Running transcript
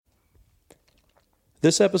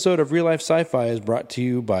This episode of Real Life Sci-Fi is brought to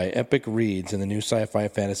you by Epic Reads and the new sci-fi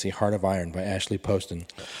fantasy Heart of Iron by Ashley Poston.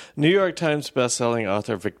 New York Times bestselling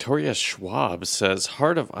author Victoria Schwab says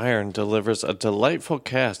Heart of Iron delivers a delightful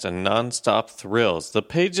cast and non-stop thrills. The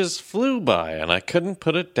pages flew by and I couldn't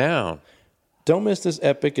put it down. Don't miss this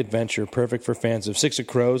epic adventure, perfect for fans of Six of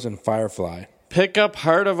Crows and Firefly. Pick up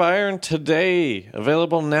Heart of Iron today.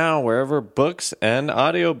 Available now wherever books and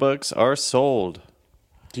audiobooks are sold.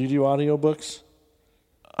 Do you do audiobooks?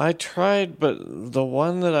 I tried, but the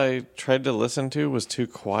one that I tried to listen to was too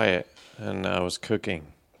quiet, and I was cooking.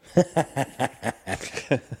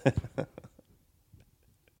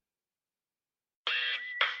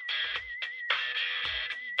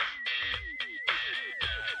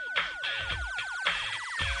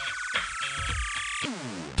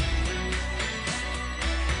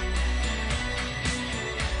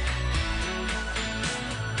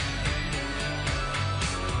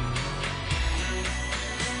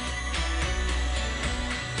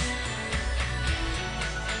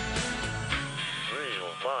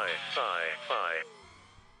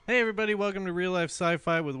 Hey everybody, welcome to Real Life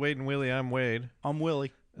Sci-Fi with Wade and Willie. I'm Wade. I'm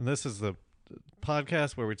Willie. And this is the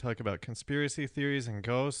podcast where we talk about conspiracy theories and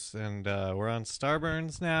ghosts, and we're on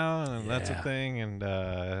Starburns now, and that's a thing, and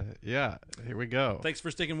here we go. Thanks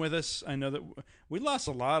for sticking with us. I know that we lost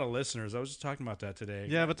a lot of listeners. I was just talking about that today.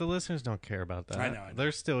 Yeah, but the listeners don't care about that. I know.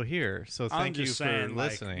 They're still here, so thank you for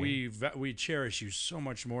listening. We cherish you so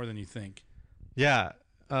much more than you think. Yeah.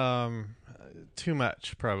 Too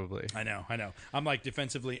much, probably. I know. I'm like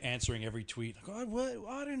defensively answering every tweet. God, what?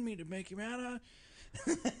 I didn't mean to make you mad.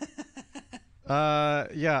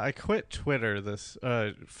 Yeah, I quit Twitter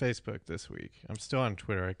Facebook this week. I'm still on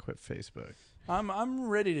Twitter. I quit Facebook. I'm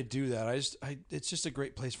ready to do that. It's just a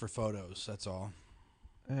great place for photos. That's all.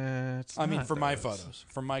 For my photos,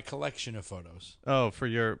 for my collection of photos. Oh,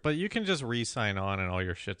 but you can just re-sign on and all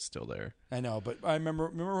your shit's still there. I know, but I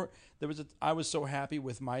remember I was so happy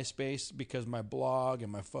with MySpace because my blog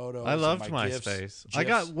and my photos. I loved and my MySpace. I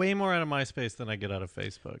got way more out of MySpace than I get out of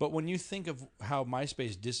Facebook. But when you think of how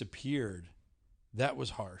MySpace disappeared, that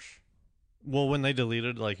was harsh. Well, when they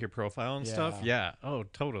deleted like your profile and Yeah. stuff, yeah. Oh,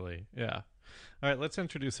 totally, yeah. All right, let's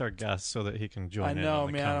introduce our guest so that he can join in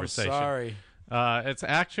on the conversation. I'm sorry. It's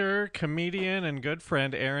actor, comedian, and good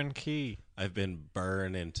friend Aaron Key. I've been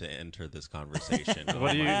burning to enter this conversation.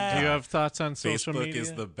 What do you have thoughts on social Facebook media?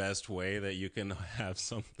 is the best way that you can have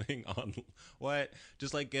something on. What?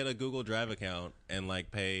 Just like get a Google Drive account and like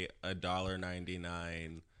pay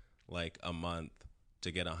 $1.99 like a month to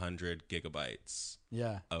get 100 gigabytes.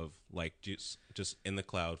 Yeah. Of like just in the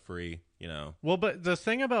cloud, free. You know. Well, but the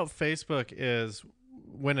thing about Facebook is,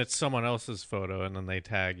 when it's someone else's photo and then they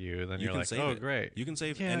tag you, then you're like, oh, great. You can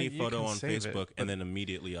save any photo on Facebook and then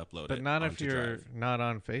immediately upload it. But not if onto you're Drive. not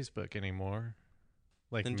on Facebook anymore.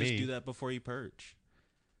 Like Then me. just do that before you purge.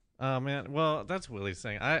 Oh, man. Well, that's Willie's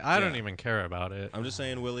thing. I don't even care about it. I'm just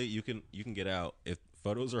saying, Willie, you can get out. If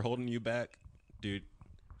photos are holding you back, dude.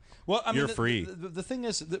 Well, I mean, you're free. The thing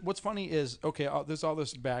is, what's funny is, okay, there's all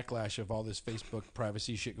this backlash of all this Facebook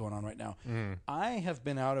privacy shit going on right now. I have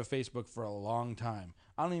been out of Facebook for a long time.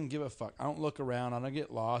 I don't even give a fuck. I don't look around. I don't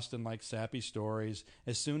get lost in like sappy stories.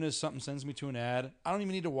 As soon as something sends me to an ad, I don't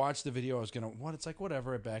even need to watch the video. I was going to, it's like,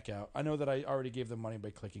 whatever, I back out. I know that I already gave them money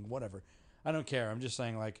by clicking, whatever. I don't care. I'm just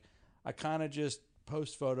saying, like, I kind of just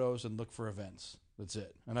post photos and look for events. That's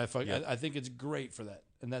it. And I think it's great for that.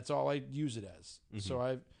 And that's all I use it as. Mm-hmm.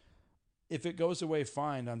 So if it goes away,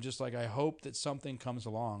 fine. I'm just like, I hope that something comes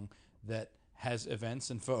along that has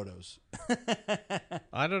events and photos.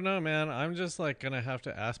 I don't know, man. I'm just like going to have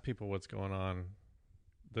to ask people what's going on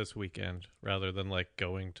this weekend rather than like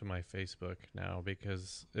going to my Facebook now,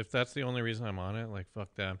 because if that's the only reason I'm on it, like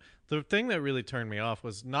fuck them. The thing that really turned me off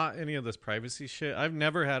was not any of this privacy shit. I've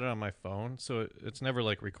never had it on my phone, so it's never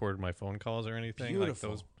like recorded my phone calls or anything.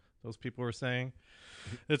 Beautiful. Like those people were saying.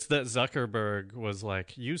 It's that Zuckerberg was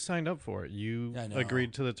like, you signed up for it. You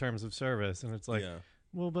agreed to the terms of service. And it's like,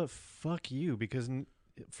 well, but fuck you, because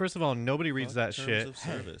first of all, nobody reads that shit. Of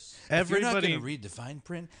service. If you're not going to read the fine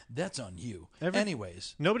print, that's on you.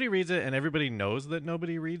 Anyways. Nobody reads it, and everybody knows that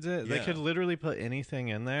nobody reads it. Yeah. They could literally put anything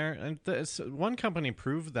in there. And one company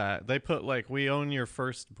proved that. They put, like, we own your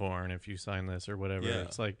firstborn if you sign this or whatever. Yeah.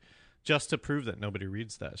 It's like, just to prove that nobody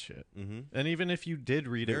reads that shit. Mm-hmm. And even if you did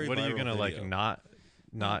read it, what are you going to, like, not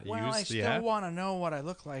use the app? I still want to know what I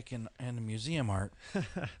look like in museum art.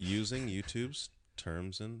 Using YouTube's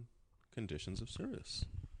terms and conditions of service.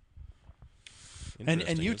 And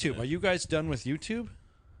YouTube, are you guys done with YouTube?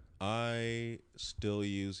 I still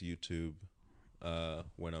use YouTube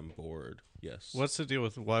when I'm bored. Yes. What's the deal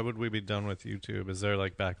with why would we be done with YouTube? Is there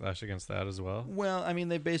like backlash against that as well? Well, I mean,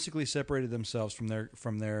 they basically separated themselves from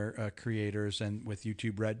their creators, and with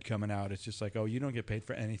YouTube Red coming out, it's just like, oh, you don't get paid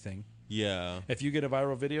for anything. Yeah. If you get a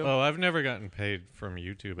viral video, Oh, I've never gotten paid from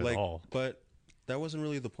YouTube at all. But that wasn't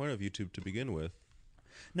really the point of YouTube to begin with.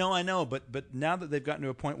 no, I know, but now that they've gotten to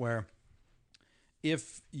a point where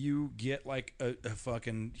if you get like a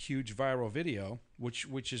fucking huge viral video, which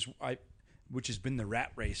has been the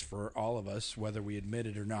rat race for all of us, whether we admit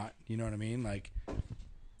it or not. You know what I mean? Like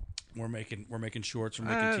we're making shorts, we're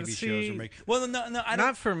making TV shows, we're making. Well, no, I don't.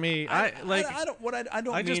 Not for me. I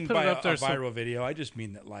don't just mean put by it up there a viral video. I just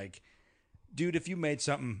mean that, like, dude, if you made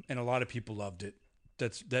something and a lot of people loved it,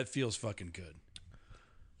 that feels fucking good.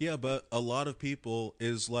 Yeah, but a lot of people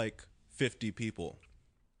is like 50 people.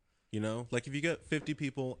 You know, like if you get 50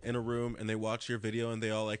 people in a room and they watch your video and they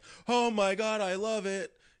all like, "Oh my god, I love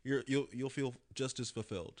it." You'll feel just as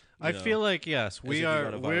fulfilled. I feel like yes, we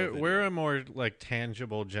are. We're a more like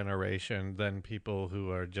tangible generation than people who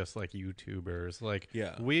are just like YouTubers. Like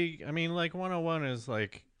I mean, like 101 is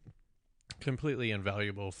like completely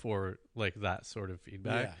invaluable for like that sort of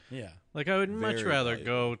feedback. Yeah. Like I would much Very rather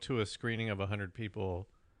valuable. go to a screening of 100 people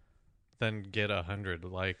than get 100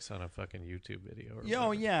 likes on a fucking YouTube video. Or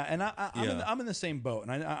whatever. Yeah, and I'm in the same boat,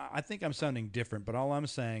 and I think I'm sounding different, but all I'm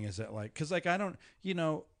saying is that, like, because like I don't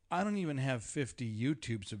even have 50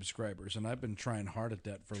 YouTube subscribers, and I've been trying hard at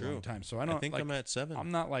that for a long time. So I think I'm at 7.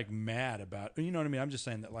 I'm not like mad about, you know what I mean. I'm just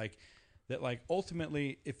saying that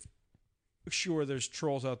ultimately, if sure there's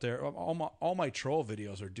trolls out there, all my troll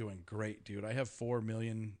videos are doing great, dude. I have 4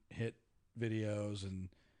 million hit videos, and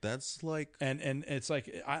that's like and it's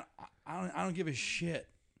like I don't give a shit.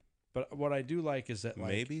 But what I do like is that, like,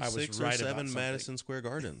 maybe I was 6 right or 7 about Madison Square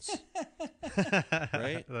Gardens.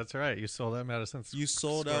 Right? That's right. You sold that Madison. You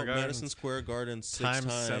sold Square out Gardens Madison Square Gardens 6 times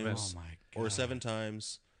times, 7. Oh my god! or 7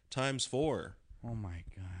 times, times 4. Oh my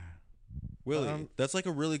god! Willie, that's like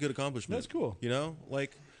a really good accomplishment. That's cool. You know,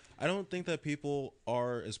 like I don't think that people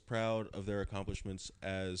are as proud of their accomplishments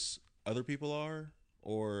as other people are,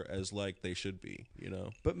 or as like they should be, you know.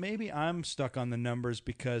 But maybe I'm stuck on the numbers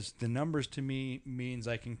because the numbers to me means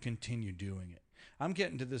I can continue doing it. I'm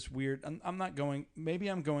getting to this weird. I'm not going. Maybe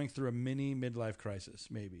I'm going through a mini midlife crisis.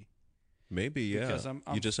 Maybe. Yeah. Because I'm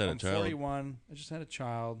you just had a child. 41. I just had a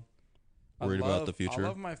child. Worried about the future? I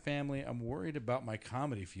love my family. I'm worried about my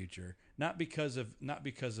comedy future. Not because of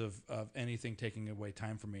anything taking away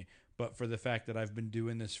time from me, but for the fact that I've been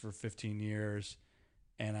doing this for 15 years.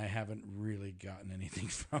 And I haven't really gotten anything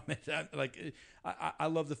from it. I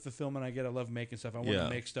love the fulfillment I get. I love making stuff. I want to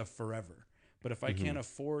make stuff forever. But if I can't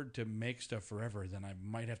afford to make stuff forever, then I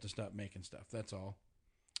might have to stop making stuff. That's all.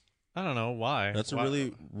 I don't know why. That's a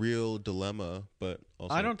really real dilemma, but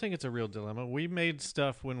also I don't think it's a real dilemma. We made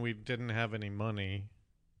stuff when we didn't have any money.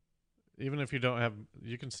 Even if you don't have,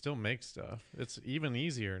 you can still make stuff. It's even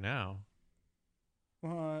easier now.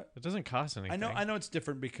 It doesn't cost anything. I know it's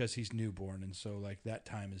different because he's newborn, and so like that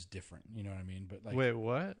time is different. You know what I mean? But like, wait,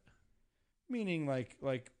 what? Meaning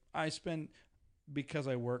like I spend, because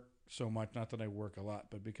I work so much. Not that I work a lot,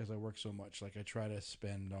 but because I work so much, like I try to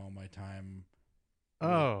spend all my time.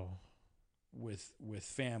 With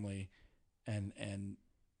family, and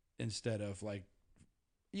instead of like,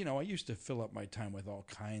 you know, I used to fill up my time with all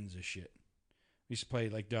kinds of shit. We used to play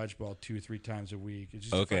like dodgeball 2-3 times a week. It's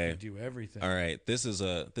just fucking do everything. All right, this is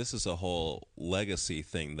a whole legacy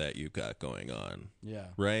thing that you got going on. Yeah.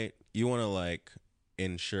 Right? You want to like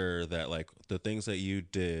ensure that like the things that you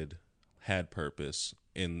did had purpose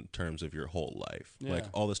in terms of your whole life. Yeah. Like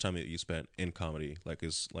all this time that you spent in comedy like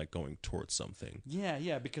is like going towards something.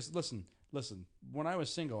 Yeah, because listen, when I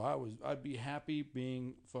was single, I'd be happy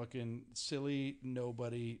being fucking silly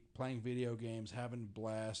nobody, playing video games, having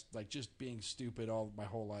blast, like just being stupid all my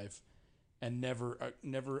whole life, and never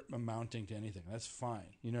amounting to anything. That's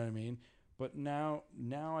fine. You know what I mean? But now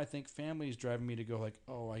I think family is driving me to go like,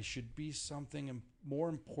 oh, I should be something more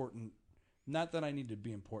important. Not that I need to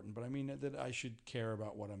be important, but I mean that I should care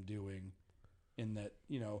about what I'm doing. In that,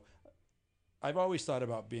 you know, I've always thought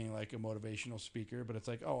about being like a motivational speaker, but it's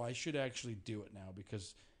like, oh, I should actually do it now,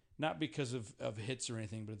 because not because of hits or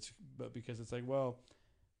anything, but because it's like, well,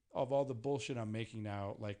 of all the bullshit I'm making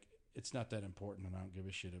now, like it's not that important, and I don't give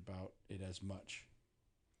a shit about it as much.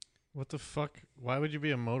 What the fuck? Why would you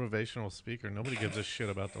be a motivational speaker? Nobody gives a shit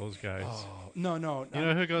about those guys. Oh, no. You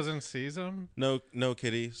know who goes and sees them? No,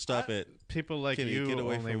 Kitty, stop it. People like Kitty, you, get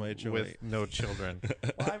away only from my joint. with no children.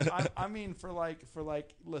 Well, I mean, for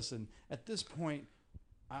like, listen, at this point,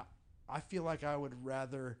 I feel like I would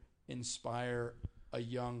rather inspire a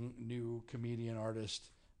young new comedian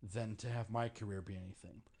artist than to have my career be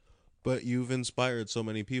anything. But you've inspired so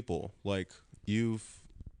many people. Like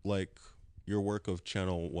your work of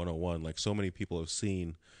Channel 101, like so many people have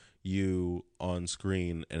seen you on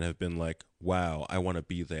screen and have been like, wow, I want to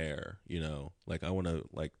be there, like I want to,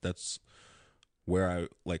 like, that's where I,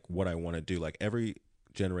 like, what I want to do. Like every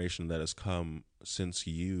generation that has come since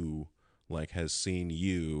you, like, has seen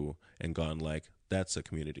you and gone like, that's a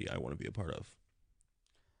community I want to be a part of.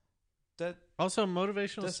 That Also,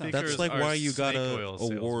 motivational speakers. That's like are why you got snake a oil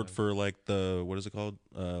award salesmen. for like the, what is it called,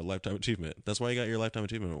 lifetime achievement. That's why you got your lifetime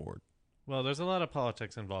achievement award. Well, there's a lot of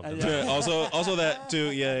politics involved in Yeah. that. Also that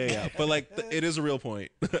too. Yeah. But like, it is a real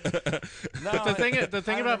point. no, But the thing I about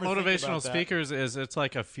don't ever think motivational about that. speakers is it's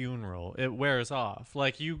like a funeral. It wears off.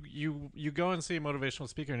 Like you go and see a motivational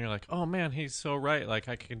speaker and you're like, oh man, he's so right. Like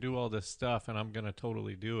I can do all this stuff and I'm gonna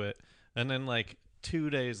totally do it. And then like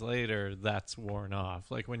 2 days later, that's worn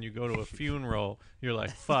off. Like when you go to a funeral, you're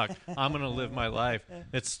like, fuck, I'm gonna live my life.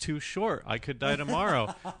 It's too short. I could die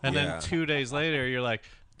tomorrow. And Yeah. then 2 days later, you're like,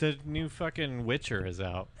 the new fucking Witcher is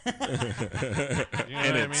out. You know And what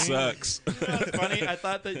I it mean? sucks. It's funny. I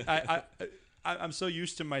thought that I'm so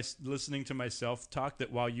used to listening to myself talk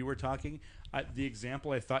that while you were talking, the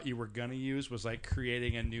example I thought you were gonna use was like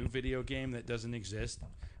creating a new video game that doesn't exist.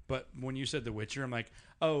 But when you said The Witcher, I'm like,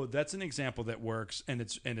 oh, that's an example that works and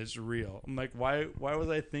it's real. I'm like, why was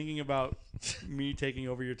I thinking about me taking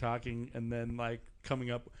over your talking and then like coming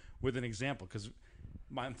up with an example? Because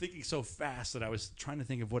I'm thinking so fast that I was trying to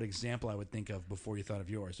think of what example I would think of before you thought of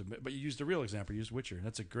yours. But you used a real example. You used Witcher.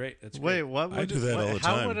 That's great. Wait, what? I do that all the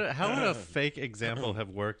how time. how would a fake example have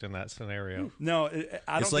worked in that scenario? No, I don't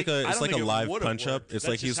It's like think, I it's don't like a think it live would've punch up. worked. It's That's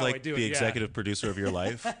like just he's how I like do the it, yeah. executive producer of your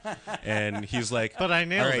life, and he's like, But I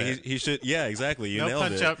nailed all right, it. he should, yeah, exactly. You No nailed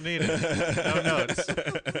punch it. up needed. No notes.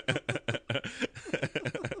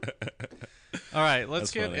 All right,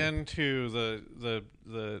 let's That's get funny. into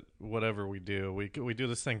the whatever we do. We do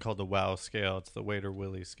this thing called the WOW scale. It's the Wade or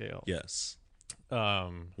Willie scale. Yes,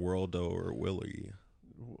 Um, World or Willie.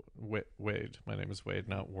 Wade. My name is Wade,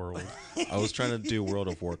 not World. I was trying to do World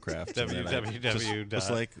of Warcraft. and then I www.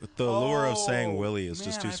 Just like the lure of saying Oh, Willie is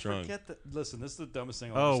just man, too I strong. forget that. Listen, this is the dumbest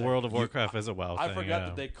thing I'll ever Oh, say. World of Warcraft is a WoW I thing. forgot yeah.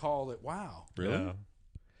 that they called it WoW. Really? Yeah.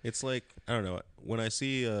 It's like, I don't know. When I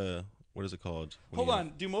see what is it called? When Hold you-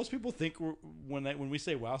 on. Do most people think when we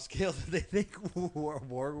say WoW scale, do they think World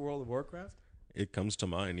of Warcraft? It comes to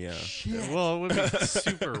mind. Yeah. Well, it would be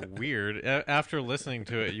super weird. After listening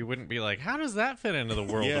to it, you wouldn't be like, how does that fit into the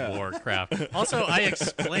World Yeah. of Warcraft? Also, I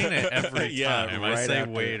explain it every Yeah, time. I right say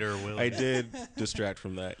after. Wade or Willie. I did distract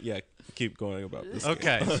from that. Yeah, keep going about this.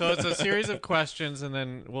 Okay, so it's a series of questions, and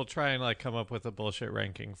then we'll try and like come up with a bullshit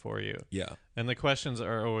ranking for you. Yeah. And the questions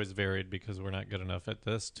are always varied because we're not good enough at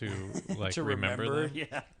this to like To remember them.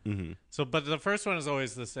 Yeah. Mm-hmm. So, but the first one is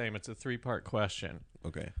always the same. It's a 3-part question.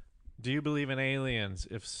 Okay. Do you believe in aliens?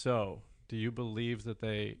 If so, do you believe that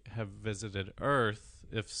they have visited Earth?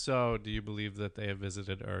 If so, do you believe that they have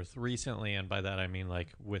visited Earth recently? And by that I mean like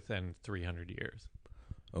within 300 years.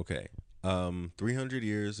 Okay. 300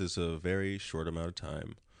 years is a very short amount of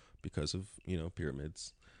time because of,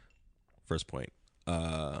 pyramids. First point.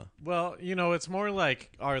 Well, it's more like,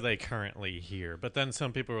 are they currently here? But then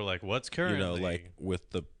some people are like, what's currently? Like with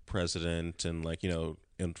the president and like,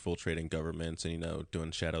 infiltrating governments and,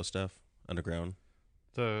 doing shadow stuff underground.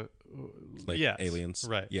 Like yes, aliens.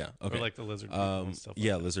 right? Yeah. Okay. Or like the lizard people and stuff.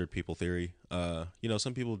 Yeah, like that. lizard people theory.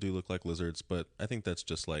 Some people do look like lizards, but I think that's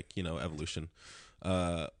just like, evolution.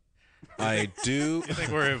 I do. You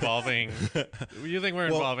think we're evolving? You think we're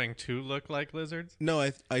evolving to look like lizards?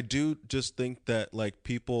 No, I do just think that like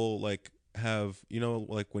people like have,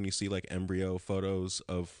 like when you see like embryo photos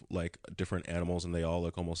of like different animals and they all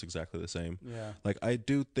look almost exactly the same. Yeah. Like I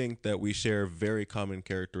do think that we share very common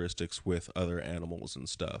characteristics with other animals and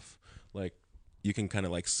stuff. Like you can kind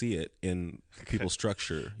of like see it in people's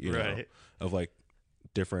structure, Right. of like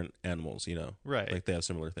different animals, Right. Like they have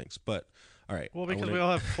similar things. But all right. Well, because we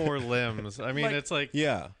all have 4 limbs. I mean, Like- it's like,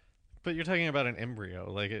 yeah. but you're talking about an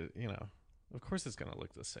embryo. Like, of course it's going to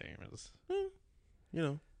look the same as.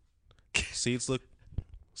 Seeds look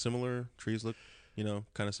similar, trees look,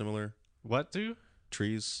 kind of similar. What do?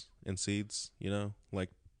 Trees and seeds, like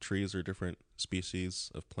trees are different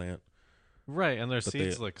species of plant. Right, and their But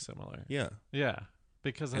seeds they- look similar. Yeah. Yeah,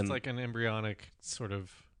 because it's And- like an embryonic sort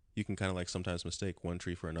of. You can kind of like sometimes mistake one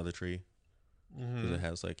tree for another tree because it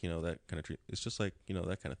has like, that kind of tree. It's just like,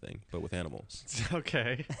 that kind of thing, but with animals.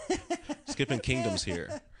 Okay. Skipping kingdoms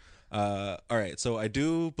here. All right. So I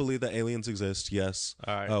do believe that aliens exist. Yes.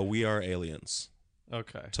 All right. We are aliens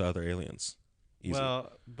Okay. to other aliens. Easy.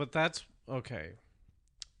 Well, but that's okay.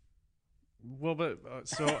 Well, but but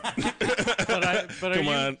Come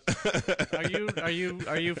on.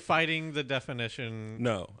 are you fighting the definition?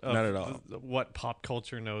 No, of not at all. What pop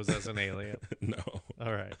culture knows as an alien? No.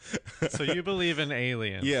 All right. So you believe in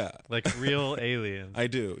aliens? Yeah. Like real aliens? I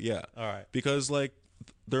do, yeah. All right. Because like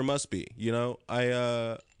there must be, you know.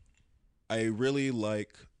 I really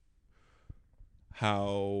like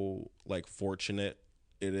how like fortunate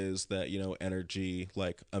it is that, you know, energy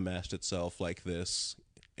like amassed itself like this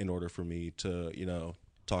in order for me to, you know,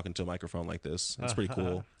 talk into a microphone like this. It's pretty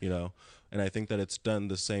cool, you know. And I think that it's done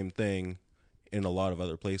the same thing in a lot of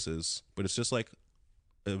other places, but it's just like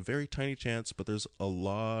a very tiny chance, but there's a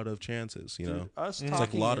lot of chances, you know. Us It's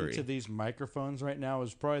talking like lottery. into these microphones right now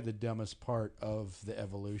is probably the dumbest part of the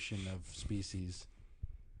evolution of species.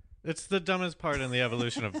 It's the dumbest part in the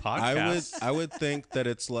evolution of podcasts. I would think that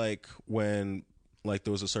it's like when like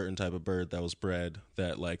there was a certain type of bird that was bred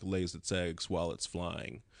that like lays its eggs while it's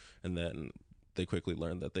flying, and then they quickly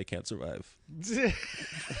learned that they can't survive.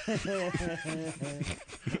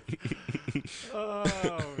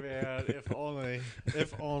 Oh man, if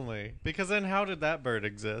only. Because then how did that bird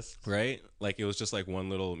exist? Right? Like it was just like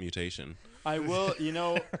one little mutation, I will, you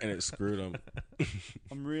know, and it screwed them.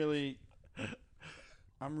 I'm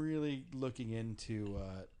really looking into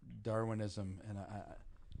Darwinism, and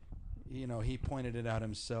you know, he pointed it out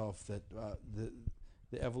himself that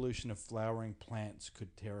the evolution of flowering plants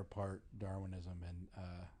could tear apart Darwinism, and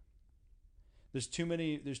there's too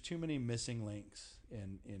many missing links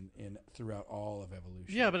in throughout all of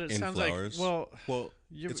evolution. Yeah, but it In sounds flowers. like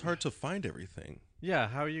It's hard to find everything. Yeah,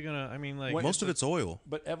 how are you gonna? I mean, like Most of it's oil.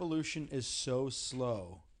 But evolution is so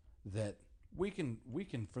slow that we can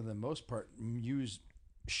for the most part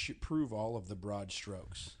prove all of the broad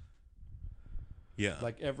strokes. Yeah.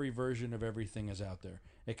 Like every version of everything is out there,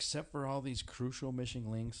 except for all these crucial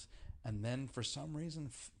missing links, and then for some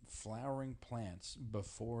reason, flowering plants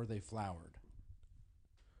before they flowered.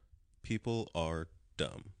 People are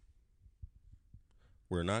dumb.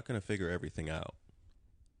 We're not going to figure everything out.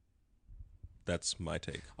 That's my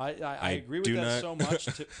take. I agree with that so much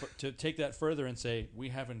to take that further and say we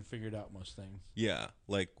haven't figured out most things. Yeah,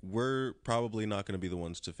 like we're probably not going to be the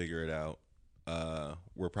ones to figure it out.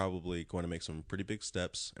 We're probably going to make some pretty big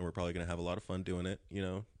steps, and we're probably going to have a lot of fun doing it. You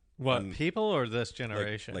know, what, people or this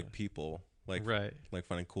generation? like people, like right, like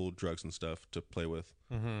finding cool drugs and stuff to play with.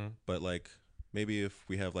 Mm-hmm. But like maybe if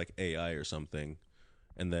we have like AI or something,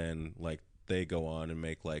 and then like they go on and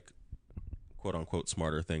make like quote unquote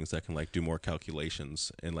smarter things that can like do more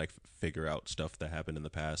calculations and like figure out stuff that happened in the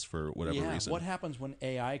past for whatever reason. What happens when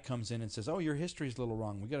AI comes in and says, "Oh, your history's a little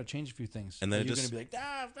wrong. We got to change a few things." And then you're just going to be like,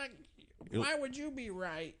 fuck, why would you be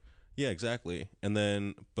right? Yeah, exactly. And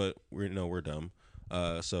then, but we're dumb.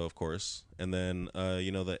 So of course, and then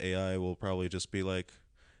the AI will probably just be like,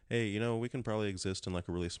 hey, we can probably exist in like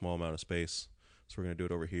a really small amount of space. So we're gonna do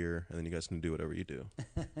it over here, and then you guys can do whatever you do.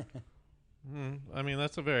 I mean,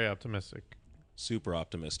 that's a very optimistic. Super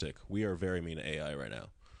optimistic. We are very mean to AI right now.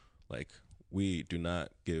 Like we do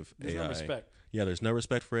not give There's AI no respect. Yeah, there's no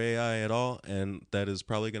respect for AI at all, and that is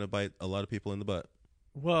probably gonna bite a lot of people in the butt.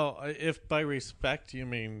 Well, if by respect you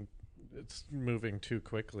mean it's moving too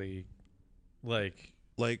quickly, like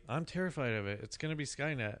I'm terrified of it. It's going to be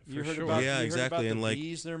Skynet for sure. Exactly. And and like like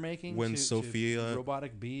bees they're making when Sophia,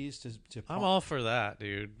 robotic bees to I'm all for that,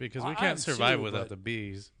 dude, because we can't survive without the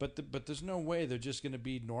bees. But there's no way they're just going to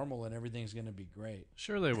be normal and everything's going to be great.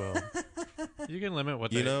 Sure they will. You can limit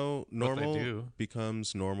what they normal do.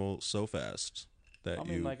 becomes normal so fast that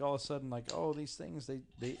like all of a sudden, like, oh, these things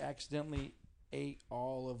they accidentally ate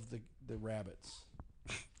all of the rabbits.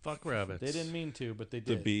 Fuck rabbits. They didn't mean to, but they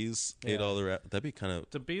did. The bees ate all the rabbits. That'd be kind of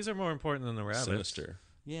the bees are more important than the rabbits. Sinister.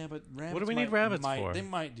 Yeah, but rabbits. What do we need rabbits for? They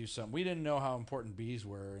might do something. We didn't know how important bees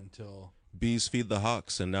were until bees feed the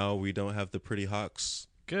hawks, and now we don't have the pretty hawks.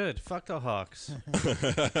 Good. Fuck the Hawks.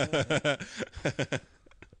 They're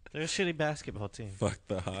a shitty basketball team. Fuck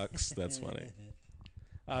the Hawks. That's funny.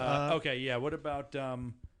 Okay, yeah. What about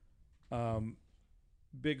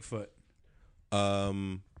Bigfoot?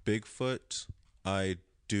 Bigfoot, I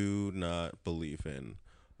do not believe in.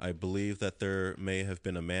 I believe that there may have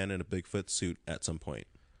been a man in a Bigfoot suit at some point.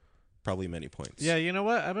 Probably many points. Yeah, you know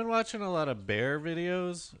what? I've been watching a lot of bear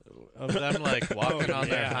videos of them like walking on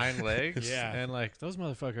their hind legs. Yeah. And like those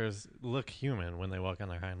motherfuckers look human when they walk on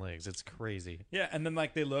their hind legs. It's crazy. Yeah, and then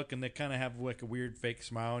like they look and they kind of have like a weird fake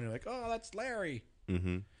smile, and you're like, oh, that's Larry.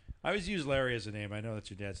 Mm-hmm. I always use Larry as a name. I know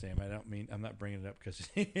that's your dad's name. I'm not bringing it up because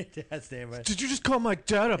it's your dad's name. Did you just call my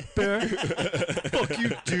dad a bear? Fuck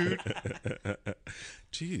you, dude.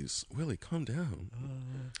 Jeez, Willie, calm down.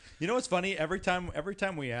 You know what's funny? Every time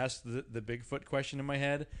we ask the Bigfoot question in my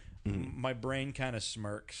head, my brain kind of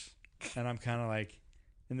smirks, and I'm kind of like,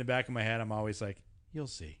 in the back of my head, I'm always like, "You'll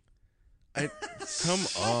see." Come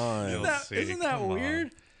on. Isn't that Come weird?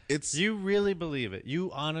 on. It's You really believe it.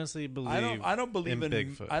 You honestly believe I don't believe in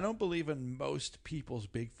Bigfoot. I don't believe in most people's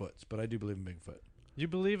Bigfoots, but I do believe in Bigfoot. You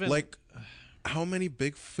believe in like, how many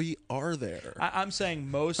big feet are there? I'm saying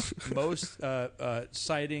most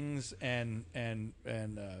sightings and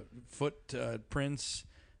footprints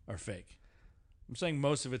are fake. I'm saying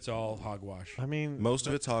most of it's all hogwash. I mean, Most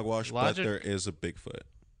of it's hogwash, but logic- there is a Bigfoot.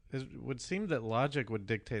 it would seem that logic would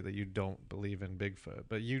dictate that you don't believe in Bigfoot,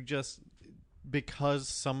 but you just because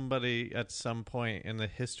somebody at some point in the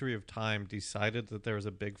history of time decided that there was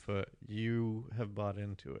a Bigfoot, you have bought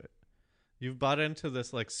into it. You've bought into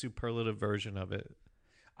this like superlative version of it.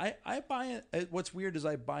 I buy it. What's weird is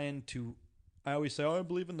I buy into. I always say, "Oh, I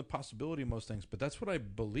believe in the possibility of most things," but that's what I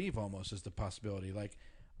believe almost is the possibility. Like,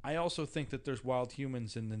 I also think that there's wild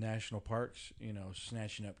humans in the national parks,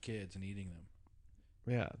 snatching up kids and eating them.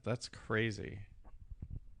 Yeah, that's crazy.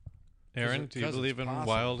 Aaron, do you 'cause believe it's in possible.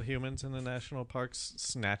 wild humans in the national parks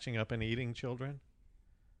snatching up and eating children?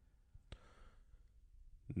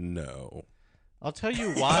 No. I'll tell you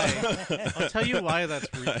why. I'll tell you why that's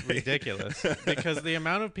ridiculous. Because the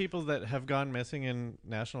amount of people that have gone missing in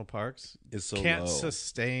national parks It's so can't low.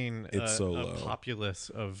 sustain It's so a low. populace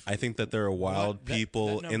of. I think that there are wild What? That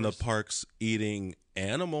people in the number's- parks eating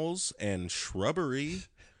animals and shrubbery.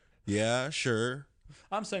 Yeah, sure.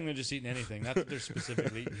 I'm saying they're just eating anything. Not that they're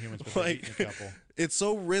specifically eating humans, but they're Like, eating a couple. it's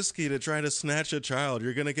so risky to try to snatch a child.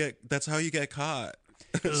 You're gonna get. That's how you get caught.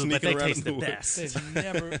 Sneaking they around taste in the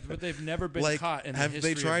the woods. They've never been Like, caught. In the have they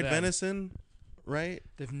history of tried them. venison? Right?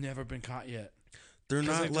 They've never been caught yet. They're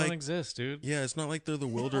Because not they like. don't exist, dude. Yeah, it's not like they're the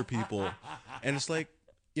wilder people. And it's like,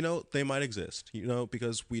 they might exist,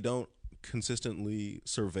 because we don't consistently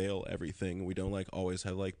surveil everything. We don't like always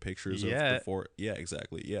have like pictures of Yet. before. Yeah,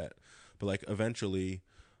 exactly. Yet. But like eventually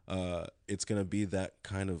it's going to be that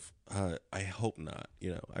kind of I hope not,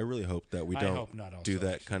 I really hope that we I don't hope not also, do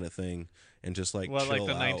that actually. kind of thing and just like Well, chill like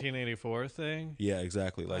the out. 1984 thing. Yeah,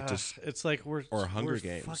 exactly. Like just It's like we're Hunger we're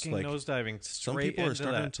Games, fucking like, nosediving some straight people are into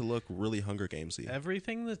starting that. to look really Hunger Gamesy.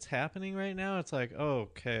 Everything that's happening right now, it's like, oh,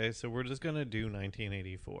 okay, so we're just gonna do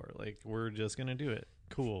 1984. Like, we're just gonna do it.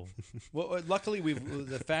 Cool. Well, luckily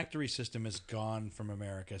the factory system is gone from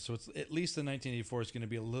America, so it's at least the 1984 is going to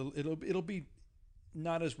be a little. It'll be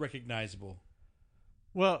not as recognizable.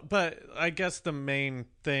 Well, but I guess the main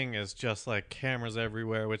thing is just like cameras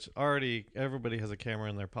everywhere, which already everybody has a camera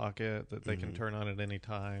in their pocket that they can turn on at any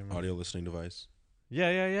time. Audio listening device. Yeah.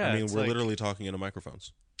 I mean, It's we're like- literally talking into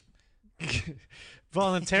microphones.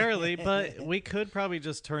 voluntarily, but we could probably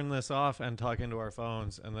just turn this off and talk into our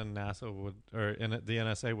phones, and then NASA would, or the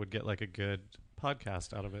NSA would get like a good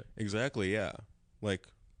podcast out of it. Exactly, yeah. Like,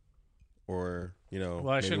 or, I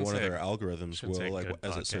maybe shouldn't one of say- their algorithms shouldn't say will, like, good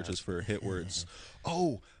as it podcast. searches for hit words.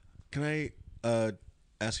 Oh, can I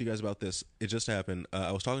ask you guys about this? It just happened.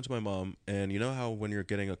 I was talking to my mom, and you know how when you're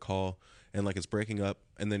getting a call and, like, it's breaking up,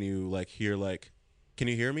 and then you, like, hear, like, can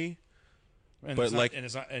you hear me? And But, it's not, like- and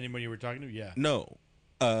it's not anyone you were talking to. Yeah. No.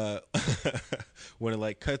 When it,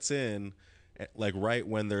 like, cuts in, like, right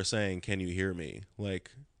when they're saying, can you hear me?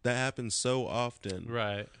 Like, that happens so often.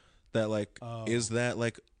 Right. That like is that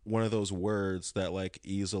like one of those words that like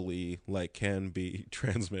easily like can be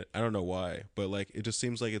transmit. I don't know why, but like it just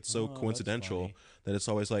seems like it's so that's coincidental funny. that it's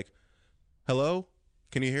always like, hello,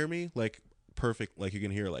 can you hear me? Like perfect, like you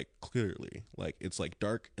can hear like clearly. Like it's like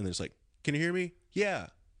dark and there's like, can you hear me? Yeah.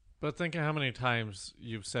 But think of how many times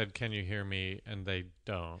you've said, "Can you hear me?" and they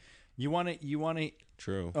don't. You want to.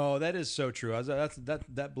 True. Oh, that is so true.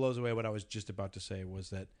 That blows away what I was just about to say. Was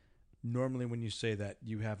that normally when you say that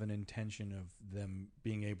you have an intention of them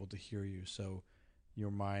being able to hear you, so your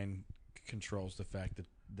mind controls the fact that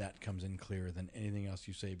that comes in clearer than anything else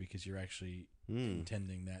you say because you're actually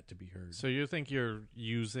intending that to be heard. So you think you're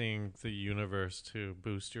using the universe to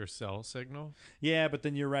boost your cell signal? Yeah, but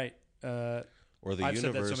then you're right. Or the I've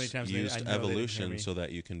said that so universe many times, I used know they didn't hear evolution me. so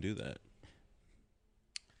that you can do that.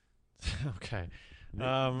 Okay.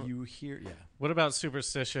 You hear, yeah. What about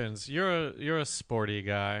superstitions? You're a sporty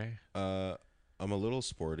guy. I'm a little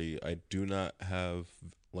sporty. I do not have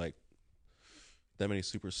like that many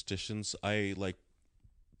superstitions. I like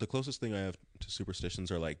the closest thing I have to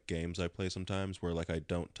superstitions are like games I play sometimes where like I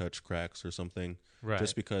don't touch cracks or something. Right.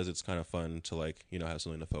 Just because it's kind of fun to like, have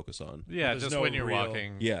something to focus on. Yeah, There's just no when you're real-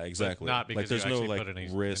 walking. Yeah, exactly. not because like there's you no actually like put any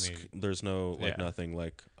risk. There's no like Yeah. nothing.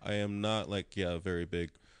 Like I am not like a very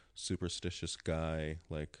big superstitious guy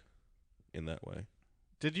like in that way.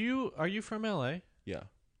 Are you from LA? Yeah.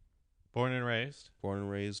 Born and raised? Born and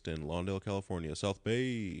raised in Lawndale, California. South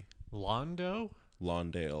Bay. Lawndale?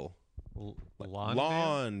 Lawndale. Lawndale?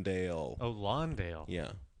 Lawndale. Oh, Lawndale.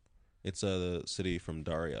 Yeah. It's a city from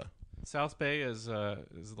Daria. South Bay is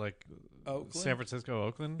like Oakland? San Francisco,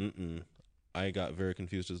 Oakland? Mm-mm. I got very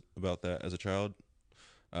confused about that as a child.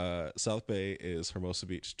 South Bay is Hermosa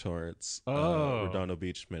Beach, Torrance, Redondo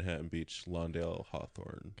Beach, Manhattan Beach, Lawndale,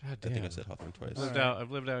 Hawthorne. God I think I damn. said Hawthorne twice.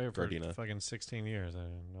 I've lived out here for Gardena. fucking 16 years. I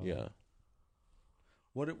didn't know Yeah. that.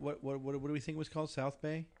 What do we think it was called? South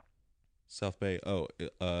Bay? South Bay. Oh,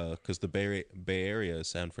 because the Bay Area is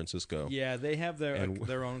San Francisco. Yeah, they have their And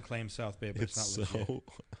their own claim South Bay, but it's not legit. so,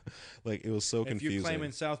 like, it was so If confusing. you're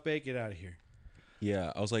claiming South Bay, get out of here.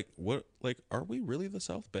 Yeah, I was like, what? Like, are we really the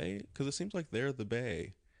South Bay? Because it seems like they're the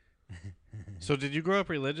Bay. So did you grow up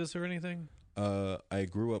religious or anything? I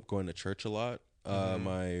grew up going to church a lot.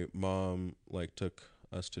 My mom like took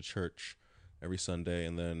us to church every Sunday,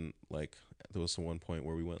 and then like there was one point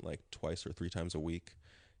where we went like twice or 3 times a week.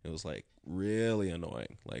 It was like really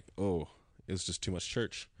annoying. Like, oh, it was just too much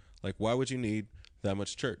church. Like, why would you need that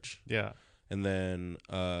much church? Yeah. And then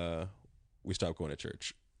we stopped going to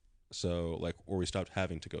church. So like, or we stopped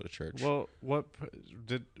having to go to church. Well, what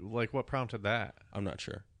prompted that? I'm not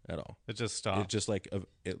sure at all. It just stopped.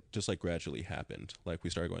 It just like gradually happened. Like we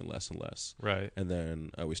started going less and less, Right. and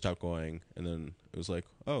then we stopped going, and then it was like,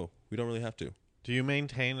 oh, we don't really have to. Do you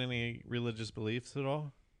maintain any religious beliefs at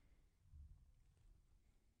all?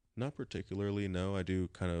 Not particularly. No, I do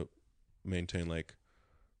kind of maintain like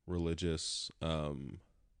religious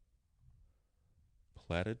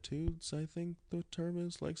platitudes. I think the term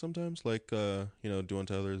is like sometimes like do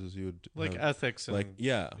unto others as you would Like have, ethics and like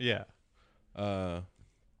yeah.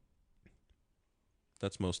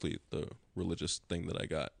 That's mostly the religious thing that I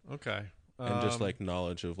got. Okay. And just like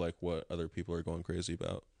knowledge of like what other people are going crazy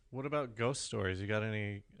about. What about ghost stories? You got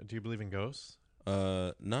any? Do you believe in ghosts?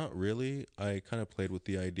 Not really. I kind of played with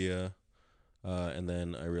the idea, and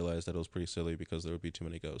then I realized that it was pretty silly because there would be too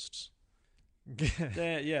many ghosts.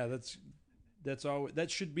 That's all. That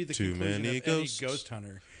should be the Too conclusion many of ghosts. any ghost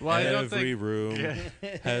hunter. Well, I don't Every think. room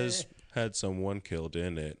has had someone killed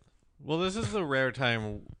in it. Well, this is the rare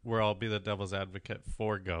time where I'll be the devil's advocate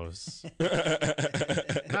for ghosts.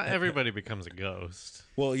 Not everybody becomes a ghost.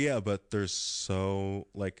 Well, yeah, but there's so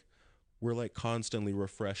like we're like constantly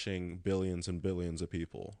refreshing billions and billions of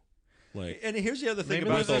people. Like, And here's the other thing Maybe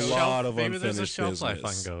about there's a a ghosts. lot of maybe there's a unfinished shelf life on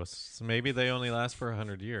business. ghosts. Maybe they only last for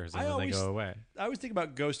 100 years and then they go away. I always think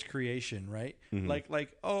about ghost creation, right? Mhm.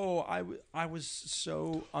 Like I was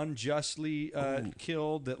so unjustly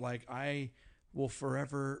killed that like I will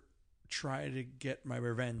forever try to get my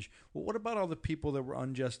revenge. Well, what about all the people that were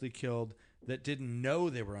unjustly killed that didn't know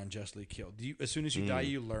they were unjustly killed? Do you, as soon as you die,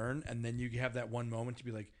 you learn, and then you have that one moment to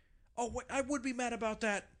be like, oh, wait, I would be mad about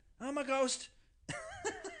that. I'm a ghost.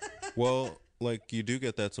 well, like you do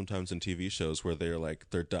get that sometimes in TV shows where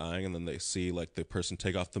they're dying and then they see like the person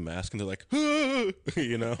take off the mask and they're like, ah!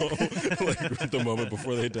 You know, like the moment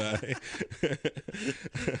before they die.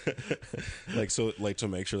 like to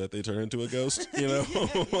make sure that they turn into a ghost, you know?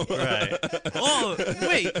 Right. Oh,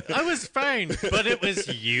 wait, I was fine, but it was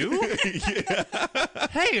you? Yeah.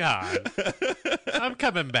 Hang on. I'm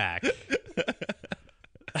coming back.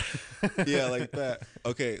 Yeah, like that.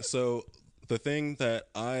 Okay, so the thing that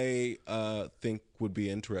I think would be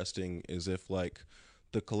interesting is if like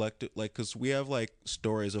the collective, like, because we have like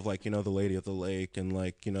stories of like, you know, the Lady of the Lake and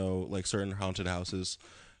like, you know, like certain haunted houses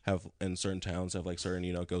have in certain towns have like certain,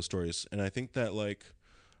 you know, ghost stories, and I think that like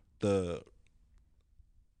the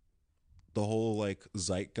whole like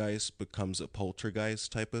zeitgeist becomes a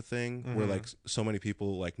poltergeist type of thing where like so many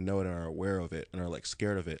people like know it and are aware of it and are like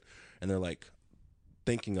scared of it and they're like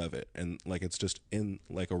thinking of it and like it's just in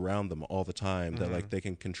like around them all the time that like they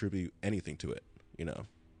can contribute anything to it, you know.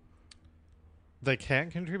 They can't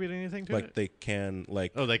contribute anything to Like it? they can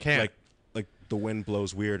like Oh, they can. like the wind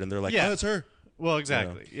blows weird and they're like, Yeah. oh, it's her. Well,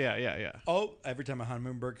 exactly. Yeah. Oh, every time a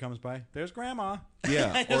honeymoon bird comes by, there's Grandma.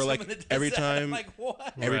 Yeah, I know or like someone that does every that. time I'm like,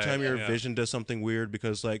 what? every Right, time your yeah. vision does something weird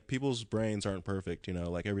because like people's brains aren't perfect, you know,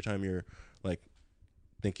 like every time you're like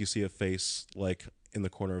think you see a face like in the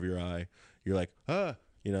corner of your eye, you're like,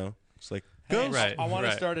 you know, it's like Hey, ghost. Right. I want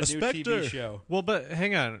to start a A new specter. TV show. Well, but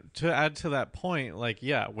hang on. To add to that point, like,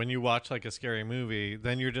 yeah, when you watch like a scary movie,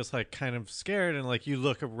 then you're just like kind of scared, and like you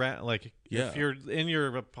look around, like Yeah. if you're in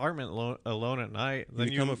your apartment alone at night, You then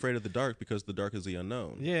become afraid of the dark because the dark is the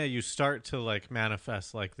unknown. yeah, you start to like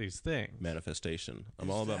manifest like these things. Manifestation. I'm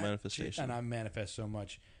all about manifestation. And I manifest so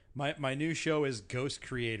much. My new show is Ghost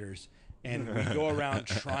Creators, and we go around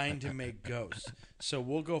trying to make ghosts. So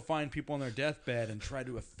we'll go find people on their deathbed and try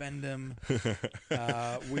to offend them.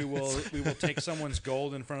 We will take someone's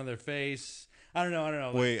gold in front of their face. I don't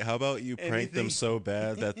know. Wait, how about you prank anything- them so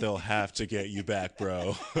bad that they'll have to get you back,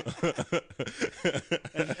 bro?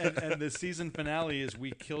 and the season finale is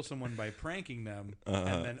we kill someone by pranking them,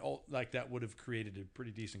 and then like that would have created a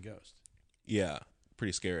pretty decent ghost. Yeah,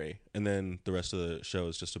 pretty scary. And then the rest of the show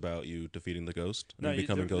is just about you defeating the ghost and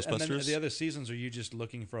becoming Ghostbusters. And then the other seasons are you just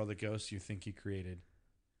looking for all the ghosts you think you created.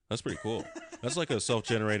 That's pretty cool. That's like a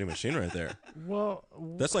self-generating machine right there. Well,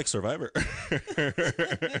 That's like Survivor.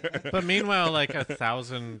 but meanwhile, like a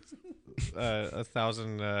thousand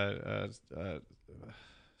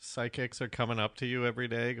psychics are coming up to you every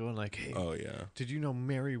day, going like, "Hey, Oh yeah. did you know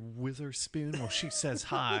Mary Witherspoon? Well, she says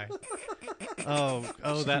hi." oh,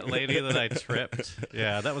 that lady that I tripped.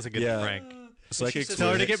 Yeah, that was a good Yeah. prank. Psychics, says-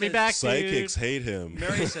 Tell her to get me back, psychics dude. hate him.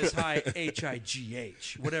 Mary says hi,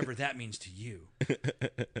 HIGH, whatever that means to you.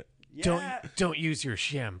 Yeah. Don't use your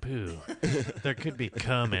shampoo. There could be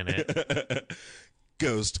cum in it.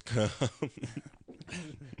 Ghost come.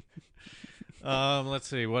 Let's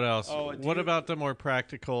see, what else? Oh, what about the more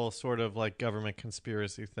practical sort of like government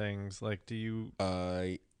conspiracy things? Like, do you?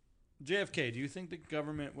 JFK, do you think the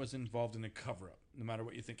government was involved in a cover-up, no matter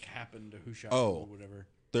what you think happened to who shot Oh. who or whatever?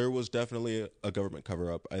 There was definitely a government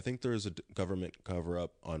cover-up. I think there is a government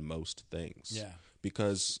cover-up on most things. Yeah.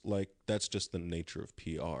 Because, like, that's just the nature of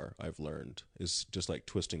PR, I've learned, is just, like,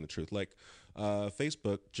 twisting the truth. Like,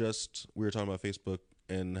 Facebook, we were talking about Facebook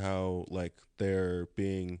and how, like, they're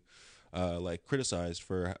being, like, criticized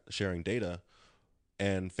for sharing data.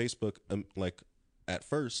 And Facebook, like, at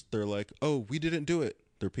first, they're like, oh, we didn't do it.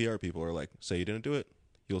 Their PR people are like, say you didn't do it,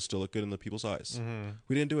 you'll still look good in the people's eyes.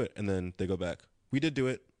 We didn't do it. And then they go back, we did do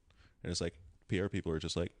it. And it's like, PR people are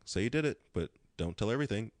just like, say you did it, but don't tell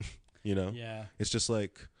everything. You know? Yeah. It's just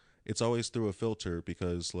like, it's always through a filter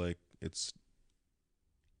because, like, it's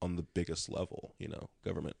on the biggest level, you know,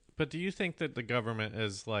 government. But do you think that the government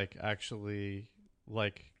is like actually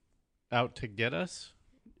like out to get us?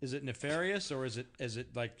 Is it nefarious, or is it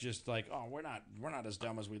like just like, oh, we're not as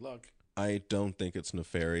dumb as we look? I don't think it's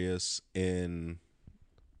nefarious in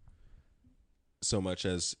so much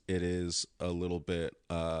as it is a little bit,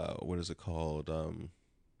 what is it called?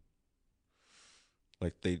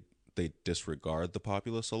 Like they disregard the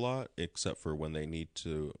populace a lot, except for when they need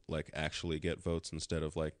to like actually get votes instead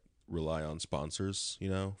of like rely on sponsors, you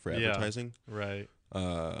know, for advertising. Right.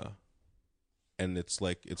 And it's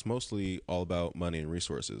like, it's mostly all about money and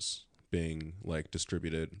resources being like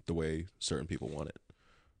distributed the way certain people want it.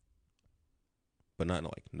 But not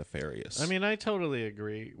like nefarious. I mean, I totally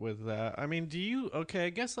agree with that. I mean, I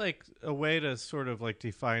guess like a way to sort of like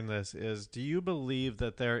define this is, do you believe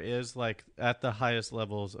that there is like at the highest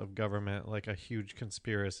levels of government, like a huge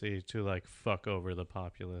conspiracy to like fuck over the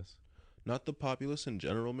populace? Not the populace in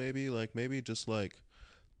general, maybe. Like, maybe just like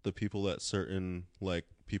the people that certain like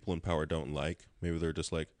people in power don't like. Maybe they're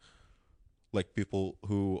just like people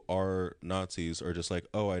who are Nazis are just like,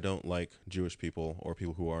 oh, I don't like Jewish people or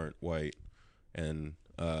people who aren't white. And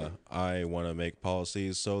I want to make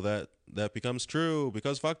policies so that becomes true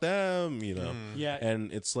because fuck them, you know. Yeah.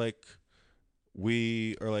 And it's like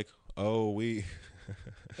we are like, oh, we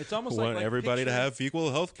It's almost want like everybody to have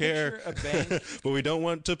equal health care, picture a bank. but we don't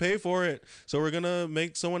want to pay for it, so we're gonna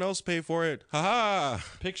make someone else pay for it. Ha ha!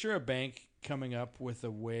 Picture a bank coming up with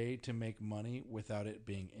a way to make money without it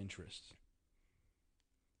being interest.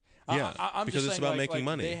 Yeah, I'm because just it's saying, about making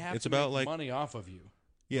money. They have It's to about, make like- money off of you.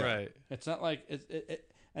 Yeah, Right. It's not like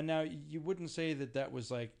and now you wouldn't say that was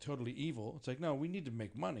like totally evil. It's like, no, we need to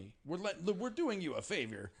make money. We're doing you a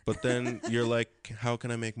favor. But then you're like, how can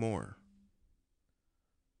I make more?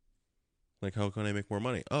 Like, how can I make more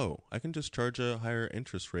money? Oh, I can just charge a higher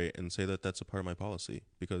interest rate and say that that's a part of my policy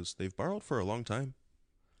because they've borrowed for a long time.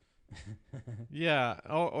 Yeah.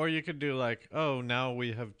 Or you could do like, oh, now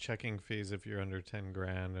we have checking fees if you're under 10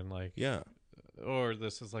 grand and like, Yeah. or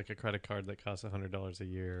this is like a credit card that costs $100 a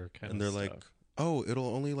year kind And of they're stuff. like, oh, it'll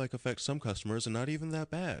only like affect some customers and not even that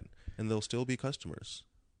bad. And they'll still be customers.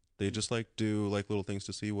 They just like do like little things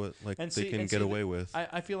to see what like they can get away with.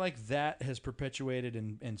 I feel like that has perpetuated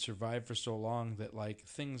and survived for so long that like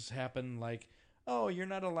things happen like, oh, you're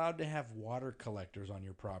not allowed to have water collectors on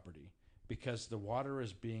your property because the water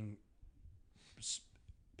is being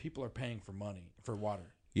people are paying for money for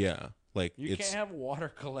water. Yeah. Like You it's can't have water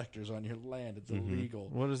collectors on your land. It's illegal.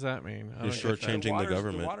 What does that mean? I You're don't get that. shortchanging the The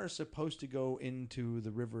government. water is supposed to go into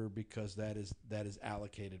the river because that is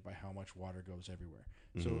allocated by how much water goes everywhere.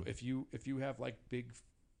 So if you have like big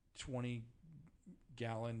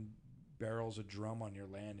 20-gallon barrels a drum on your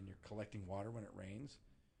land and you're collecting water when it rains,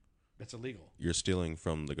 that's illegal. You're stealing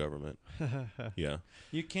from the government. Yeah.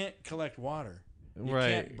 You can't collect water. You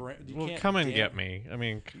Right. Can't, you come and can't get me. I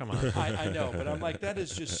mean, come on. I know, but I'm like, that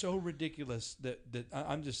is just so ridiculous that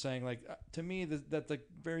I'm just saying, like, to me, that's a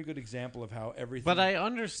very good example of how everything. But I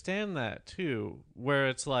understand that too, where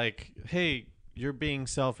it's like, hey, you're being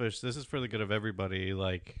selfish. This is for the good of everybody.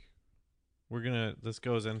 Like, this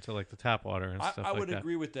goes into like the tap water and stuff like that. I would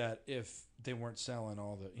agree with that if they weren't selling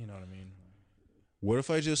all the, you know what I mean? What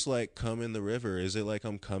if I just like come in the river? Is it like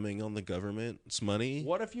I'm coming on the government's money?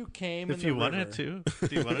 What if you came If in you the want river? it to.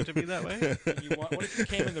 Do you want it to be that way? What if you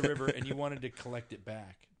came in the river and you wanted to collect it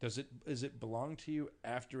back? Does it belong to you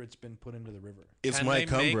after it's been put into the river? It's Can my they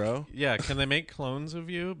cum, make- bro. Yeah, can they make clones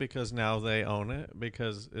of you because now they own it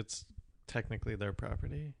because it's technically their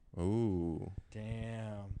property? Ooh.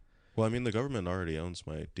 Damn. Well, I mean, the government already owns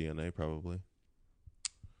my DNA, probably.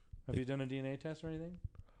 Have you done a DNA test or anything?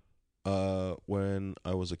 When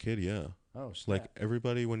I was a kid, yeah. Oh, snap. Like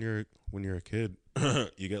everybody, when you're a kid,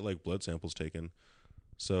 you get like blood samples taken.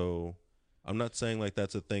 So I'm not saying like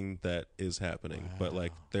that's a thing that is happening, but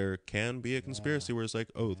like there can be a conspiracy where it's like,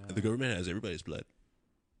 oh, the government has everybody's blood.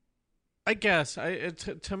 I guess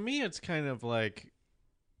to me it's kind of like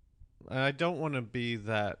I don't want to be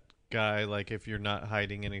that guy. Like if you're not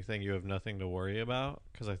hiding anything, you have nothing to worry about.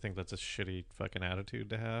 Because I think that's a shitty fucking attitude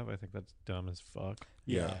to have. I think that's dumb as fuck.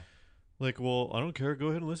 Yeah. Like, well, I don't care. Go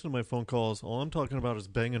ahead and listen to my phone calls. All I'm talking about is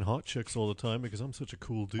banging hot chicks all the time because I'm such a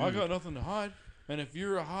cool dude. I got nothing to hide. And if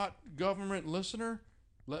you're a hot government listener,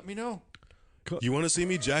 let me know. You want to see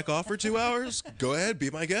me jack off for 2 hours? Go ahead,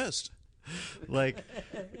 be my guest. Like,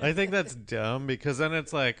 I think that's dumb because then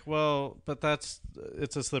it's like, well, but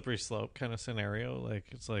it's a slippery slope kind of scenario. Like,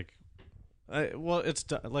 it's like, it's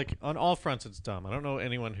like on all fronts, it's dumb. I don't know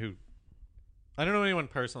anyone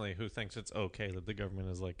personally who thinks it's okay that the government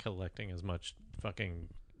is like collecting as much fucking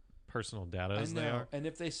personal data as they are. And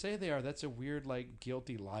if they say they are, that's a weird, like,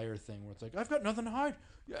 guilty liar thing where it's like, I've got nothing to hide.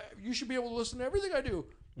 Yeah, you should be able to listen to everything I do.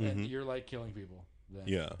 And you're like killing people. Then.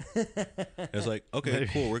 Yeah. It's like, okay,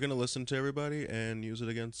 cool. We're going to listen to everybody and use it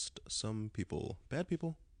against some people. Bad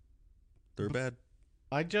people. They're bad.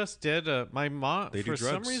 I just did my mom, They do for some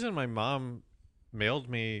drugs. reason, my mom mailed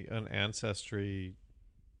me an ancestry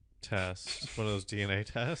test, one of those DNA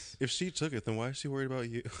tests. If she took it, then why is she worried about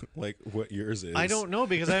you? Like what yours is? I don't know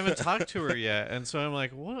because I haven't talked to her yet, and so I'm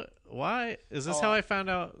like, "What? Why is this how I found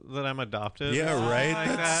out that I'm adopted?" Yeah, right. Like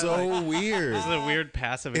That's that? so Like, weird. this is a weird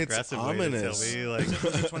passive aggressive way to ominous. tell me. Like,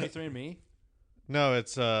 Was it 23andMe? no,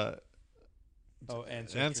 it's Oh,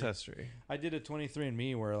 Ancestry. ancestry. I did a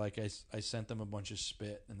 23andMe where, like, I sent them a bunch of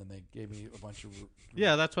spit, and then they gave me a bunch of...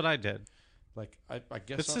 Yeah, that's what I did. Like, I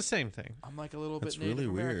guess It's the same thing. I'm like a little That's bit Native really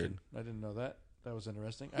weird. American. I didn't know that. That was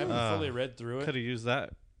interesting. I haven't fully read through Could it. have used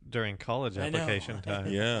that during college I know. application time.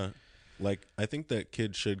 Yeah. Like I think that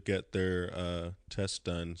kids should get their tests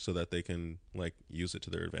done so that they can like use it to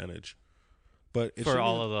their advantage. But it For shouldn't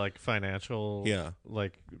all even- of the like financial, Yeah.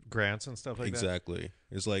 like grants and stuff like that. exactly.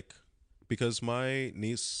 It's like because my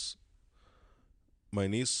niece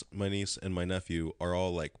and my nephew are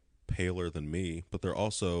all like paler than me, but they're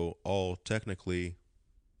also all technically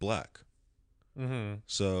black. Mm-hmm.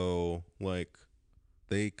 So like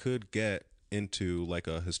they could get into like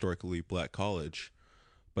a historically black college,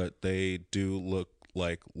 but they do look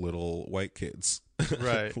like little white kids.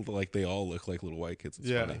 Right. Like they all look like little white kids. It's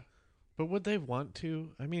funny. But would they want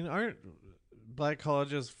to? I mean, aren't black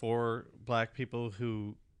colleges for black people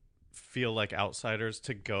who feel like outsiders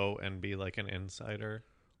to go and be like an insider?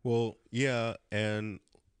 Well, yeah, and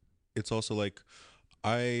it's also like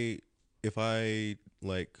if I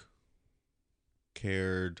like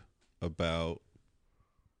cared about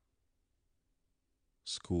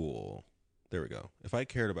school. There we go. If I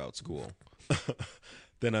cared about school,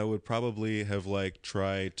 then I would probably have like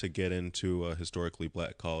tried to get into a historically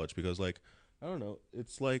black college because like I don't know,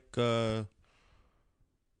 it's like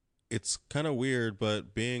it's kind of weird,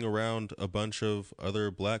 but being around a bunch of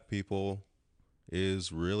other black people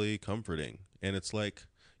is really comforting. And it's like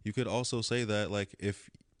you could also say that like if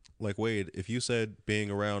like Wade, if you said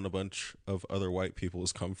being around a bunch of other white people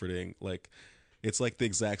is comforting, like it's like the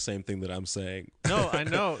exact same thing that I'm saying. No, I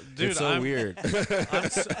know, dude. It's so weird.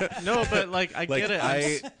 No, but like I Like get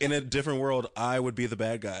it. in a different world, I would be the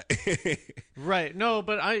bad guy. Right. No,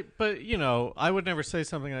 but you know, I would never say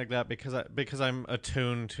something like that because I'm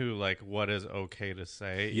attuned to like what is okay to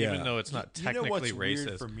say, Yeah. even though it's not You know technically what's racist.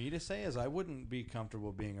 weird for me to say is I wouldn't be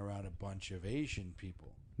comfortable being around a bunch of Asian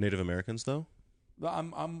people. Native Americans, though. Well,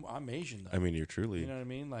 I'm Asian though. I mean, you're truly. You know what I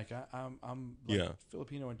mean? Like I'm like Yeah.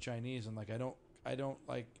 Filipino and Chinese, and like I don't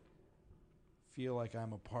like feel like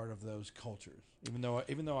I'm a part of those cultures, even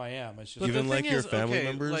though I am. It's just But Even the like thing your is, family okay,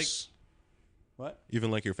 members. like- what? Even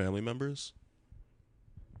like your family members.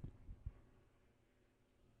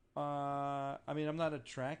 I mean, I'm not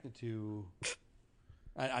attracted to.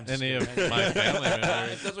 I'm just Any of kidding. my family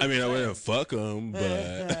members. That's what I mean, you're I saying. wouldn't fuck them,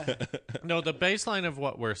 but No, the baseline of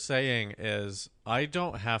what we're saying is I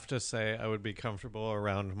don't have to say I would be comfortable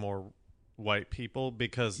around more white people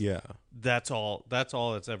because yeah, that's all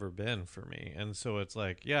it's ever been for me. And so it's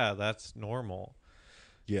like, yeah, that's normal.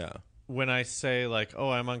 yeah, When I say like, oh,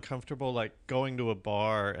 I'm uncomfortable like going to a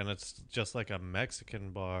bar and it's just like a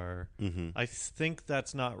Mexican bar, I think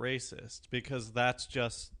that's not racist because that's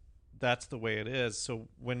the way it is. So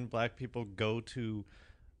when black people go to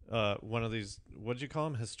one of these, what did you call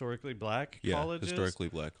them, historically black colleges? historically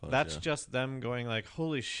black colleges. That's just them going like,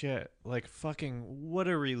 holy shit, like fucking what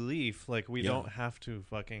a relief. Like we don't have to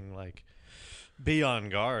fucking like be on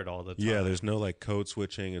guard all the time. Yeah, there's no like code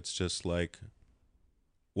switching. It's just like,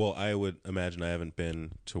 well, I would imagine I haven't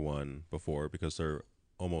been to one before because they're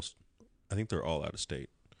almost, I think they're all out of state.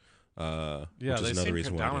 Yeah, which is they another seem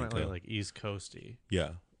reason why I didn't predominantly go. like East Coasty. Yeah.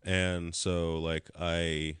 And so like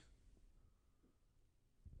I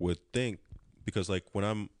would think, because like when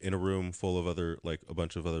I'm in a room full of other, like a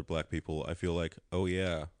bunch of other black people, I feel like, oh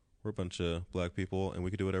yeah, we're a bunch of black people and we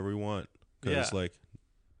can do whatever we want. Because Yeah. like,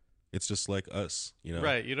 it's just like us, you know?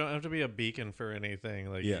 Right, you don't have to be a beacon for anything.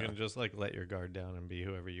 Like Yeah. you can just like let your guard down and be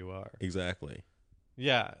whoever you are. Exactly.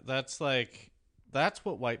 Yeah, that's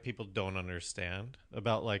what white people don't understand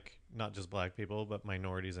about like not just black people but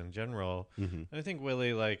minorities in general. And I think,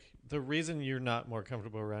 Willie, like the reason you're not more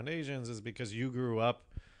comfortable around Asians is because you grew up,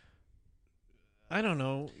 I don't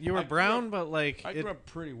know, you were I grew brown, up- but like I grew up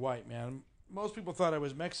pretty white, man. Most people thought I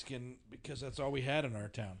was Mexican because that's all we had in our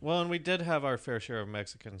town. well, and we did have our fair share of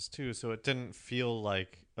Mexicans too, so it didn't feel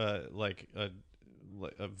like a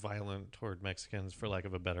violent toward Mexicans, for lack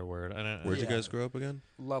of a better word. I don't. Where'd you Yeah. guys grow up again?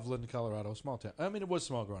 Loveland, Colorado, small town. I mean, it was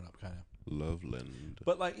small growing up, kind of. Loveland.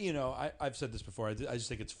 But like, you know, I've said this before. I just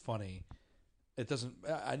think it's funny. It doesn't.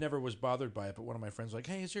 I never was bothered by it. But one of my friends was like,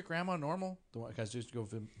 "Hey, is your grandma normal?" The one, cause I used to go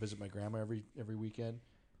visit my grandma every weekend.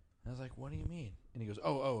 And I was like, "What do you mean?" And he goes,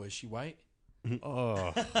 "Oh, is she white?"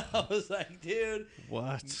 Oh, I was like, "Dude,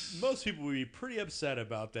 what? most people would be pretty upset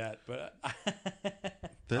about that." But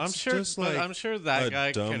That's I'm sure. just But like I'm sure a that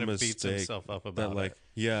guy dumb kind of beats mistake himself up that about like it.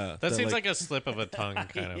 yeah. That seems like a slip of a tongue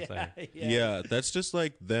kind of thing. yeah, that's just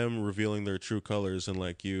like them revealing their true colors and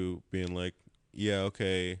like you being like, yeah,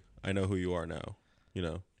 okay, I know who you are now. You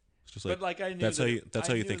know, it's just like, But like I knew that's that how you that's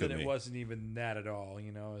I how you knew think that of me. It wasn't even that at all.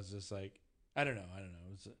 You know, it's just like I don't know.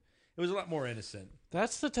 It was a lot more innocent.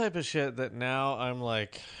 That's the type of shit that now I'm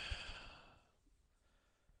like,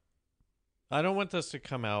 I don't want this to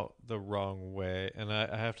come out the wrong way, and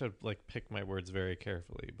I have to like pick my words very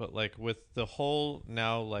carefully. But like with the whole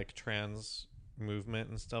now like trans movement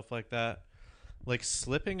and stuff like that, like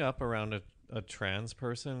slipping up around a trans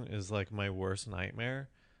person is like my worst nightmare.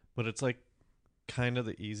 But it's like kind of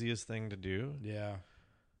the easiest thing to do. Yeah.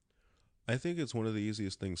 I think it's one of the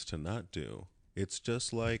easiest things to not do. It's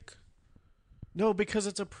just like No, because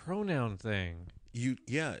it's a pronoun thing. you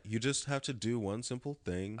just have to do one simple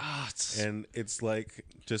thing, and it's like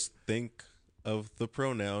just think of the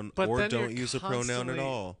pronoun But or then don't you're use a pronoun at constantly-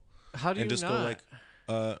 all. How do And you just not?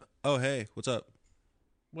 go like, oh hey, what's up?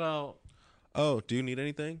 Well, Oh, do you need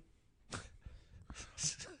anything?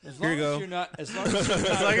 As Here long you go. as you're not, as long as you're as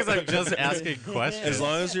not, long as I'm just asking questions. As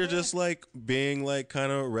long as you're just like being like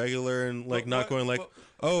kind of regular and like But not what- going like, but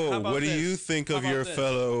oh, how about what do this? you think How of about your this?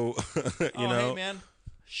 fellow? you oh, know, hey man,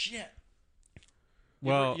 shit.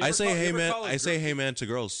 Well, You I ever say call- you hey ever man. call a I say girl- hey man to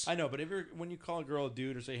girls. I know, but when you call a girl a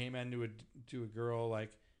dude or say hey man to a girl,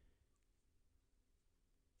 like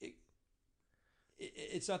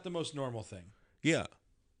it's not the most normal thing. Yeah,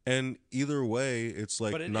 and either way, it's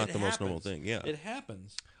like But it not the most normal happens. thing. Yeah, It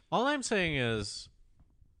happens. all I'm saying is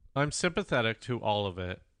I'm sympathetic to all of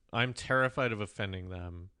it. I'm terrified of offending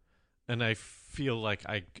them, and I feel like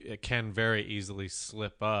I can very easily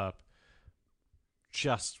slip up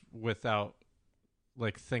just without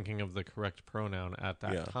like thinking of the correct pronoun at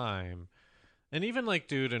that Yeah. time. And even like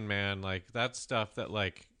dude and man, like that's stuff that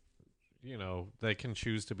like, you know, they can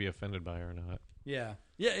choose to be offended by or not. Yeah,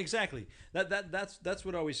 exactly. That's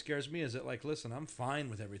what always scares me is that like, listen, I'm fine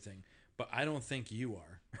with everything, but I don't think you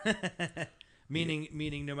are.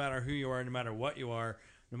 meaning, no matter who you are, no matter what you are,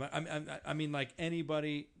 no matter, I mean, like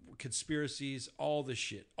anybody, conspiracies, all the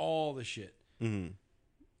shit. Mm-hmm.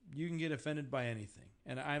 You can get offended by anything,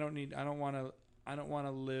 and I don't want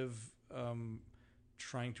to live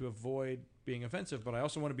trying to avoid being offensive, but I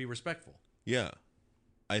also want to be respectful. yeah.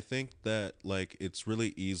 I think that like it's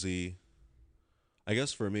really easy, I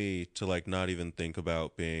guess for me, to like not even think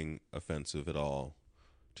about being offensive at all,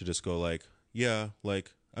 to just go like, yeah,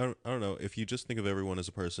 like I don't know, if you just think of everyone as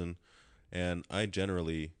a person, and I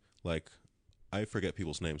generally like I forget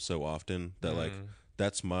people's names so often that like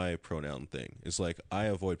that's my pronoun thing. It's like I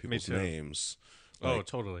avoid people's names. Like,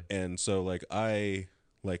 totally. And so like I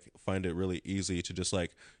like find it really easy to just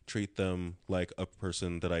like treat them like a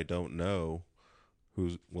person that I don't know,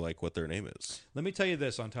 who's like what their name is. Let me tell you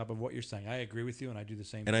this on top of what you're saying. I agree with you, and I do the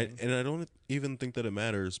same And thing. I don't even think that it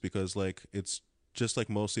matters, because like it's just like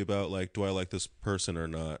mostly about like, do I like this person or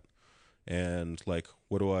not, and like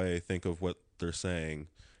what do I think of what they're saying,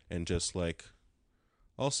 and just like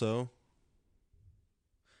also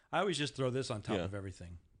I always just throw this on top Yeah. of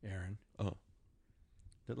everything, Aaron. Oh.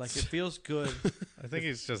 That like it feels good. I think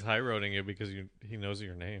he's just high roading you because he knows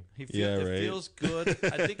your name. It right. feels good.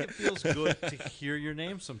 I think it feels good to hear your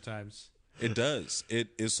name sometimes. It does. It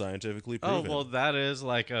is scientifically Oh, proven. well, that's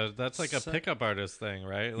like a So- pickup artist thing,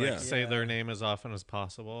 right? Like Yeah. say Yeah. their name as often as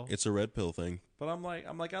possible. It's a red pill thing. But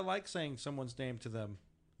I like saying someone's name to them.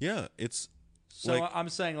 Yeah, it's So Like- I'm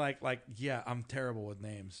saying yeah, I'm terrible with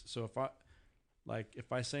names. So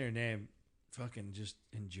if I say your name, fucking just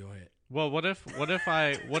enjoy it. Well, what if I'm No like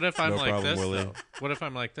problem, this Willie. though? What if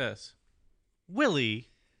I'm like this? Willie.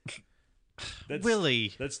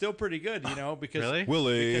 Willie. That's still pretty good, because Really?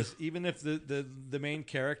 Willie. because even if the main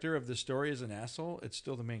character of the story is an asshole, it's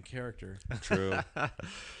still the main character. True.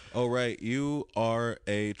 Oh, right. You are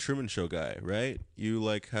a Truman Show guy, right? You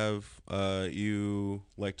like have you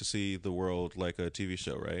like to see the world like a TV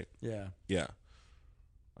show, right? Yeah. Yeah.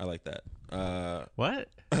 I like that. What?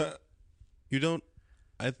 You don't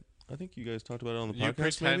I think you guys talked about it on the You podcast,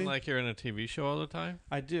 pretend maybe? like you're in a TV show all the time?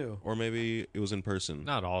 I do. Or maybe it was in person.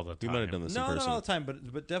 Not all the We time. might have done this in No, person. not all the time,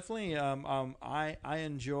 but definitely. I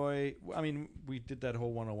enjoy. I mean, we did that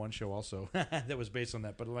whole 101 show also that was based on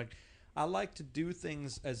that. But like, I like to do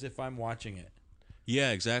things as if I'm watching it.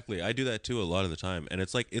 Yeah, exactly. I do that too a lot of the time, and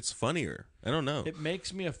it's like it's funnier. I don't know. It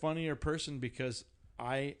makes me a funnier person because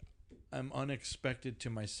I am unexpected to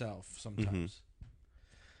myself sometimes.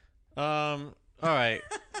 All right.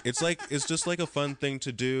 It's just like a fun thing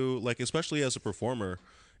to do, like especially as a performer,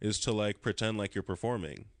 is to like pretend like you're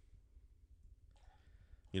performing.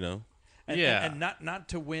 You know? Yeah. and not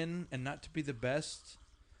to win and not to be the best,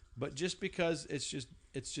 but just because it's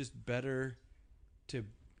just better to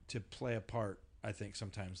play a part. I think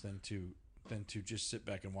sometimes than to just sit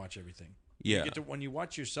back and watch everything. Yeah. When you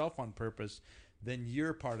watch yourself on purpose, then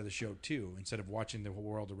you're part of the show too, instead of watching the whole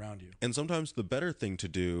world around you. And sometimes the better thing to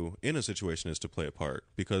do in a situation is to play a part,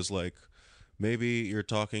 because like maybe you're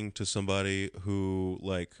talking to somebody who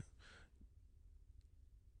like,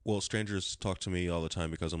 well, strangers talk to me all the time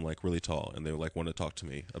because I'm like really tall, and they like want to talk to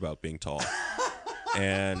me about being tall.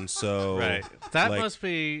 And so Right. That like, must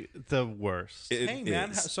be the worst. it Hey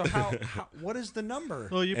man, is. so what is the number?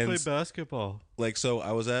 Oh, you And play s- basketball. Like, so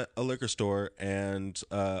I was at a liquor store, and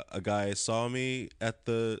a guy saw me at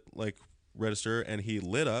the like register, and he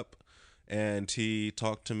lit up, and he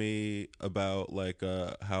talked to me about like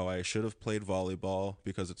how I should have played volleyball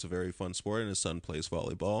because it's a very fun sport, and his son plays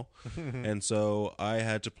volleyball. And so I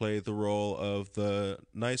had to play the role of the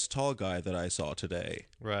nice tall guy that I saw today,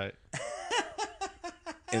 Right.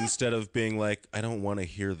 instead of being like, I don't want to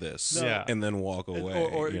hear this, No. Yeah. and then walk away.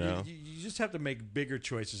 or you know? you just have to make bigger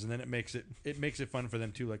choices, and then it makes it fun for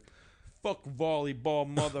them too. Like, fuck volleyball,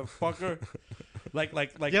 motherfucker. like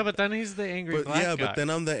Yeah, but then he's the angry black guy. but then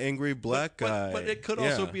I'm the angry black guy. But it could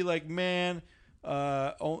also be like, man,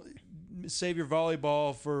 save your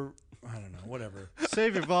volleyball for, I don't know, whatever.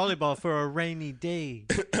 Save your volleyball for a rainy day.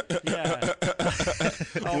 Yeah.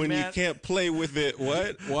 Oh, when man. you can't play with it,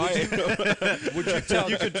 what? Why? Would you tell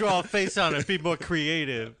You could draw a face on it, be more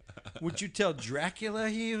creative. Would you tell Dracula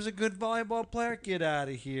he was a good volleyball player? Get out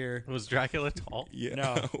of here. Was Dracula tall? Yeah.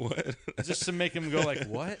 No. What? Just to make him go like,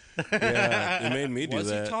 what? Yeah, it made me do Was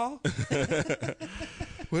that. he tall?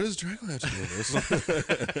 What does Dracula have to do with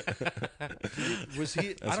this? Was he?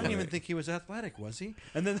 I don't funny. even think he was athletic, was he?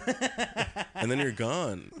 And then And then you're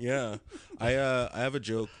gone. Yeah. I have a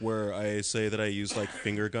joke where I say that I use like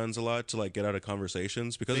finger guns a lot to like get out of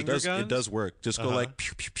conversations, because Finger it guns? does work. Just go like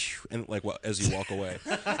pew pew pew, and like as you walk away,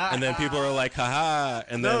 and then people are like haha,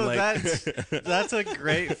 and then No, like that's a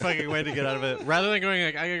great fucking way to get out of it. Rather than going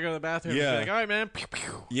like, I gotta go to the bathroom. Yeah. Be like, all right, man. Pew,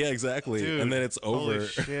 pew. yeah, exactly, Dude, and then it's over. Holy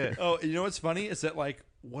shit. oh, you know what's funny is that like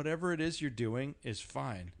whatever it is you're doing is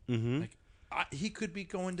fine. Mm-hmm. Like he could be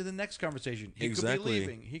going to the next conversation. He could Exactly. be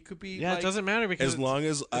leaving. He could be. Yeah, like, it doesn't matter because As long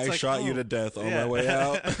as I like, shot you oh, to death on yeah. my way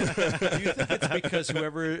out. Do you think it's because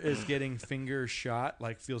whoever is getting finger shot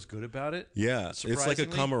like feels good about it? Yeah, it's like a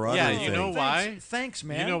Surprisingly? camaraderie Yeah, thing. you know why? Thanks,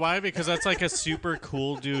 man. You know why? Because that's like a super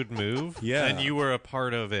cool dude move. Yeah. And you were a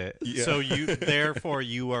part of it. Yeah. So therefore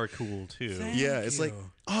you are cool too. Thank Yeah, it's you. like,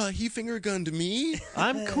 he finger gunned me?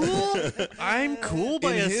 I'm cool. I'm cool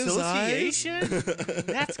by In his association.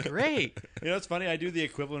 That's great. You know, it's funny. I do the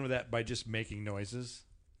equivalent of that by just making noises.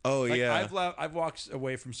 Oh, Like, yeah. I've walked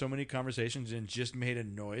away from so many conversations and just made a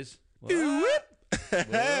noise.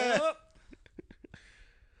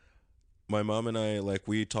 My mom and I, like,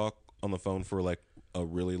 we talk on the phone for, like, a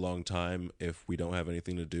really long time if we don't have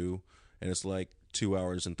anything to do. And it's, like, 2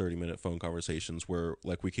 hours and 30-minute phone conversations where,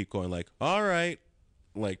 like, we keep going, like, all right,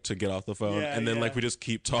 like, to get off the phone. Yeah, and then, yeah. like, we just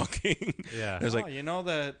keep talking. Yeah. It's like, you know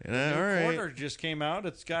the Yeah, new all right. quarter just came out.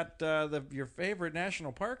 It's got your favorite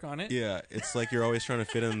national park on it. yeah, it's like you're always trying to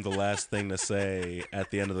fit in the last thing to say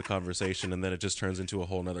at the end of the conversation, and then it just turns into a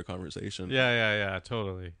whole nother conversation. Yeah,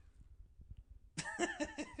 totally. All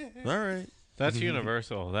right. That's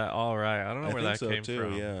universal. That all right. I don't know I where think that so, came too,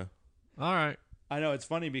 from. yeah. All right. I know it's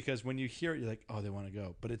funny because when you hear it, you're like, "Oh, they want to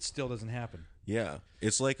go," but it still doesn't happen. Yeah.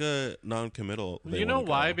 It's like a non-committal. You know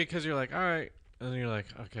why? Because you're like, all right, and then you're like,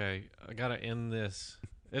 okay, I gotta end this.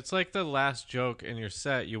 It's like the last joke in your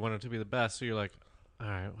set. You want it to be the best, so you're like, all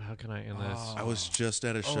right, how can I end this? I was just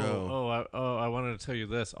at a show. I wanted to tell you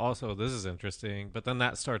this. Also, this is interesting. But then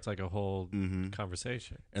that starts like a whole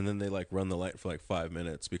conversation. And then they like run the light for like 5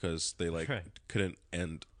 minutes because they like Right. couldn't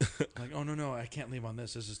end. Like, "Oh no, I can't leave on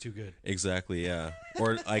this. This is too good." Exactly, yeah.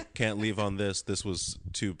 Or I can't leave on this. This was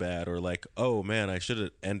too bad. Or like, oh man, I should have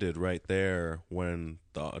ended right there when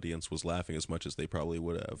the audience was laughing as much as they probably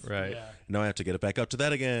would have. Right. Yeah. Now I have to get it back up to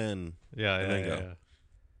that again. Yeah. And then go. Yeah.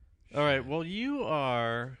 All right. Well, you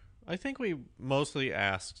are. I think we mostly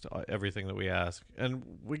asked everything that we asked, and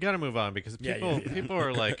we got to move on because people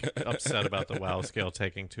are like upset about the WoW scale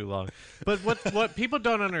taking too long. But what people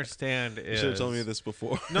don't understand You is should have told me this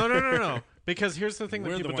before. No. Because here's the thing that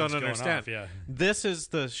We're the people ones don't going understand. off, yeah. This is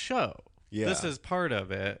the show. Yeah. This is part of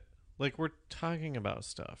it. Like we're talking about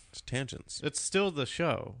stuff. It's tangents. It's still the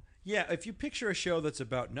show. Yeah, if you picture a show that's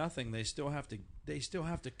about nothing, they still have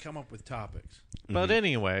to come up with topics. But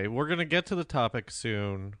anyway, we're gonna get to the topic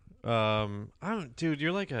soon. Dude,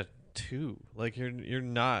 you're like a 2. Like you're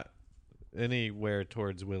not anywhere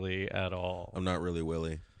towards Willie at all. I'm not really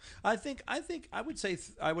Willie. I think I would say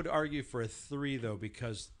I would argue for a 3 though,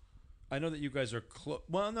 because I know that you guys are close.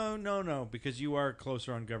 Well, no, because you are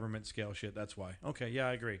closer on government scale shit. That's why. Okay, yeah,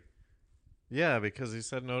 I agree. Yeah, because he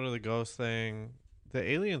said no to the ghost thing. The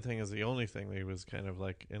alien thing is the only thing that he was kind of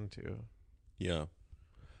like into. Yeah.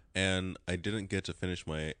 And I didn't get to finish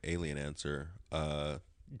my alien answer.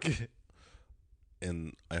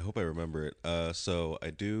 And I hope I remember it. So I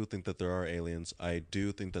do think that there are aliens. I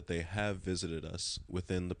do think that they have visited us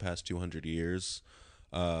within the past 200 years.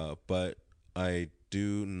 But I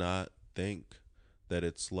do not think that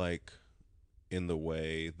it's like in the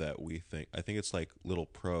way that we think. I think it's like little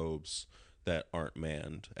probes that aren't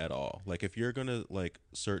manned at all. Like if you're gonna like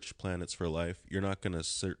search planets for life, you're not gonna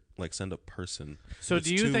send a person. So It's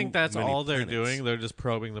do you too think that's many all they're planets. doing? They're just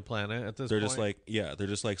probing the planet at this They're point? just like, yeah, they're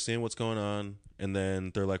just like seeing what's going on, and then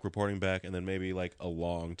they're like reporting back, and then maybe like a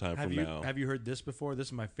long time from now. Have you heard this before? This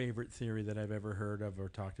is my favorite theory that I've ever heard of or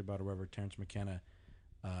talked about, or whatever. Terrence McKenna,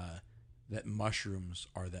 that mushrooms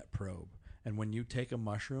are that probe, and when you take a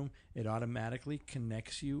mushroom, it automatically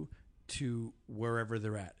connects you to wherever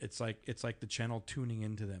they're at. It's like the channel tuning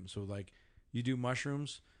into them. So like you do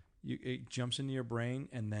mushrooms, it jumps into your brain,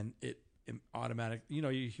 and then it automatic. You know,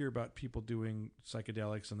 you hear about people doing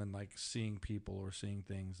psychedelics and then like seeing people or seeing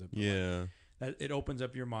things. That Yeah, that it opens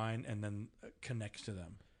up your mind and then connects to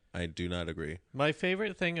them. I do not agree. My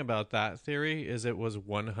favorite thing about that theory is it was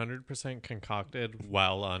 100% concocted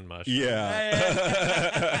while on mushrooms. Yeah,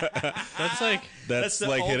 That's like that's the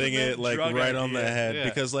like hitting ultimate it like drug right on the idea. head Yeah.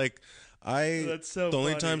 because like That's so the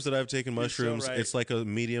only funny. times that I've taken You're so mushrooms, right. it's like a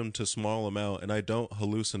medium to small amount, and I don't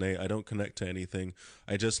hallucinate. I don't connect to anything.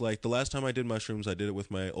 I just like the last time I did mushrooms, I did it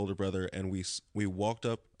with my older brother, and we walked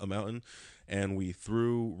up a mountain, and we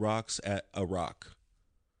threw rocks at a rock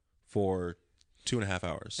for 2.5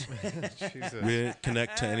 hours. Jesus. We didn't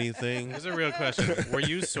connect to anything. Here's a real question. Were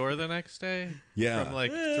you sore the next day? Yeah. From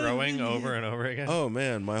like throwing over and over again? Oh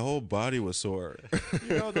man, my whole body was sore.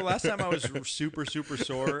 You know, the last time I was super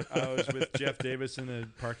sore, I was with Jeff Davis in a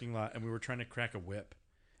parking lot, and we were trying to crack a whip,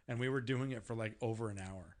 and we were doing it for like over an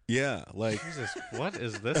hour. Yeah, like Jesus, what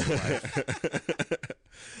is this life?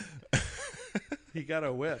 He got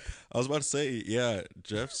a whip. I was about to say, yeah,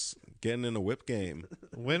 Jeff's getting in a whip game.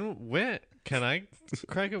 When can I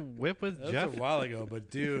crack a whip with That Jeff? was a while ago, but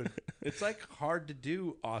dude, it's like hard to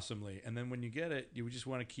do awesomely, and then when you get it, you just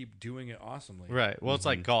want to keep doing it awesomely. Right. Well, it's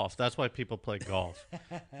like golf. That's why people play golf.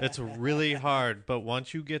 It's really hard, but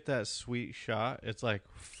once you get that sweet shot, it's like,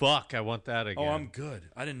 fuck, I want that again. Oh, I'm good.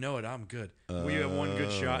 I didn't know it. I'm good. We have one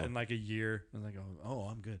good shot in like a year. I'm like, oh,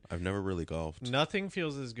 I'm good. I've never really golfed. Nothing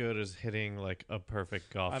feels as good as hitting like a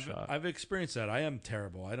perfect golf shot. I've experienced that. I am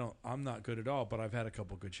terrible. I'm not good at all, but I've had a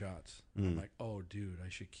couple good shots. I'm like, oh, dude, I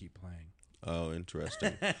should keep playing. Oh,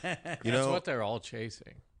 interesting. That's You know, what they're all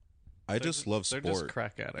chasing. I just love They're sport just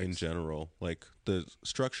crack addicts. in general. Like the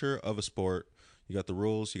structure of a sport, you got the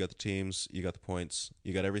rules, you got the teams, you got the points,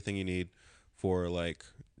 you got everything you need for like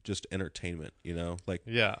just entertainment, you know? Like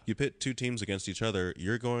Yeah. you pit two teams against each other,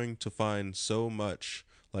 you're going to find so much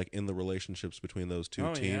like in the relationships between those two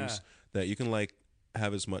Oh, teams that you can like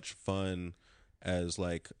have as much fun as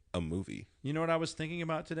like a movie. You know what I was thinking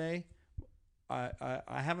about today?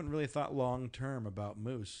 I haven't really thought long term about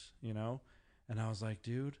Moose, you know? And I was like,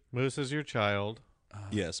 dude. Moose is your child.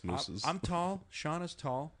 Yes, Moose is. I'm tall. Sean is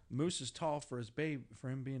tall. Moose is tall for his babe, for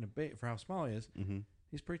him being a babe, for how small he is. Mm-hmm.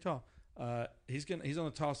 He's pretty tall. He's on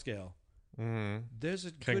the tall scale. Mm. There's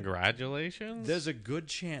a Congratulations. There's a good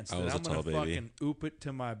chance I that was a I'm gonna tall baby. fucking oop it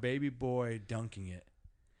to my baby boy dunking it.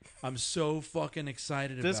 I'm so fucking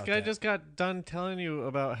excited This about guy that. just got done telling you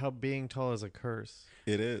about how being tall is a curse.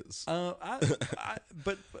 It is.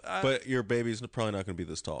 But But your baby's probably not going to be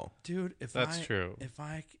this tall. dude, That's true.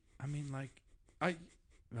 I mean, like, oh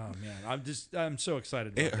man, I'm so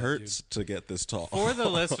excited. About It that, hurts to get this tall. For the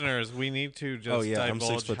listeners, we need to just Oh yeah, I'm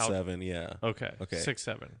divulge 6'7". Yeah. Okay. Okay.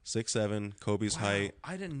 6'7". 6'7". Kobe's Wow, height.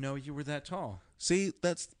 I didn't know you were that tall. See,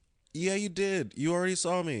 yeah, you did. You already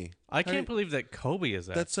saw me. I can't believe that Kobe is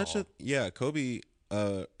that That's tall. such a Kobe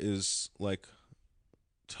is like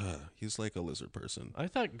he's like a lizard person. I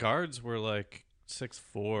thought guards were like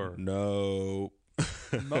 6'4". No.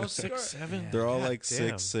 Most 6'7". They're all God like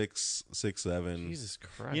damn. 6'6", 6'7". Jesus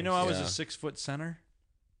Christ. You know, I was Yeah. a 6-foot center,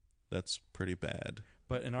 That's pretty bad.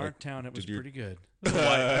 but in our Like, town it was did you- pretty good. It was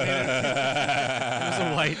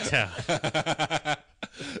a white town.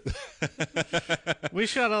 We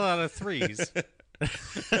shot a lot of threes.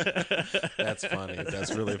 That's funny.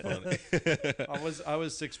 That's really funny. I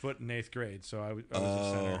was 6 foot in 8th grade, so I was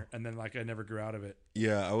a center, and then like I never grew out of it.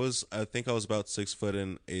 Yeah, I think I was about 6 foot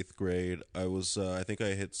in 8th grade. I think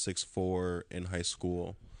I hit 6'4" in high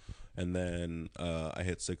school, and then I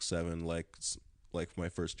hit 6'7" like my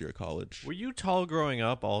first year of college. Were you tall growing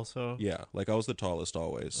up also? Yeah, like I was the tallest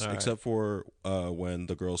always, All right. except for when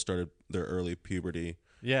the girls started their early puberty.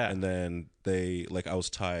 Yeah. And then I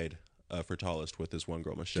was tied for tallest with this one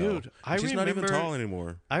girl, Michelle. Dude, She's not even tall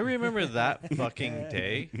anymore. I remember that fucking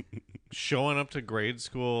day showing up to grade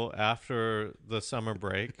school after the summer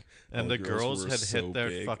break, and Oh, the girls girls were had so hit their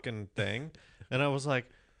big. fucking thing, and I was like,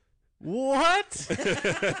 what?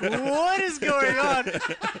 What is going on?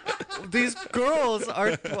 These girls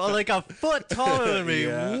are like a foot taller than me.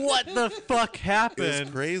 Yeah. What the fuck happened? It's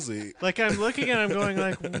crazy. Like, I'm looking at them going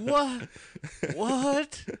like, what?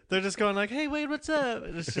 What? They're just going like, hey, Wade, what's up?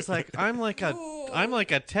 And it's just like, I'm like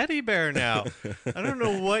a teddy bear now. I don't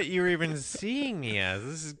know what you're even seeing me as.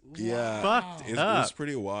 This is fucked It up. was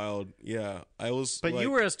pretty wild. Yeah, I was. But like, you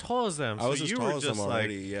were as tall as them, I so was as you tall were as just them like,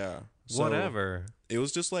 already. Yeah. So whatever. It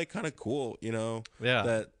was just like kind of cool, you know. Yeah.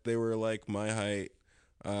 That they were like my height.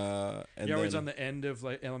 And Yeah, I was then- on the end of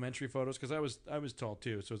like elementary photos because I was tall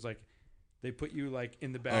too. So it's like they put you like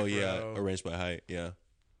in the back Oh yeah, row. arranged by height. Yeah.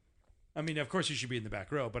 I mean, of course you should be in the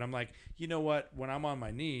back row, but I'm like, you know what? When I'm on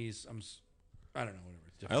my knees, I don't know, whatever.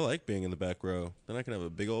 It's I different. like being in the back row. Then I can have a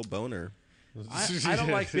big old boner. I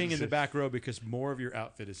don't like being in the back row because more of your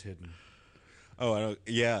outfit is hidden. Oh, I don't.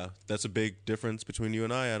 Yeah, that's a big difference between you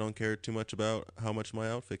and I. I don't care too much about how much my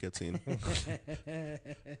outfit gets seen.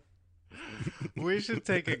 We should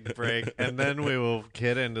take a break, and then we will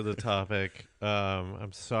get into the topic.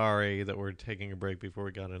 I'm sorry that we're taking a break before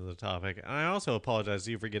we got into the topic. And I also apologize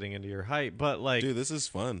to you for getting into your height. But, like, Dude, this is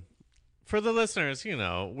fun. for the listeners, you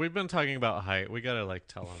know, we've been talking about height. We got to, like,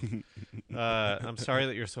 tell them. I'm sorry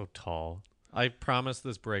that you're so tall. I promise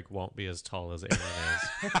this break won't be as tall as Aaron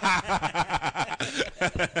is.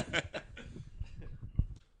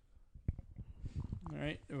 All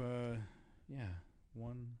right. Yeah.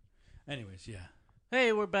 One. Anyways, yeah.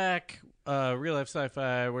 Hey, we're back. Real Life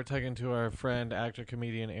Sci-Fi. We're talking to our friend, actor,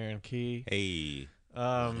 comedian Aaron Key. Hey,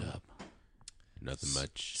 Um, nothing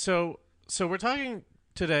much. So we're talking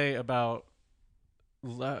today about.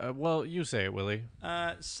 Well, you say it, Willie.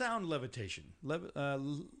 Sound levitation.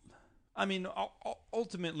 I mean,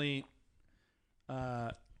 ultimately,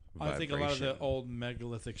 I think a lot of the old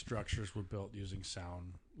megalithic structures were built using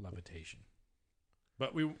sound levitation.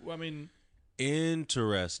 But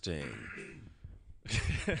interesting.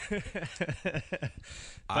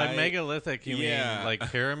 By megalithic, you mean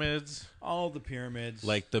like pyramids? All the pyramids.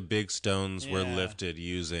 Like the big stones were lifted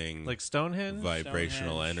using like Stonehenge?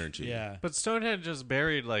 Vibrational energy. Yeah. But Stonehenge is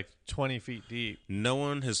buried like 20 feet deep. No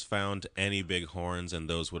one has found any big horns, and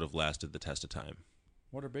those would have lasted the test of time.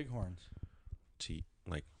 What are bighorns?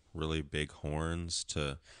 Like really big horns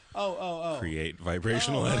to create create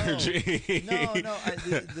vibrational energy. No.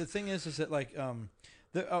 The thing is that like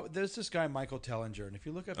there's this guy Michael Tellinger, and if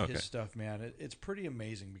you look up his stuff, man, it's pretty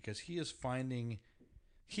amazing because he is finding.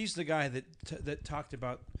 He's the guy that talked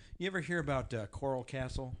about. You ever hear about Coral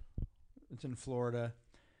Castle? It's in Florida.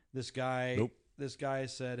 This guy. Nope. This guy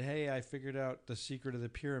said, "Hey, I figured out the secret of the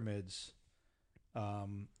pyramids."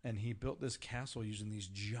 And he built this castle using these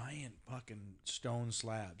giant fucking stone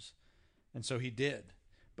slabs. And so he did.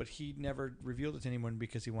 But he never revealed it to anyone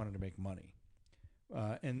because he wanted to make money.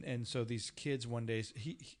 And so these kids one day,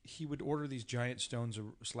 he would order these giant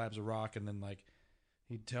slabs of rock, and then like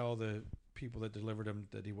he'd tell the people that delivered them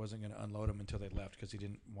that he wasn't going to unload them until they left because he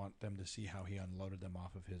didn't want them to see how he unloaded them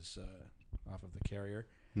off of his off of the carrier.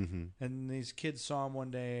 Mm-hmm. And these kids saw him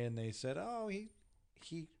one day, and they said, "Oh,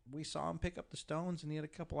 we saw him pick up the stones, and he had a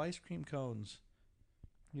couple ice cream cones.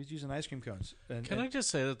 He was using ice cream cones." Can I just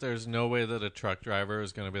say that there's no way that a truck driver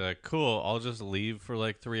is going to be like, "Cool, I'll just leave for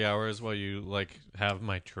like 3 hours while you like have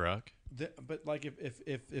my truck." But like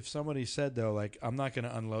if somebody said though, like, "I'm not going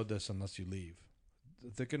to unload this unless you leave,"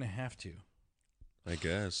 they're going to have to. I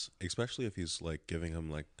guess, especially if he's like giving him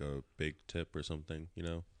like a big tip or something, you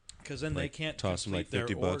know, because then like, they can't toss him like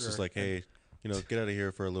 $50. It's like, hey, get out of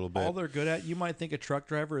here for a little bit. All they're good at, you might think a truck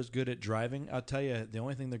driver is good at driving. I'll tell you, the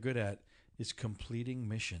only thing they're good at is completing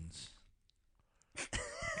missions.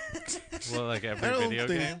 Well, like every video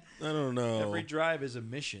game? I don't know. Every drive is a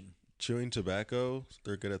mission. Chewing tobacco,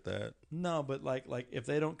 they're good at that. No, but like if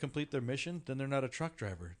they don't complete their mission, then they're not a truck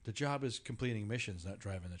driver. The job is completing missions, not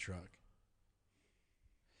driving the truck.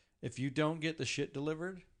 If you don't get the shit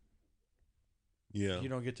delivered, you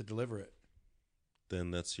don't get to deliver it.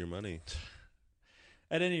 Then that's your money.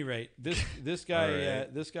 At any rate, this guy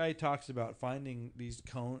this guy talks about finding these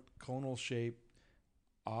conal shaped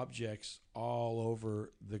objects all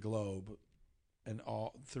over the globe and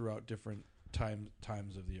all throughout different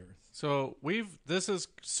times of the earth. So this is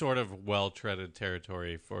sort of well-treaded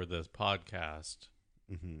territory for this podcast.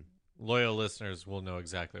 Mm-hmm. Loyal listeners will know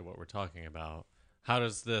exactly what we're talking about. How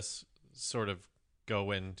does this sort of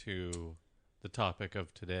go into the topic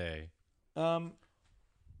of today? Well,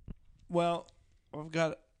 I've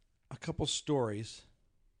got a couple stories,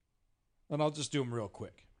 and I'll just do them real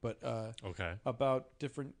quick. But about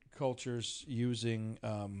different cultures using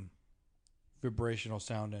vibrational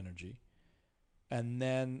sound energy, and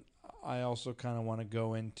then I also kind of want to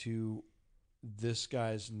go into this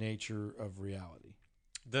guy's nature of reality.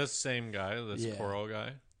 This same guy, Coral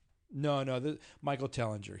guy. No, Michael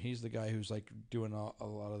Tellinger. He's the guy who's like doing a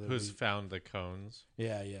lot of the. Who's found the cones?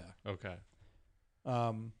 Yeah. Okay.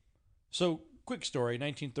 So, quick story: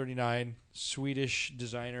 1939, Swedish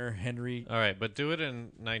designer Henry. All right, but do it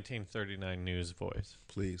in 1939 news voice,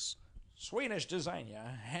 please. Swedish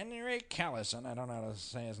designer Henry Callison, I don't know how to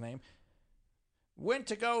say his name, went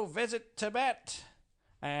to go visit Tibet,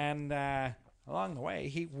 and along the way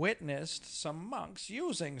he witnessed some monks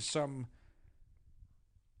using some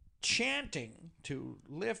chanting to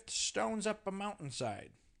lift stones up a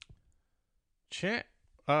mountainside.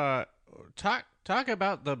 Talk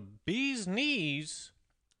about the bee's knees.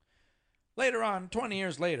 Later on, 20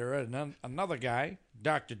 years later, another guy,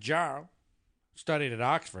 Dr. Jarl, studied at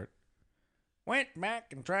Oxford, went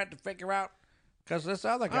back and tried to figure out, because this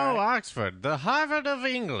other guy... Oh, Oxford, the Harvard of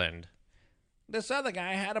England. This other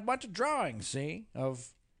guy had a bunch of drawings, see,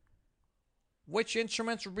 of which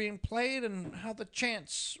instruments were being played and how the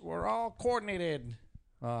chants were all coordinated.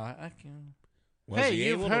 I can... Was he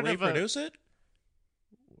able to reproduce it?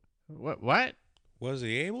 What? Was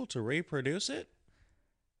he able to reproduce it?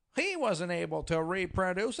 He wasn't able to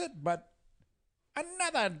reproduce it, but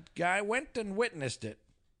another guy went and witnessed it.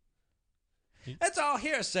 That's all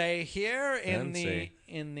hearsay here in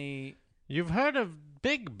the... You've heard of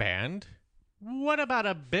big band. What about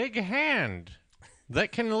a big hand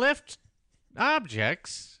that can lift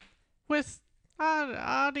objects with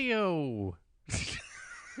audio?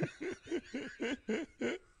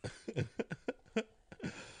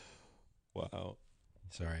 Wow.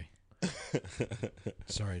 Sorry,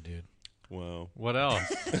 dude. Wow. What else?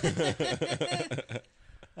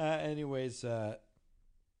 Anyway, anyways,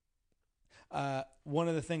 one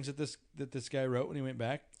of the things that this guy wrote when he went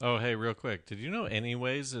back. Oh, hey, real quick. Did you know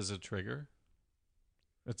anyways is a trigger?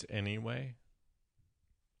 It's anyway.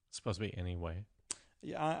 It's supposed to be anyway.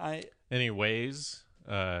 Yeah, Anyways,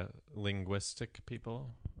 linguistic people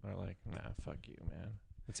are like, nah, fuck you, man.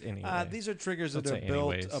 It's anyway. these are triggers that Let's are say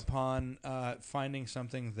built anyways. upon finding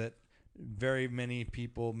something that very many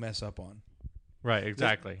people mess up on. Right,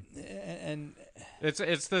 exactly. And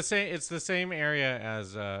It's the same area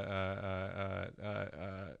as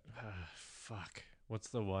fuck. What's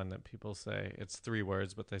the one that people say? It's 3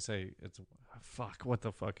 words, but they say it's fuck. What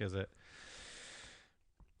the fuck is it?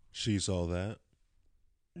 She's all that.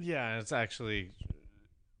 Yeah, it's actually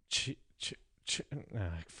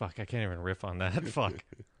fuck. I can't even riff on that. Fuck.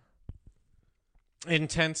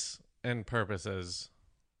 Intents and purposes.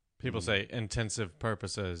 People say intensive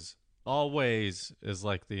purposes. Always is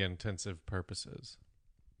like the intensive purposes.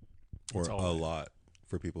 Or It's a always. lot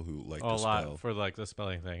for people who like A to lot spell. for like the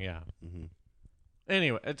spelling thing, yeah. Mm-hmm.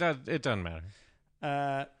 Anyway, it doesn't matter.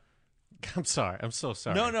 I'm sorry. I'm so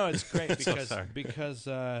sorry. no, it's great So because sorry. because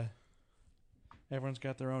everyone's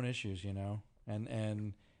got their own issues, you know,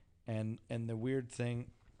 and the weird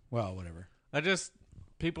thing. Well, whatever.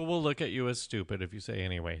 People will look at you as stupid if you say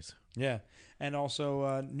anyways. Yeah, and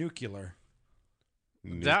also nuclear.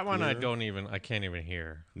 That one I can't even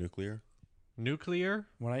hear. Nuclear? Nuclear?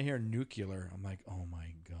 When I hear nuclear, I'm like, oh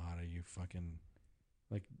my god, are you fucking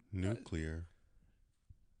like Nuclear.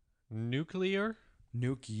 Nuclear?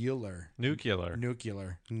 nuclear? Nuclear.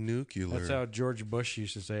 Nuclear. Nuclear. That's how George Bush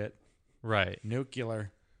used to say it. Right.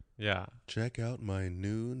 Nuclear. Yeah. Check out my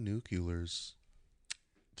new nuclears.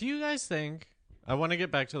 Do you guys think I want to get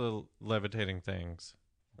back to the levitating things,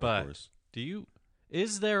 Of but course.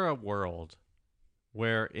 is there a world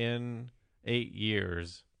where in 8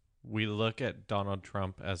 years we look at Donald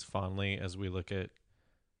Trump as fondly as we look at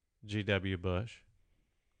G.W. Bush?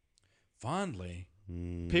 Fondly.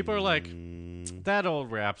 People are like, that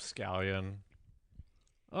old rapscallion.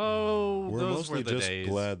 Oh, We're those mostly were the just days.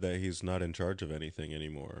 glad that he's not in charge of anything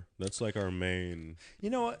anymore. That's like our main. You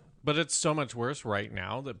know what? But it's so much worse right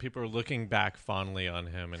now that people are looking back fondly on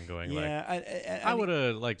him and going like, Yeah, I would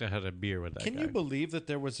have liked to have had a beer with that Can guy. you believe that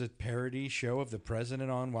there was a parody show of the president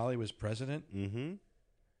on while he was president? Mm-hmm.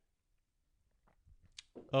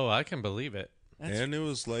 Oh, I can believe it. And it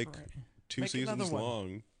was like cra- 2 Make another seasons one.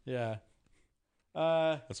 long. Yeah.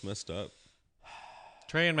 That's messed up.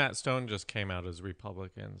 Trey and Matt Stone just came out as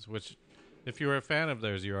Republicans, which, if you were a fan of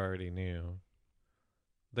theirs, you already knew.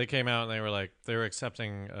 They came out and they were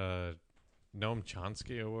accepting a Noam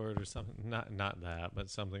Chomsky Award or something. Not that, but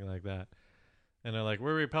something like that. And they're like,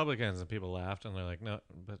 we're Republicans. And people laughed and they're like, no,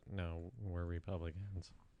 we're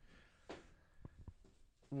Republicans.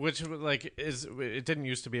 Which, like, it didn't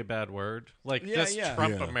used to be a bad word. Like, Yeah, this yeah.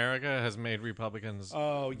 Trump Yeah. America has made Republicans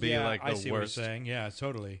Oh, be yeah. like I the see worst. what you're saying. Yeah,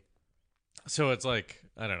 totally. So it's like,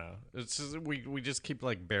 I don't know. It's just, we just keep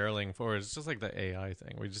like barreling forward. It's just like the AI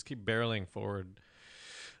thing. We just keep barreling forward.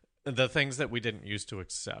 The things that we didn't used to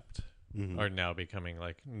accept Mhm. are now becoming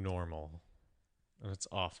like normal. And it's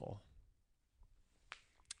awful.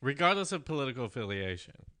 Regardless of political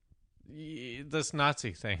affiliation. This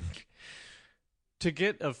Nazi thing. To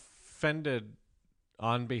get offended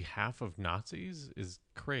on behalf of Nazis is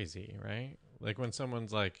crazy, right? Like when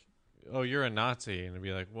someone's like, oh, you're a Nazi, and it'd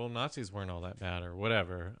be like, well, Nazis weren't all that bad, or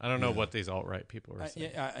whatever. I don't know what these alt-right people are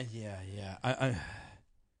saying. Yeah.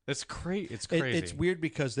 It's crazy. It's crazy. It's weird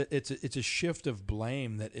because it's a shift of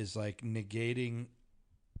blame that is like negating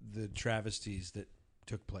the travesties that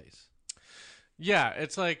took place. Yeah,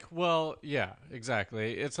 it's like, well, yeah,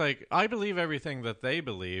 exactly. It's like I believe everything that they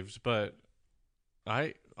believed, but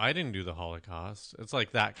I didn't do the Holocaust. It's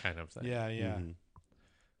like that kind of thing. Yeah. Mhm.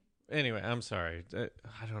 Anyway, I'm sorry.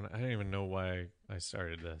 I don't even know why I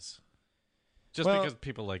started this. Just Well- because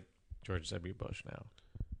people like George W. Bush now.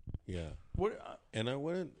 Yeah. What? And I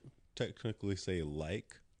wouldn't technically say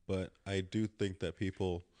like, but I do think that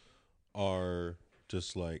people are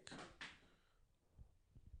just like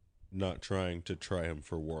not trying to try him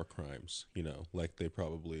for war crimes, you know, like they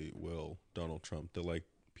probably will Donald Trump. They're like,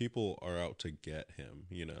 people are out to get him,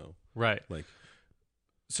 you know, Right. like,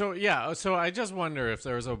 So, yeah. So I just wonder if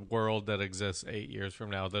there's a world that exists 8 years from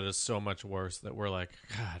now that is so much worse that we're like,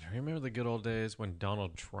 God, remember the good old days when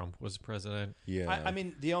Donald Trump was president? yeah. I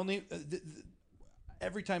mean, the only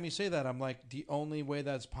every time you say that, I'm like, the only way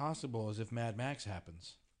that's possible is if Mad Max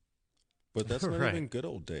happens. but that's not Right. even good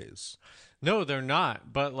old days. No, they're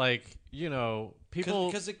not. But, like, you know, people.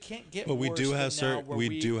 Because it can't get. But we worse do than have now certain where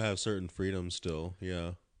we do have certain freedoms still.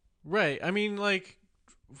 Yeah. Right. I mean, like,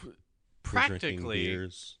 drinking practically,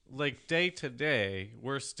 beers. like day to day,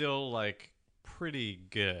 we're still like pretty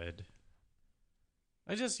good.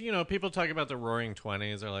 I just, people talk about the Roaring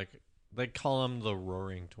 20s, or like they call them the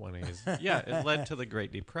Roaring 20s. Yeah, it led to the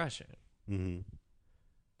Great Depression,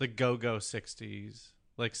 the Go-Go 60s,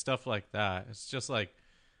 like stuff like that. It's just like,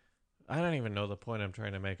 I don't even know the point I'm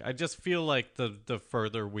trying to make. I just feel like the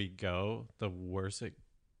further we go, the worse it.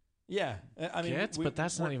 Yeah, I mean, but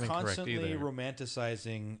that's not even correct either. We're constantly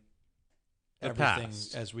romanticizing everything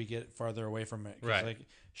past. as we get farther away from it. 'Cause, Right. Like,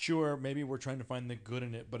 sure, maybe we're trying to find the good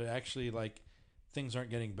in it, but it actually, like, things aren't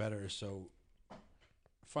getting better. So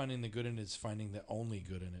finding the good in it is finding the only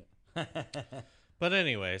good in it. But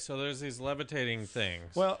anyway, so there's these levitating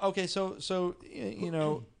things. Well, okay, so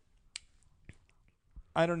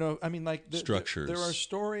I don't know. I mean, like Structures. There are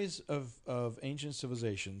stories of ancient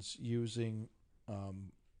civilizations using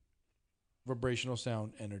vibrational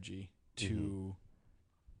sound energy to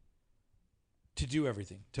do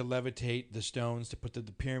everything, to levitate the stones, to put the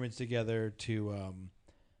pyramids together. To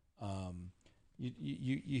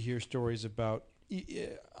you hear stories about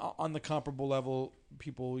on the comparable level,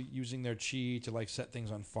 people using their chi to like set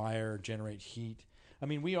things on fire, generate heat. I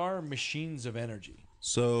mean, we are machines of energy.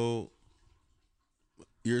 So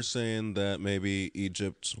you're saying that maybe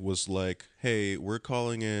Egypt was like, hey, we're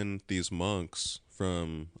calling in these monks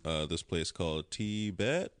from this place called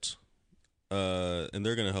Tibet, and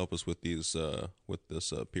they're going to help us with these with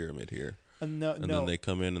this pyramid here. No, then they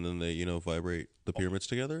come in and then they vibrate the pyramids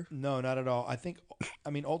together. No, not at all.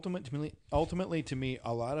 Ultimately, to me,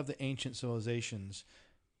 a lot of the ancient civilizations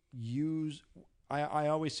use. I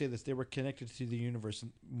always say this: they were connected to the universe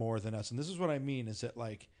more than us, and this is what I mean: is that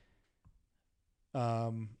like,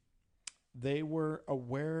 they were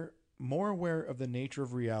more aware of the nature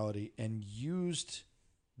of reality, and used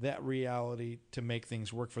that reality to make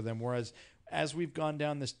things work for them. Whereas, as we've gone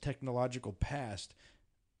down this technological past,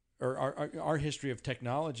 or our history of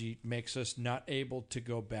technology makes us not able to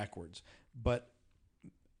go backwards. But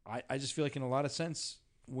I just feel like in a lot of sense,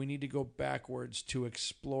 we need to go backwards to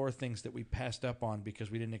explore things that we passed up on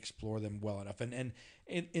because we didn't explore them well enough. And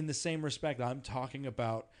in the same respect, I'm talking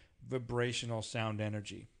about vibrational sound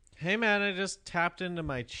energy. Hey man, I just tapped into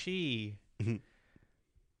my chi.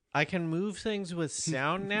 I can move things with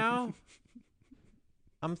sound now.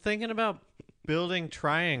 I'm thinking about building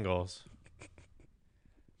triangles.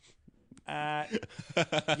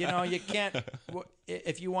 You can't.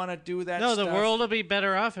 If you want to do that. No, stuff, the world will be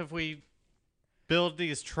better off if we build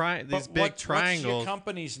these big triangles. What's your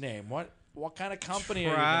company's name? What kind of company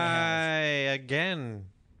are you going to have?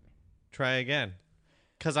 Try again.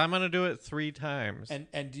 Because I'm going to do it 3 times.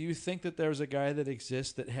 And do you think that there's a guy that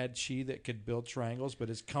exists that had chi that could build triangles, but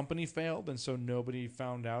his company failed, and so nobody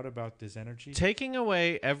found out about this energy? Taking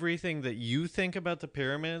away everything that you think about the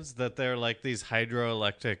pyramids, that they're like these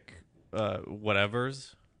hydroelectric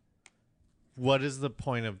whatevers, what is the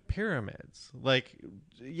point of pyramids? Like,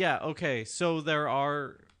 yeah, okay, so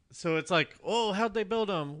it's like, oh, how'd they build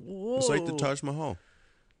them? Whoa. It's like the Taj Mahal.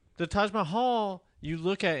 The Taj Mahal, you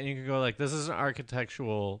look at it and you can go like, this is an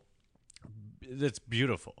architectural, it's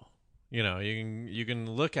beautiful. You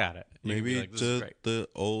can look at it. Maybe like, this is great. the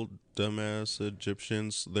old dumbass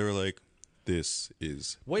Egyptians, they were like, this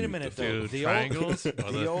is Wait a minute, though. Dude, triangles are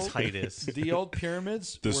the tightest. The old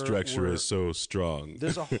pyramids. The structure is so strong.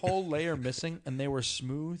 There's a whole layer missing, and they were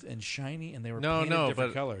smooth and shiny, and they were painted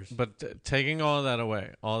different colors. But taking all that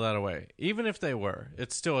away, even if they were,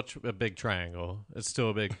 it's still a big triangle. It's still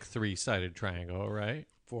a big 3-sided triangle, right?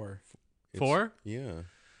 4. 4? Yeah.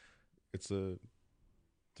 It's a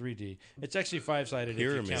 3D. It's actually 5-sided.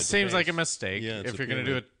 Pyramid. Seems like a mistake. Yeah, if you're going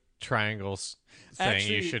to do a triangle thing,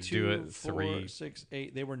 actually, you should 2, do it 4, 3. 6,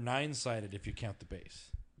 8. They were 9-sided if you count the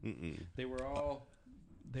base. Mm-mm. They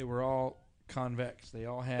were all convex. They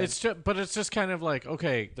all had. It's just kind of like,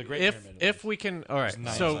 okay, The Great Pyramid if we can, all right.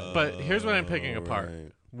 So, but here's what I'm picking apart.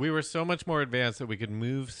 Right. We were so much more advanced that we could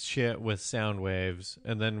move shit with sound waves,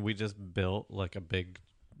 and then we just built like a big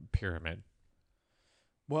pyramid.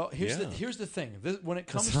 Well, here's the thing. When it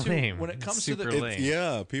comes That's to lame. the lame.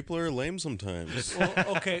 Yeah, people are lame sometimes. well,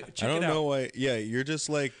 okay, check I don't it out. know why. Yeah, you're just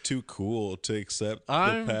like too cool to accept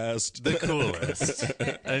I'm the past. The coolest.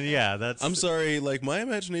 And yeah, that's. I'm sorry, like my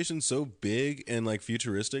imagination's so big and like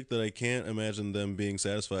futuristic that I can't imagine them being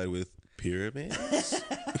satisfied with pyramids.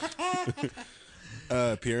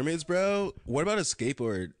 Pyramids, bro. What about a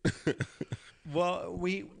skateboard? Well,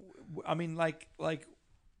 like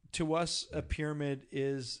to us, a pyramid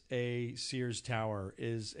is a Sears Tower,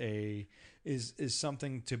 is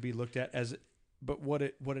something to be looked at as. But what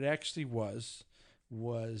it actually was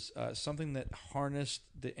was something that harnessed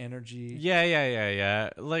the energy. Yeah.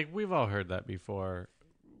 Like we've all heard that before.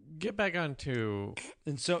 Get back onto.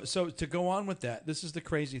 And so to go on with that, this is the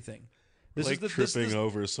crazy thing. This like is the tripping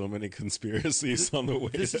over so many conspiracies on the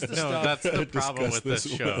way. This is the No, stuff. that's the problem Discuss with this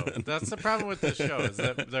this show. one. That's the problem with this show is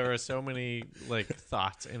that there are so many like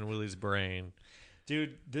thoughts in Willie's brain.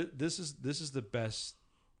 Dude, this is the best.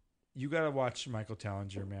 You got to watch Michael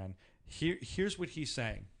Tallinger, man. Here's what he's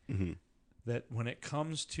saying. Mm-hmm. That when it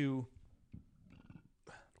comes to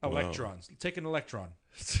electrons, take an electron.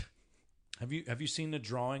 Have you seen the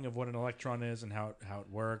drawing of what an electron is and how it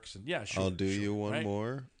works? And yeah, sure. I'll do you one right?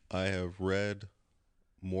 more. I have read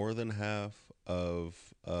more than half of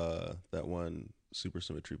that one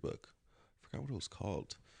supersymmetry book. I forgot what it was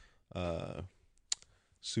called.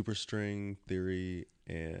 Superstring theory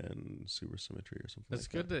and supersymmetry or something. It's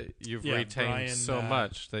like good that you've Yeah, retained Brian, so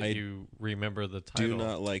much that I you remember the title. Do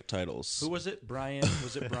not like titles. Who was it? Brian?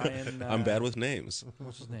 Was it Brian? I'm bad with names.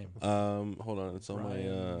 What's his name? Hold on, it's on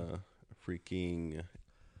Brian. my freaking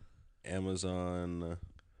Amazon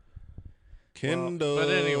Kindle. But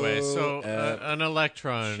anyway, so app. an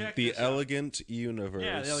electron. Check The this out. Elegant Universe.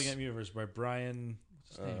 Yeah, The Elegant Universe by Brian.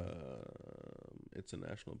 What's his name? It's a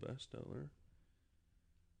national bestseller.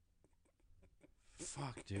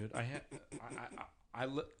 Fuck, dude. I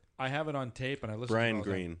have it on tape and I listen. Brian to it all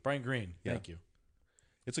the time. Green. Brian Green. Yeah. Thank you.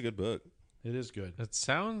 It's a good book. It is good. It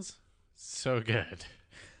sounds so good.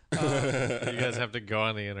 You guys have to go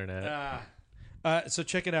on the internet. So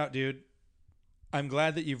check it out, dude. I'm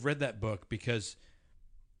glad that you've read that book because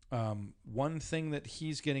one thing that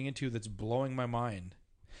he's getting into that's blowing my mind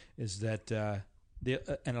is that an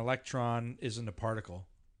electron isn't a particle.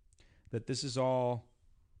 That this is all.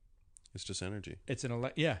 It's just energy. It's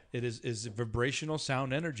it is vibrational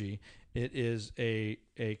sound energy. It is a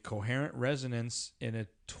coherent resonance in a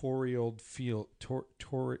toroidal field.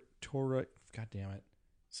 God damn it.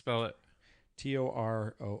 Spell it.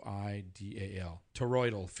 Toroidal.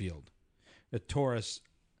 Toroidal field. A torus.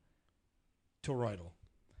 Toroidal.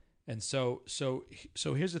 And so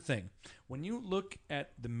here's the thing. When you look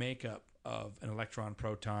at the makeup of an electron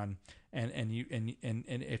proton and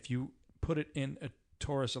if you put it in a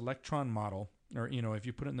torus electron model, or if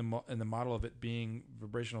you put it in the model of it being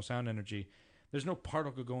vibrational sound energy, there's no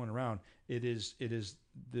particle going around. It is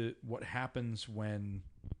what happens when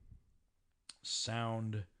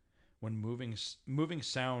moving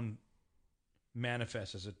sound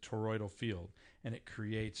manifests as a toroidal field, and it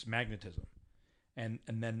creates magnetism, and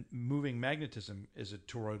then moving magnetism is a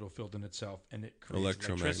toroidal field in itself, and it creates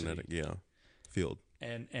Electromagnetic, field.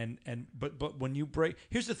 But when you break,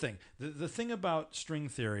 here's the thing. The thing about string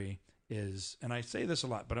theory is, and I say this a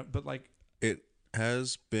lot, but like It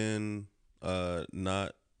has been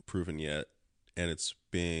not proven yet, and it's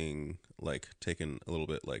being like taken a little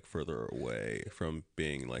bit like further away from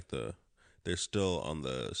being like they're still on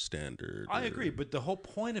the standard. I agree, but the whole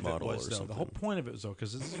point of it was though. The whole point of it was though,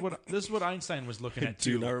 because this is what Einstein was looking at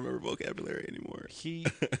Do too. not remember vocabulary anymore.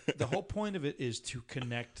 The whole point of it is to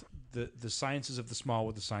connect the sciences of the small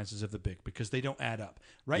with the sciences of the big, because they don't add up.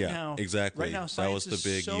 Right now, exactly. Right now, that science was the is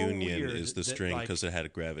big so union weird is the that, string like, because it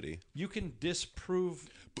had gravity. you can disprove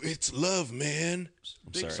But it's love, man.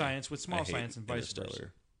 I'm big sorry. science with I small hate science and vice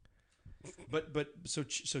Interstellar. versa. But so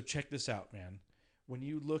check this out, man. When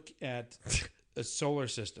you look at a solar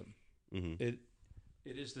system, Mm-hmm. it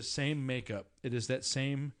is the same makeup. It is that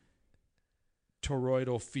same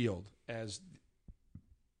toroidal field as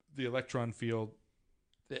the electron field.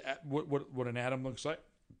 What an atom looks like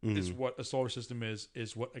is what a solar system is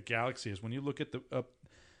what a galaxy is. When you look at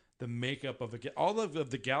the makeup of all of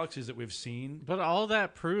the galaxies that we've seen, But all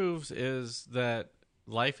that proves is that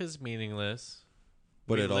life is meaningless.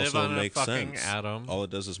 But We it live also on a makes fucking sense. atom. All it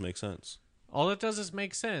does is make sense. All it does is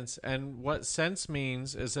make sense. And what sense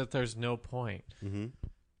means is that there's no point.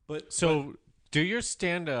 Mm-hmm. So do your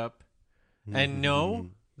stand up and know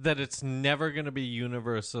that it's never going to be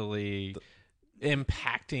universally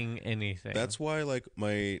impacting anything. That's why, like,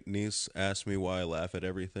 my niece asked me why I laugh at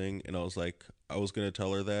everything, and I was like, I was gonna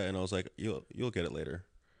tell her that, and I was like, you'll get it later.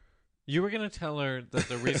 You were going to tell her that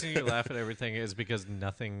the reason you laugh at everything is because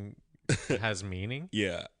nothing has meaning?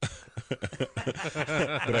 Yeah,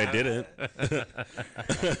 but I didn't.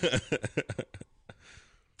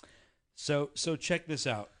 So check this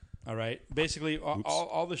out. All right. Basically,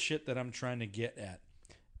 all the shit that I'm trying to get at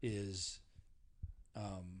is,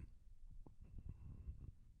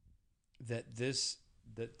 that this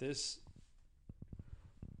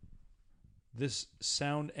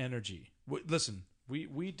sound energy. Listen,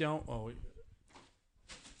 we don't.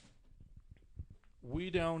 We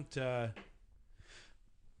don't.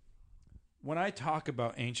 when I talk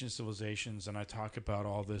about ancient civilizations and I talk about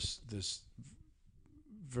all this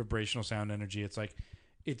vibrational sound energy, it's like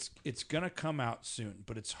it's gonna come out soon,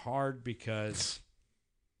 but it's hard because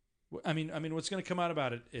I mean what's gonna come out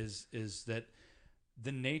about it is that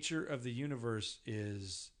the nature of the universe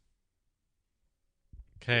is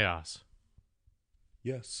chaos.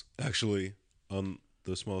 Yes, actually, on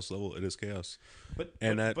the smallest level, it is chaos. but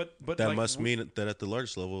That like, must mean that at the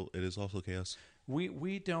largest level, it is also chaos.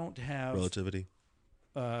 we don't have Relativity.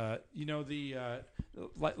 you know the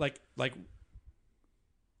like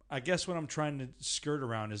I guess what I'm trying to skirt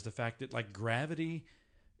around is the fact that like gravity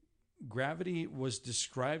was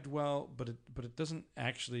described well, but it doesn't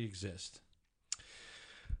actually exist.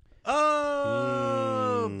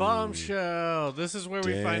 Oh, bombshell. This is where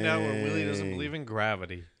we find out where Willie doesn't Dang. believe in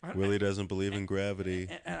gravity. Willie doesn't believe in gravity.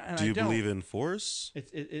 And Do I you don't. believe in force?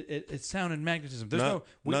 It's sound and magnetism. There's Not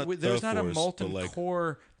there's the not a force, molten but, like,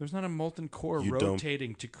 core. There's not a molten core you don't-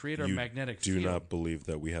 rotating to create our You magnetic do field. not believe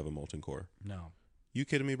that we have a molten core. No. You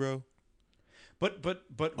kidding me, bro? But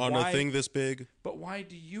On why, a thing this big? But why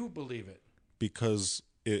do you believe it? Because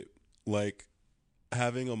it, like,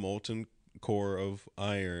 having a molten core of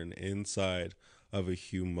iron inside of a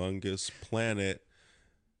humongous planet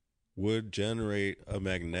would generate a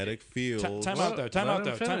magnetic field. Time out though. Time out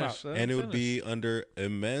though. Time out. And it would be under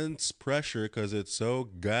immense pressure because it's so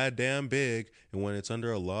goddamn big. And when it's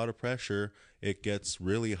under a lot of pressure, it gets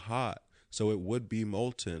really hot. So it would be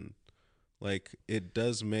molten. Like, it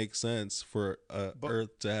does make sense for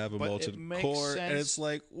Earth to have a but it molten makes core. And sense. it's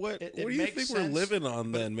like, what It do you makes think sense, we're living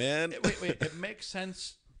on then, man? Wait. It makes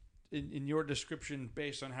sense in your description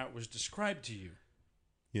based on how it was described to you.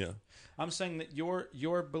 Yeah. I'm saying that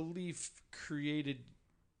your belief created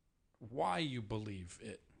why you believe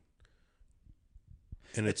it.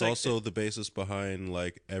 And it's like- also the basis behind,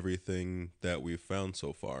 like, everything that we've found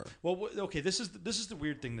so far. Well, okay, this is the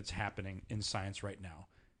weird thing that's happening in science right now.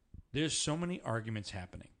 There's so many arguments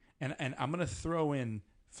happening, and I'm going to throw in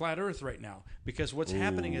flat Earth right now because what's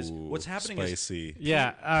happening is Spicy.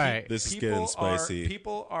 Yeah, all right. This is getting spicy.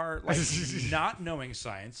 People are like not knowing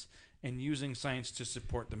science and using science to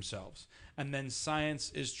support themselves, and then science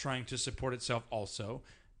is trying to support itself also,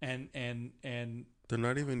 and They're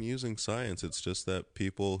not even using science. It's just that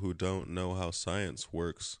people who don't know how science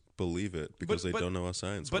works believe it because they don't know how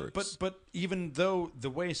science works. But even though the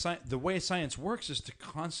way science works is to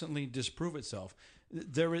constantly disprove itself,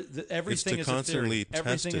 everything it's is to constantly a theory.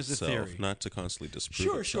 Everything test is a itself, theory. not to constantly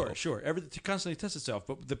disprove itself. Sure. To constantly test itself.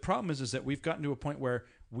 But the problem is that we've gotten to a point where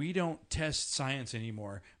we don't test science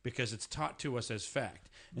anymore because it's taught to us as fact.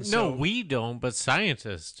 And No, so- we don't, but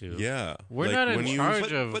scientists do. Yeah. We're Like, not in when you-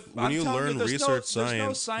 charge of... but When I'm you telling learn there's research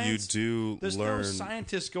no science, you do there's learn. no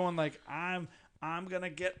scientist going like I'm gonna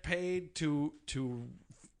get paid to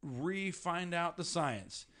re-find out the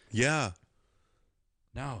science. Yeah.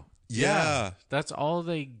 No. Yeah. That's all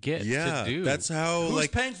they get Yeah. to do. That's how, Who's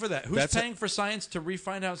like, paying for that? Who's that's paying for science to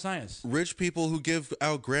re-find out science? rich people who give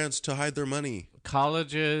out grants to hide their money.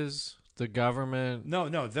 Colleges, the government.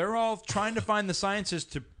 No. They're all trying to find the sciences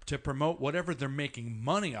to promote whatever they're making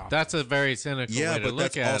money off. That's a very cynical Yeah, way to but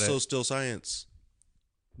look that's at also it. still science.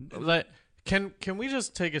 Can we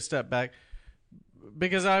just take a step back?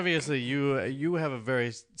 Because obviously you have a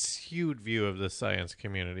very skewed view of the science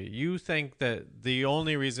community. You think that the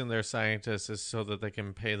only reason they're scientists is so that they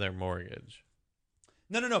can pay their mortgage.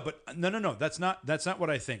 No. That's not what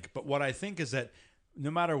I think. But what I think is that no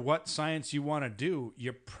matter what science you want to do,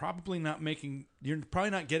 you're probably not getting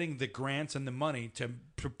the grants and the money to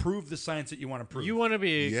prove the science that you want to prove. You want to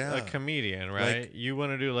be Yeah. a comedian, right? Like- You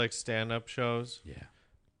want to do like stand-up shows. Yeah.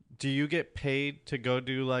 Do you get paid to go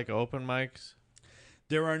do like open mics?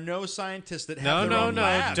 There are no scientists that have No, their no, own no.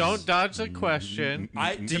 labs. Don't dodge the question.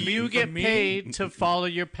 Do you get paid to follow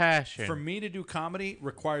your passion? For me to do comedy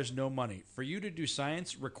requires no money. For you to do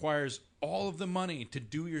science requires all of the money to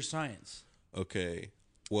do your science. Okay.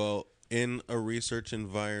 Well, in a research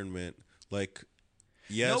environment, like,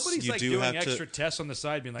 yes, Nobody's you like do doing have extra to. tests on the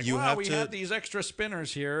side, being like, You "Wow, have we to- had these extra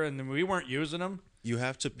spinners here, and we weren't using them." You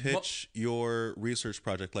have to pitch your research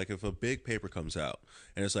project. Like, if a big paper comes out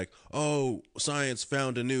and it's like, oh, science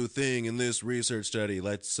found a new thing in this research study.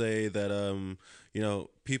 Let's say that,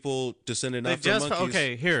 people descended They not from just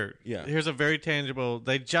monkeys. here's a very tangible.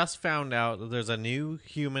 They just found out that there's a new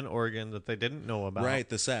human organ that they didn't know about. Right,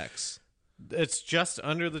 the sex. It's just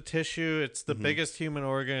under the tissue. It's the biggest human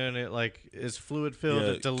organ. It like is fluid filled.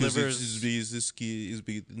 It 'cause delivers.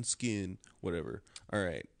 it's skin, whatever. All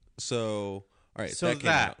right. So, all right. So that came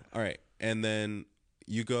that. out. All right. And then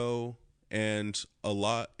you go and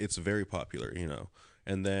it's very popular,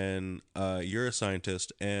 and then you're a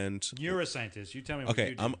scientist, and You're a scientist. You tell me what okay,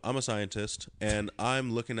 you do. I'm a scientist, and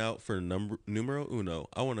I'm looking out for numero uno.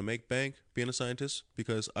 I want to make bank being a scientist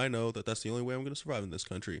because I know that that's the only way I'm going to survive in this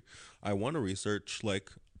country. I want to research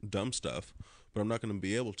like dumb stuff, but I'm not going to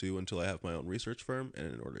be able to until I have my own research firm.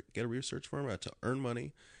 And in order to get a research firm, I have to earn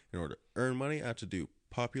money. In order to earn money, I have to do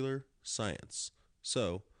popular science.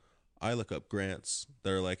 So I look up grants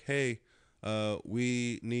that are like, hey,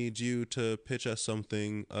 we need you to pitch us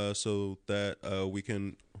something so that we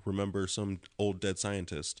can remember some old dead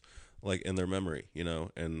scientist, like in their memory,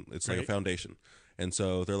 and it's like a foundation. And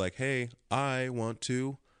so they're like, hey, I want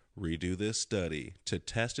to redo this study to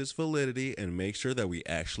test its validity and make sure that we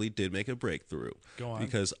actually did make a breakthrough. Go on.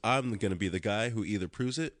 Because I'm going to be the guy who either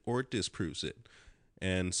proves it or disproves it.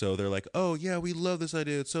 And so they're like, oh, yeah, we love this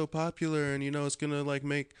idea. It's so popular. And, it's going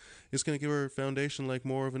to it's going to give our foundation like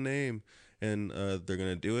more of a name. And they're going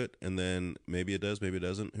to do it. And then maybe it does, maybe it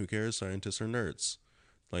doesn't. Who cares? Scientists are nerds.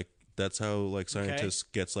 Like, that's how like scientists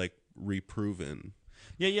gets like reproven.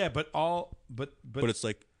 Yeah. But it's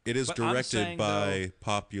like, it is directed by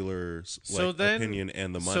popular opinion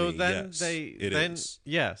and the money. So then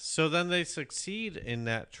So then they succeed in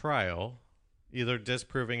that trial, either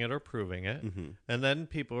disproving it or proving it. Mm-hmm. And then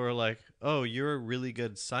people are like, oh, you're a really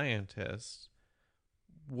good scientist.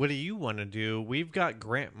 What do you want to do? We've got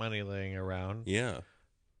grant money laying around. Yeah.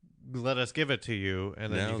 Let us give it to you,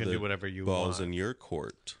 and then now you can do whatever you ball's want. in your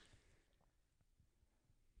court.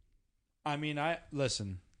 I mean, I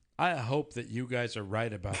hope that you guys are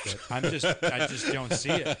right about that. I just don't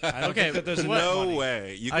see it. I don't think that there's enough No money.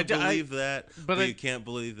 way. You can believe that, but you can't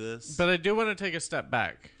believe this. But I do want to take a step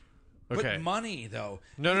back. Okay. But money, though.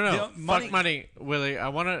 No. Fuck money, Willie. I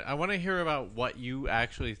want to hear about what you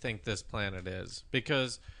actually think this planet is,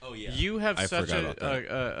 because you have such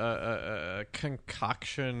a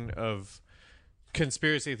concoction of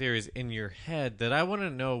conspiracy theories in your head that I want to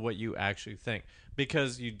know what you actually think,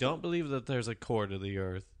 because you don't believe that there's a core to the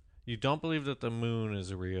Earth. You don't believe that the moon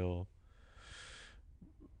is real.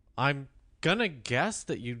 I'm gonna guess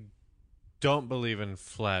that you don't believe in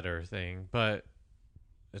flat earthing, but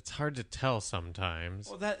it's hard to tell sometimes.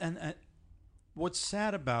 Well, that and what's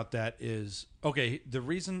sad about that is the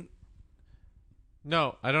reason.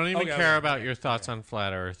 No, I don't even care about your thoughts on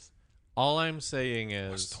flat Earth. All I'm saying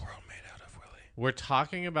is, what's the world made out of, Willie? We're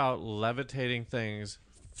talking about levitating things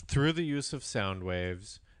through the use of sound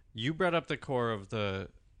waves. You brought up the core of the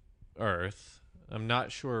Earth. I'm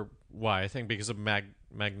not sure why. I think because of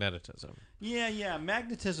magnetism. Yeah.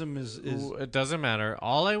 Magnetism is. It doesn't matter.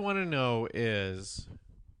 All I want to know is,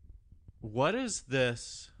 what is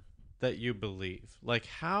this that you believe? Like,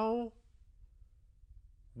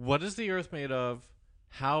 what is the Earth made of?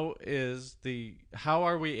 How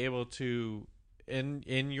are we able to,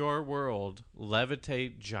 in your world,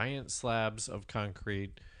 levitate giant slabs of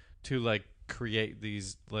concrete to like create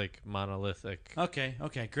these like monolithic? Okay,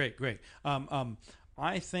 great.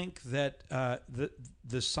 I think that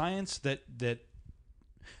the science that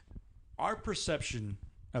our perception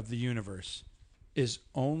of the universe is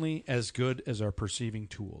only as good as our perceiving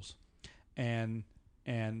tools, and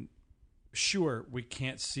sure, we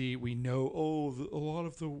can't see. We know a lot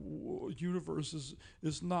of the universe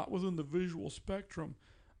is not within the visual spectrum.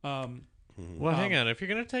 Well, hang on. If you're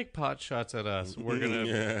gonna take pot shots at us, we're gonna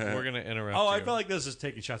interrupt. Oh, you. I feel like this is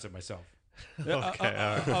taking shots at myself. Okay,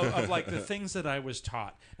 of like the things that I was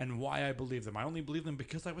taught and why I believe them. I only believe them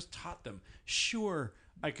because I was taught them. Sure,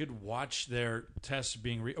 I could watch their tests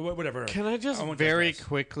being whatever. Can I just very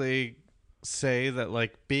quickly say that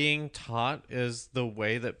like being taught is the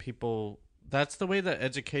way that people. That's the way that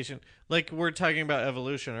education. Like we're talking about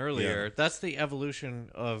evolution earlier. Yeah. That's the evolution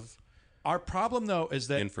of. Our problem, though, is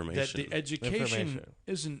that information. That the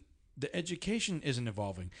education isn't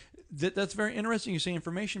evolving. That's very interesting. You say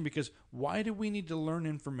information, because why do we need to learn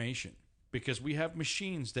information? Because we have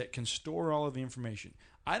machines that can store all of the information.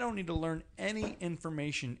 I don't need to learn any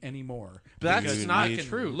information anymore. That's not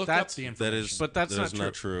true. Look up the information. That's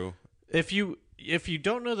not true. If you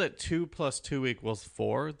don't know that 2 + 2 =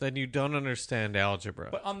 4, then you don't understand algebra.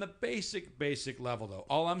 But on the basic level, though,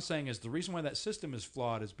 all I'm saying is the reason why that system is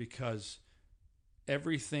flawed is because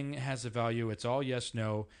everything has a value. It's all yes,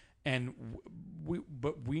 no, and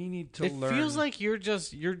we need to learn. It feels like you're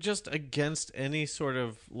just against any sort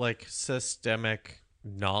of like systemic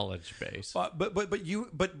knowledge base. But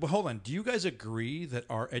hold on. Do you guys agree that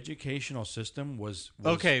our educational system was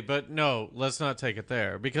Okay, but no, let's not take it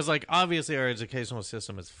there because, like, obviously our educational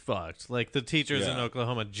system is fucked. Like, the teachers in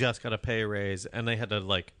Oklahoma just got a pay raise, and they had to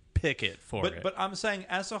like picket for it. But I'm saying,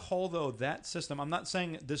 as a whole, though, that system. I'm not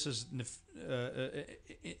saying this is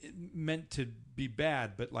meant to be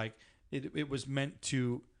bad, but like it was meant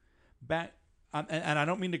to back. And I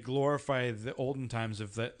don't mean to glorify the olden times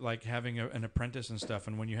of that, like having an apprentice and stuff,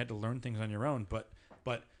 and when you had to learn things on your own. But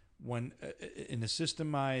when in a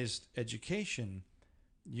systemized education,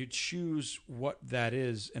 you choose what that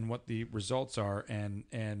is and what the results are,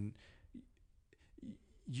 and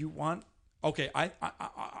you want. Okay, I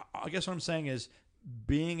guess what I'm saying is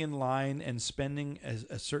being in line and spending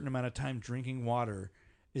a certain amount of time drinking water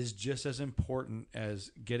is just as important as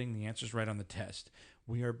getting the answers right on the test.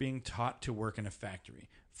 We are being taught to work in a factory.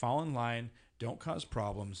 Fall in line, don't cause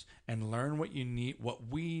problems, and learn what you need, what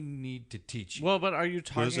we need to teach you. Well, but are you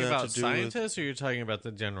talking about scientists or are you talking about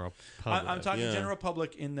the general public? I'm talking general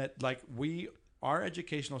public in that, like, our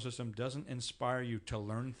educational system doesn't inspire you to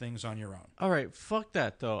learn things on your own. All right, fuck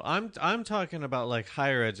that though. I'm talking about like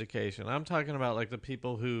higher education. I'm talking about like the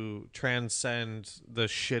people who transcend the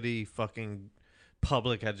shitty fucking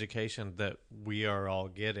public education that we are all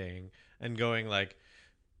getting and going like,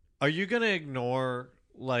 are you going to ignore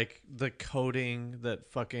like the coding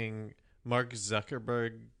that fucking Mark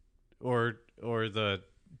Zuckerberg or the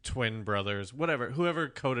twin brothers, whoever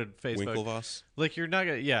coded Facebook, Winklevoss? like you're not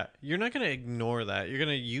gonna ignore that. You're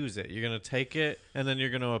gonna use it. You're gonna take it and then you're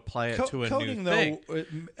gonna apply it to a coding, new thing.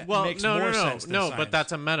 Well, makes more sense than science. But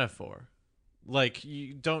that's a metaphor. Like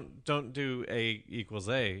you don't do A equals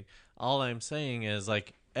A. All I'm saying is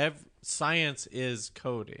like science is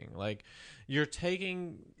coding. Like you're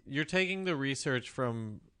taking the research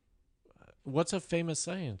from what's a famous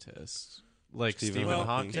scientist? Like Stephen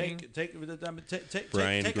Hawking. Take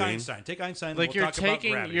Brian Greene. Einstein. Take Einstein. Like we'll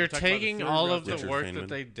you're taking all of the work that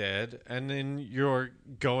they did, and then you're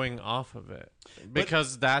going off of it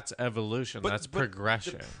because that's evolution. That's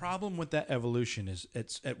progression. The problem with that evolution is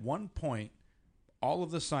it's at one point all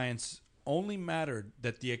of the science only mattered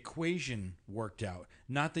that the equation worked out,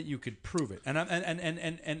 not that you could prove it. And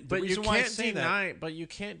the but reason you why I can't say deny. that, But you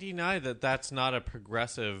can't deny that that's not a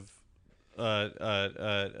progressive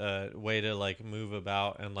way to like move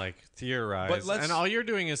about and like theorize. And all you're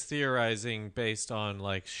doing is theorizing based on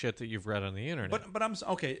like shit that you've read on the internet. But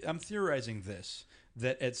I'm theorizing this,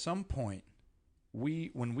 that at some point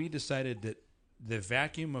when we decided that the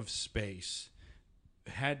vacuum of space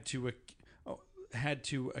had to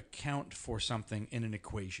account for something in an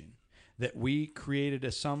equation, that we created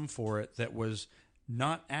a sum for it that was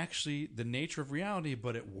not actually the nature of reality,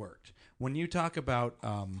 but it worked. When you talk about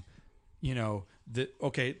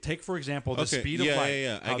take for example the speed of light.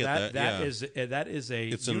 Yeah, I get that. That is a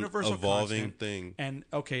it's universal an evolving constant thing. And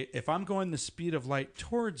if I'm going the speed of light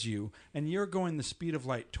towards you and you're going the speed of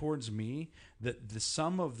light towards me, that the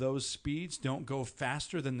sum of those speeds don't go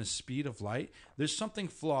faster than the speed of light. There's something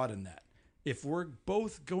flawed in that. If we're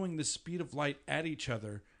both going the speed of light at each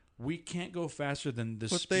other, we can't go faster than the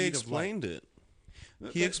speed of light.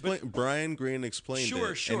 But they explained it. Brian Greene explained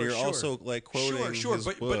it, and you're also like quoting his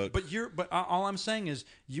book. But all I'm saying is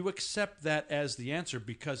you accept that as the answer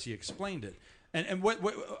because he explained it. And but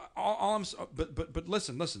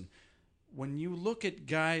listen. When you look at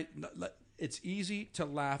it's easy to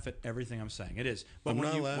laugh at everything I'm saying. It is. But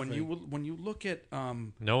when you look at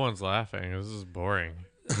no one's laughing. This is boring.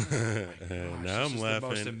 Now I'm laughing. The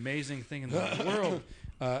most amazing thing in the world.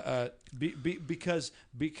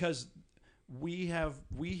 Because we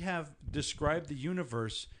have described the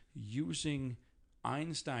universe using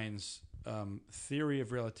Einstein's theory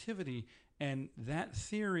of relativity, and that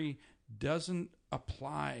theory doesn't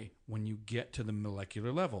apply when you get to the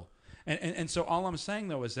molecular level. And so all I'm saying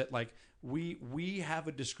though is that like we have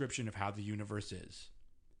a description of how the universe is,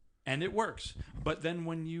 and it works. But then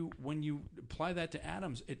when you apply that to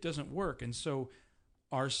atoms, it doesn't work. And so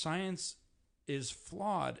our science is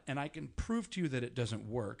flawed, and I can prove to you that it doesn't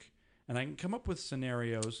work. And I can come up with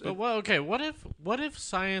scenarios. But what if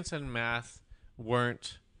science and math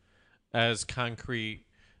weren't as concrete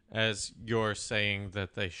as you're saying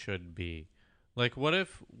that they should be? Like what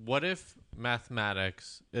if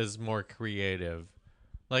mathematics is more creative?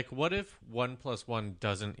 Like what if 1 + 1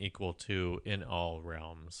 doesn't equal 2 in all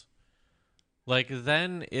realms? Like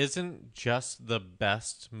then isn't just the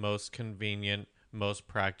best, most convenient, most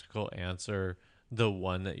practical answer the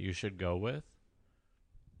one that you should go with?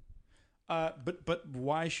 But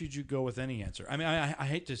why should you go with any answer? I mean, I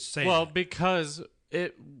hate to say. Well, because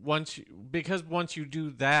once you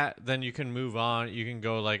do that, then you can move on. You can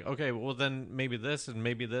go like, okay, well then maybe this and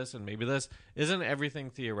maybe this and maybe this. Isn't everything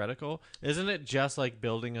theoretical? Isn't it just like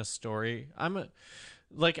building a story?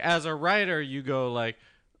 Like as a writer, you go like,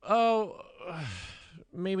 oh,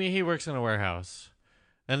 maybe he works in a warehouse,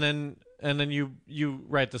 and then you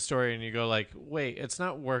write the story and you go like, wait, it's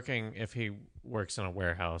not working if he works in a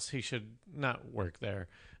warehouse. He should not work there.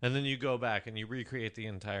 And then you go back and you recreate the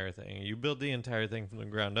entire thing. You build the entire thing from the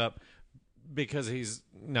ground up because he's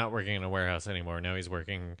not working in a warehouse anymore. Now he's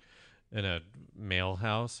working in a mail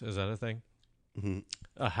house. Is that a thing? Mm-hmm.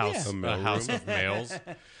 A house, Yeah. a house of mails.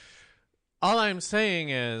 All I'm saying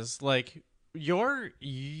is like your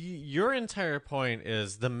entire point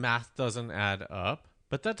is the math doesn't add up,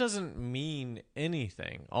 but that doesn't mean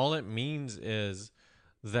anything. All it means is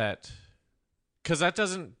that. Because that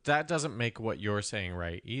doesn't make what you're saying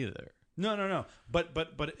right either. No. But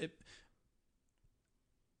it.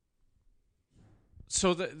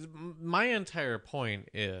 So my entire point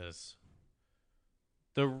is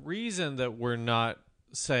the reason that we're not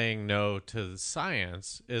saying no to the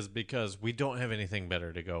science is because we don't have anything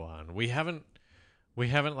better to go on. We haven't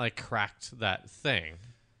like cracked that thing.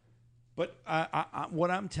 But what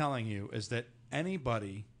I'm telling you is that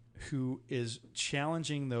anybody who is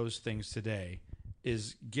challenging those things today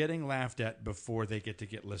is getting laughed at before they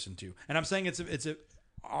get listened to. And I'm saying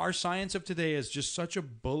our science of today is just such a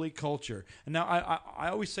bully culture. And now I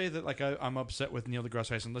always say that like I'm upset with Neil deGrasse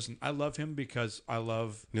Tyson. Listen, I love him because I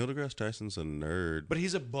love Neil deGrasse Tyson's a nerd. But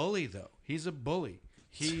he's a bully though. He's a bully.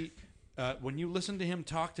 He when you listen to him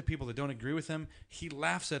talk to people that don't agree with him, he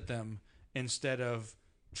laughs at them instead of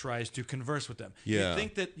tries to converse with them. Yeah.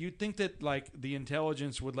 You'd think that like the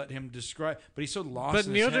intelligence would let him describe, but he's so lost. But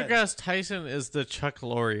in Neil his head. deGrasse Tyson is the Chuck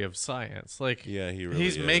Lorre of science. Like, Yeah, he really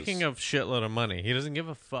he's is. making a shitload of money. He doesn't give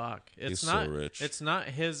a fuck. He's not so rich. It's not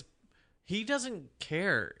his. He doesn't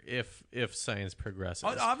care if science progresses.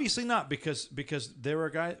 Obviously not, because there are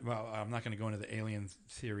guys. Well, I'm not going to go into the alien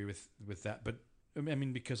theory with that, but I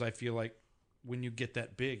mean because I feel like when you get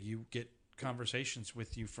that big, you get conversations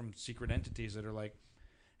with you from secret entities that are like,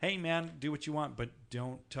 hey man, do what you want, but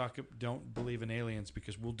don't believe in aliens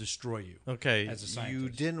because we'll destroy you. Okay, as a scientist. you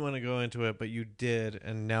didn't want to go into it, but you did,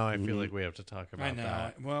 and now I feel like we have to talk about I know.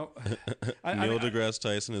 that. Well, Neil deGrasse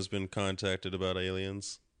Tyson has been contacted about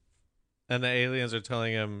aliens. And the aliens are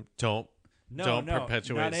telling him, don't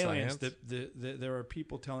perpetuate not aliens. science. There are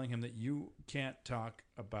people telling him that you can't talk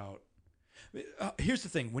about. Here's the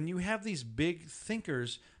thing: when you have these big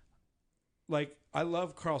thinkers, like I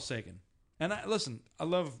love Carl Sagan. And I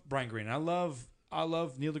love Brian Greene. I love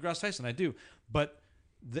Neil deGrasse Tyson. I do. But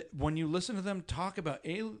when you listen to them talk about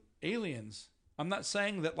aliens, I'm not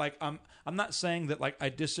saying that like I'm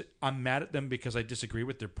mad at them because I disagree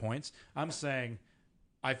with their points. I'm saying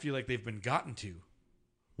I feel like they've been gotten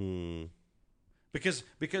to. Because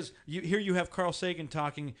you have Carl Sagan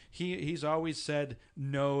talking. He's always said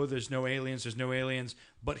no, there's no aliens,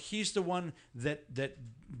 but he's the one that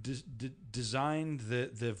designed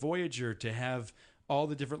the Voyager to have all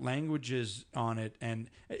the different languages on it, and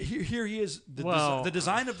here he is. The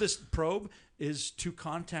design of this probe is to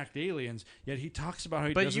contact aliens. Yet he talks about how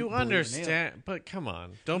he doesn't believe in aliens. Understand. But come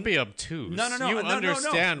on, don't be obtuse. No. You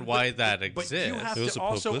understand why that but exists. you have It was to a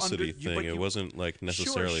also publicity thing. It wasn't like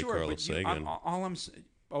necessarily Sure, Carl but Sagan.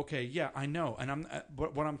 Okay, yeah, I know, and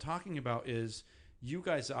but what I'm talking about is you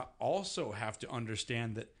guys also have to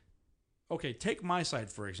understand that. Okay, take my side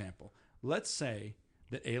for example. Let's say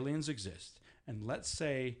that aliens exist, and let's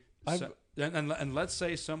say and let's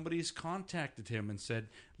say somebody's contacted him and said,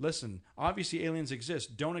 "Listen, obviously aliens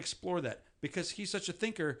exist. Don't explore that," because he's such a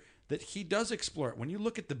thinker that he does explore it. When you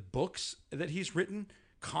look at the books that he's written,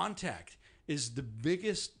 Contact is the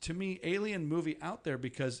biggest, to me, alien movie out there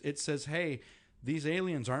because it says, "Hey, these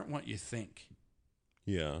aliens aren't what you think."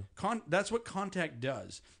 Yeah. That's what Contact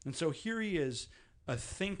does. And so here he is, a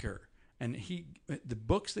thinker, and the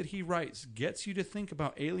books that he writes gets you to think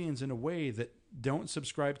about aliens in a way that don't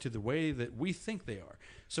subscribe to the way that we think they are.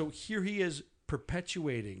 So here he is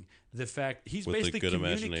perpetuating the fact he's With basically good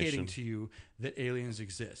communicating imagination. to you that aliens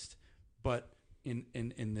exist. But in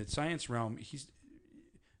the science realm,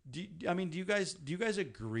 do you guys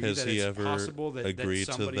agree Has that he it's ever possible that agreed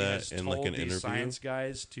to somebody that has in, told like, an these interview? science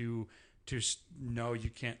guys to no, you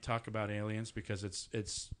can't talk about aliens because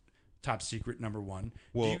it's top secret number one?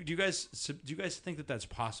 Well, do you guys think that that's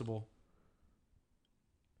possible?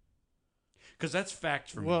 Because that's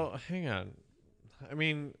fact for me. Well, hang on. I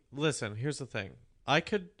mean, listen. Here's the thing. I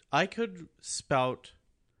could spout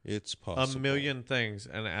it's possible. a million things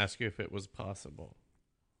and ask you if it was possible.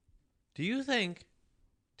 Do you think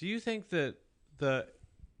that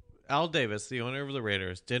Al Davis, the owner of the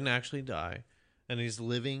Raiders, didn't actually die, and he's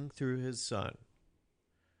living through his son.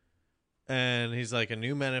 And he's like a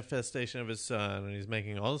new manifestation of his son, and he's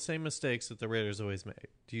making all the same mistakes that the Raiders always made.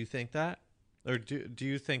 Do you think that? Or do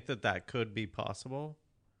you think that could be possible?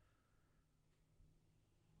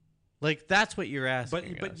 Like, that's what you're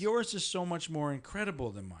asking. But yours is so much more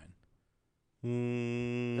incredible than mine.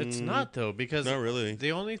 It's not, though, because not really.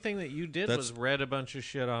 The only thing that you did was read a bunch of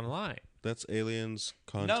shit online. That's aliens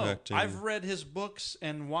contacting. No, I've read his books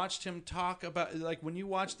and watched him talk about, like, when you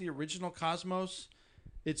watch the original Cosmos,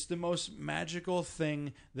 it's the most magical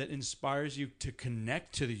thing that inspires you to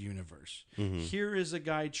connect to the universe. Mm-hmm. Here is a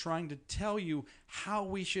guy trying to tell you how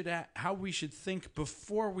we should think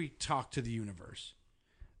before we talk to the universe.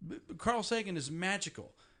 Carl Sagan is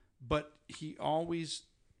magical, but he always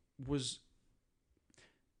was.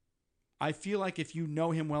 I feel like if you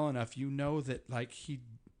know him well enough, you know that, like,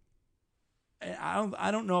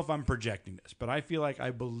 I don't know if I'm projecting this, but I feel like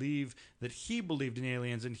I believe that he believed in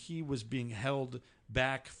aliens and he was being held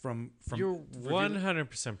back from. You're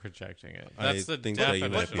 100% projecting it. That's the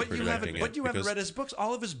definition. But you haven't read his books.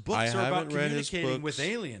 All of his books are about communicating with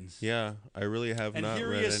aliens. Yeah, I really have not read any of his books. And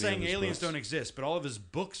here he is saying aliens don't exist, but all of his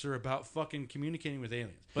books are about fucking communicating with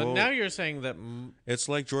aliens. But now you're saying that... It's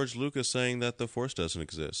like George Lucas saying that the Force doesn't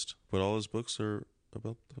exist, but all his books are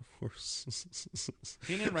about the Force.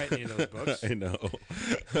 He didn't write any of those books. I know.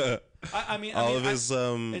 All of his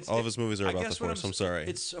movies are about the Force. I'm sorry.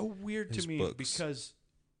 It's so weird to me because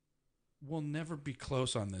we'll never be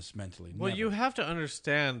close on this mentally. Well, never. You have to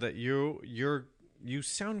understand that you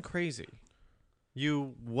sound crazy.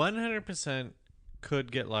 You 100% could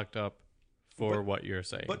get locked up for what you're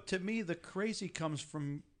saying. But to me, the crazy comes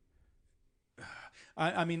from.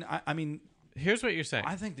 I mean. Here's what you're saying.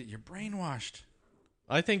 I think that you're brainwashed.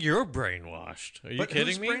 I think you're brainwashed. Are you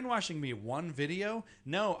kidding me? Who's brainwashing me? One video?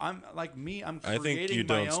 No, I'm like me. I'm creating I think you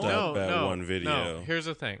my don't own. stop at one video. No, here's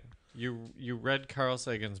the thing. You read Carl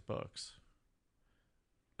Sagan's books,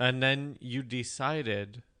 and then you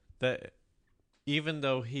decided that even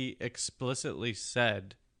though he explicitly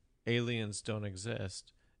said aliens don't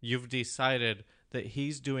exist, you've decided that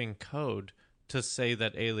he's doing code to say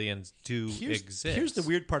that aliens do exist. Here's the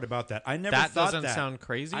weird part about that. I never that thought doesn't sound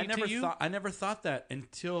crazy to you? I never thought that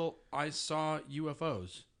until I saw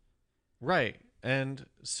UFOs. Right. And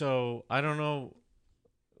so I don't know.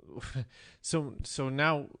 So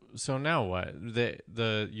now what?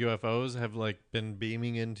 The UFOs have like been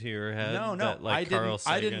beaming into your head. No. That, like,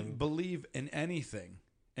 I didn't believe in anything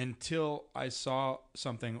until I saw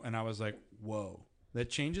something and I was like, whoa. That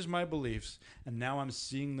changes my beliefs, and now I'm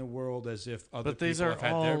seeing the world as if other people have had their... But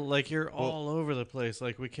these are all, like, you're all over the place.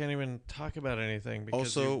 Like, we can't even talk about anything.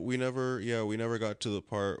 Because also, we never got to the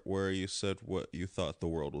part where you said what you thought the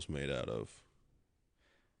world was made out of.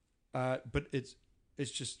 But it's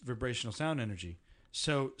just vibrational sound energy.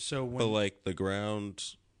 So when... But, like, the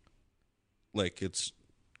ground, like, it's...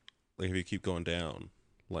 Like, if you keep going down,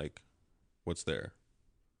 like, what's there?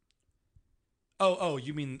 Oh,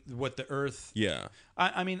 you mean what the Earth? Yeah.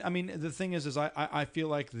 I mean, the thing is I feel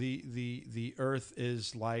like the Earth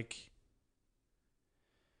is like,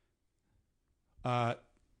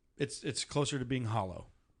 it's closer to being hollow.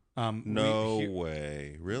 No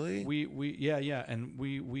way, really? Yeah, and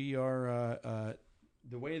we are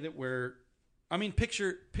the way that we're. I mean,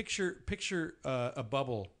 picture a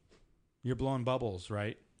bubble. You're blowing bubbles,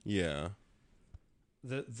 right? Yeah.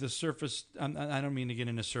 The surface. I don't mean to get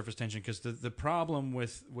into surface tension because the problem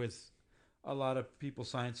with a lot of people's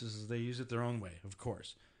sciences is they use it their own way, of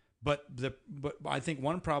course. But I think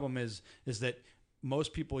one problem is that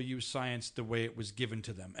most people use science the way it was given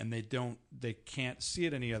to them, and they can't see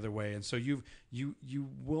it any other way. And so you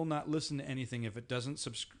will not listen to anything if it doesn't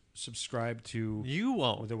subscribe to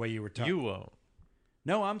the way you were taught. You won't.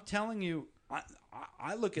 No, I'm telling you.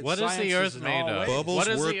 I look at what science is the Earth as made of? Bubbles what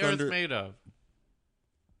is work the Earth under... made of?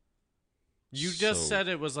 You just said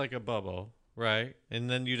it was like a bubble, right? And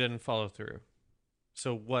then you didn't follow through.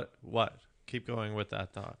 So what? Keep going with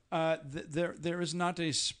that thought. There is not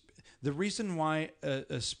a... The reason why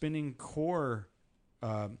a spinning core...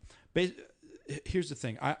 here's the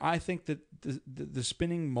thing. I think that the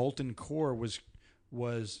spinning molten core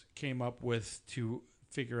came up with to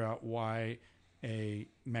figure out why a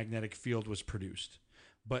magnetic field was produced.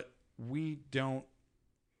 But we don't...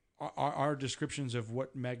 Our descriptions of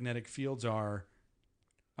what magnetic fields are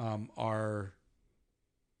all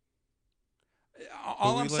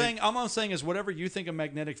I'm saying is whatever you think a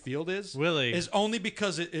magnetic field is, Willie, is only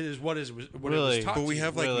because it is what it was taught. But we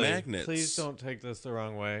have like Willie, magnets. Please don't take this the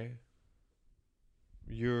wrong way.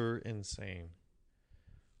 You're insane.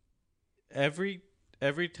 every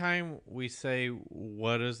time we say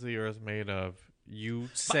what is the earth made of, you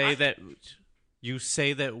say that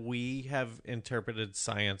we have interpreted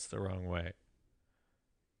science the wrong way.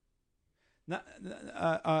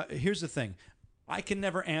 Here's the thing. I can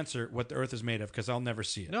never answer what the earth is made of because I'll never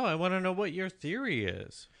see it. No, I want to know what your theory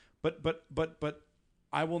is. But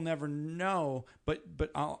I will never know.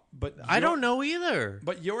 I don't know either.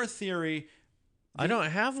 But your theory, I don't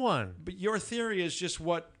have one. But your theory is just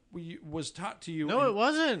what was taught to you. No, it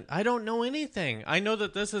wasn't. I don't know anything. I know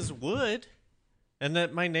that this is wood, and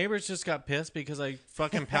that my neighbors just got pissed because I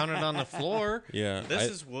fucking pounded on the floor. Yeah,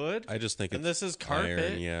 this is wood. I just think and it's this is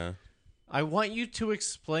carpet. iron, yeah. I want you to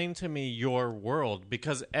explain to me your world,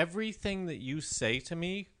 because everything that you say to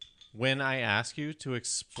me when I ask you to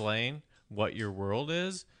explain what your world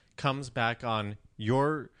is comes back on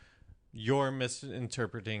your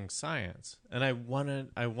misinterpreting science. And I want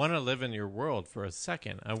to live in your world for a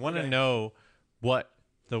second. I want to know what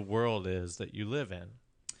the world is that you live in.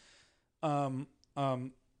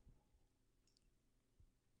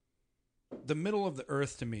 The middle of the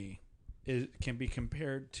earth to me can be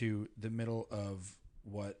compared to the middle of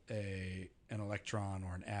what an electron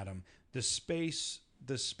or an atom, the space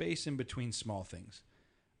in between small things.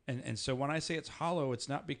 And so when I say it's hollow, it's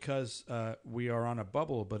not because we are on a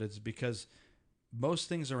bubble, but it's because most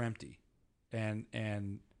things are empty,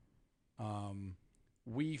 and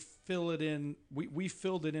we fill it in. We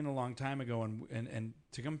filled it in a long time ago, and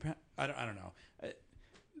to compare, I don't know.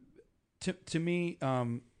 To me,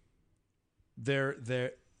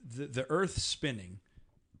 the Earth spinning,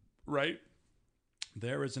 right?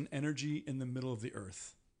 There is an energy in the middle of the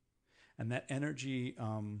Earth, and that energy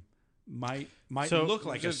might look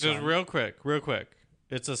like a sun. Just real quick.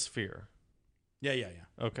 It's a sphere. Yeah.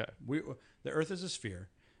 Okay. The Earth is a sphere.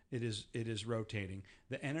 It is rotating.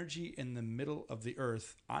 The energy in the middle of the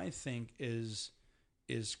Earth, I think, is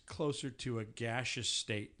closer to a gaseous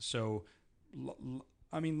state. So,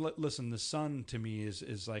 I mean, listen. The sun to me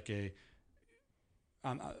is like a.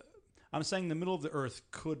 I'm saying the middle of the Earth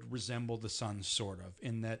could resemble the sun, sort of,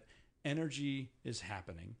 in that energy is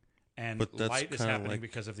happening and light is happening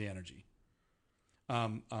because of the energy. A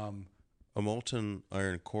molten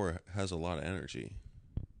iron core has a lot of energy.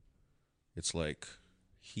 It's like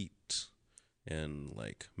heat and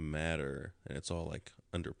like matter, and it's all like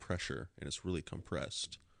under pressure, and it's really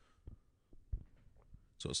compressed.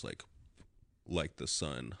 So it's like the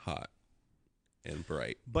sun, hot and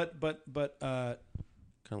bright. But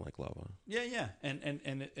kind of like lava. Yeah,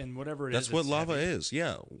 and whatever it is. That's what lava is.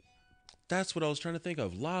 Yeah, that's what I was trying to think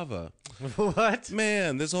of. Lava. What?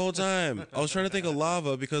 Man, this whole time I was trying to think of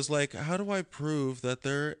lava because, like, how do I prove that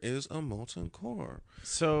there is a molten core?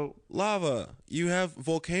 So lava. You have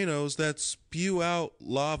volcanoes that spew out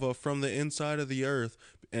lava from the inside of the earth,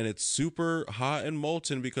 and it's super hot and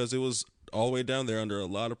molten because it was all the way down there under a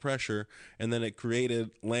lot of pressure, and then it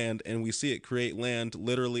created land, and we see it create land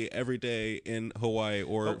literally every day in Hawaii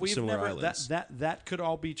or similar islands. That could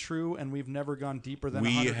all be true, and we've never gone deeper than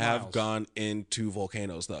 100 miles. We have gone into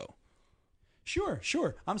volcanoes, though.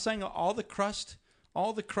 Sure. I'm saying all the crust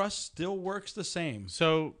still works the same.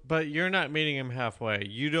 So, but you're not meeting him halfway.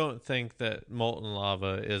 You don't think that molten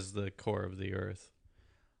lava is the core of the earth?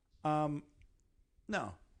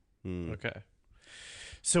 No. Okay.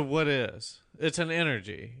 So what is? It's an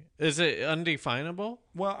energy. Is it undefinable?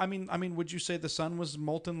 Well, I mean, would you say the sun was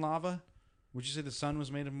molten lava? Would you say the sun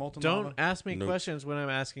was made of molten Don't lava? ask me questions when I'm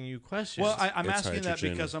asking you questions. Well, I'm It's asking hydrogen.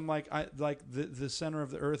 that because I'm like, the center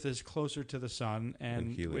of the Earth is closer to the sun,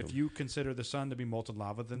 and helium. if you consider the sun to be molten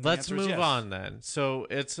lava, then let's the answer is move yes. on then. So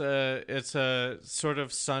it's a sort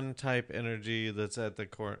of sun type energy that's at the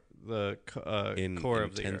core In core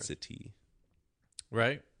of the earth, intensity.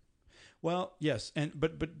 right? Well, yes,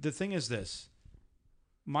 but the thing is this: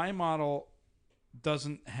 my model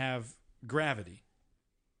doesn't have gravity.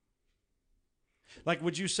 Like,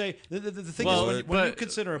 would you say the thing is when you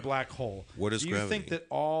consider a black hole? What is do you gravity? think that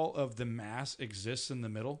all of the mass exists in the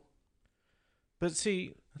middle? But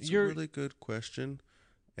see, That's a really good question,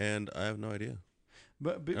 and I have no idea.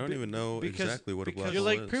 But I don't even know exactly what a black hole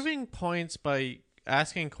you're is. like proving points by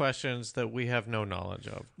asking questions that we have no knowledge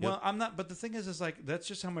of. Well, I'm not. But the thing is like that's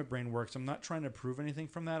just how my brain works. I'm not trying to prove anything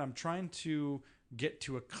from that. I'm trying to get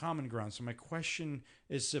to a common ground. So my question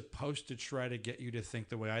is supposed to try to get you to think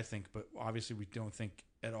the way I think, but obviously we don't think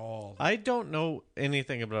at all. I don't know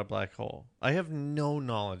anything about a black hole. I have no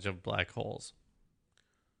knowledge of black holes.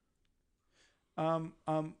 I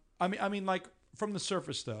mean, like from the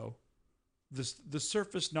surface though, the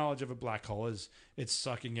surface knowledge of a black hole is it's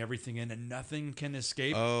sucking everything in and nothing can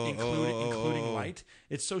escape, Oh, including light.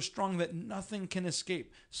 It's so strong that nothing can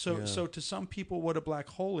escape. So to some people, what a black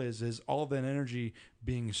hole is all that energy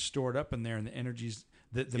being stored up in there, and the energies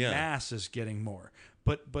the mass is getting more.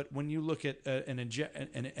 But when you look at an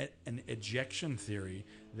ejection theory,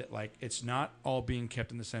 that like it's not all being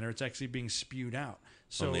kept in the center, it's actually being spewed out.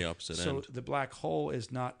 So on the opposite end. So the black hole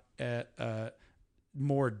is not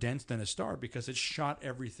more dense than a star because it shot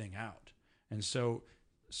everything out, and so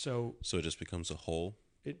it just becomes a hole.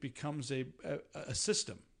 it becomes a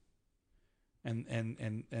system. And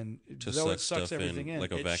To though suck it sucks stuff everything in,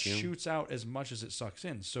 like a it vacuum? shoots out as much as it sucks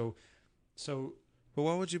in. So But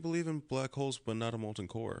why would you believe in black holes but not a molten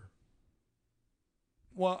core?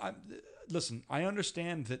 well, listen, I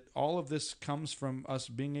understand that all of this comes from us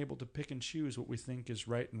being able to pick and choose what we think is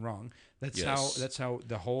right and wrong. That's Yes. how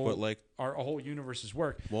the whole But like our whole universes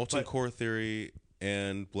work. molten But- core theory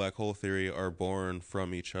and black hole theory are born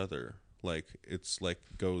from each other. Like it's like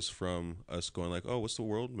goes from us going like, oh, what's the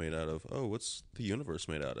world made out of? Oh, what's the universe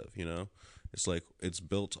made out of? You know, it's like it's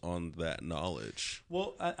built on that knowledge.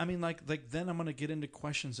 Well, I mean, like then I'm going to get into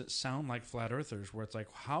questions that sound like flat earthers, where it's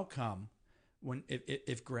like, how come when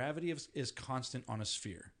if gravity is constant on a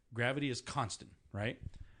sphere, gravity is constant, right?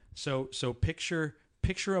 So picture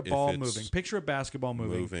a ball it's moving, picture a basketball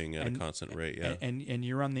moving at a constant rate, yeah. and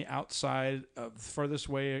you're on the outside of furthest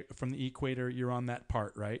way from the equator. You're on that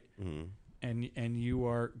part, right? Mm-hmm. And you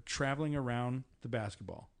are traveling around the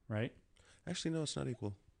basketball, right? Actually, no, it's not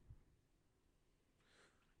equal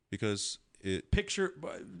because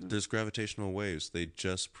there's gravitational waves. They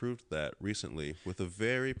just proved that recently with a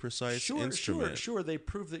very precise instrument. Sure. They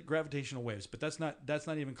proved that gravitational waves, but that's not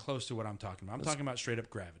even close to what I'm talking about. I'm talking about straight up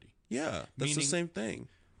gravity. Yeah, that's the same thing,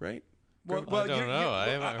 right? Well, I don't know. I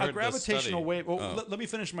haven't heard a gravitational this wave. Well, let me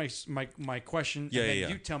finish my question, and then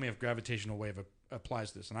you tell me if gravitational wave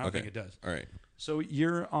applies to this, and I don't think it does. All right. So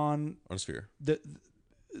you're on a sphere.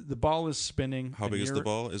 The ball is spinning. How big is the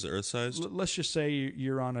ball? Is it Earth-sized? Let's just say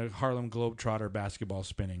you're on a Harlem Globetrotter basketball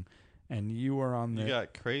spinning, and you are on the. You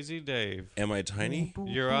got Crazy Dave. Am I tiny?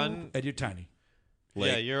 You're on. And you're tiny.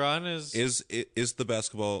 Like, you're on is the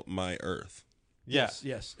basketball my Earth? Yes.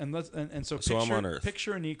 And so I'm on Earth.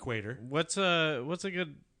 Picture an equator. What's a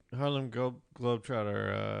good Harlem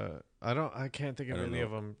Globetrotter? I can't think of any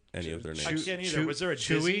of them. Any of their names? I can't either. Was there a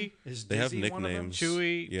Dizzy? Chewy? They have Dizzy one of them?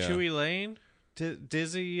 nicknames. Chewy Lane,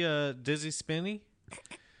 Dizzy Spinny.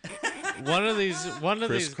 One of these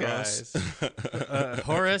Crisscross.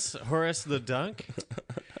 guys, Horace the Dunk.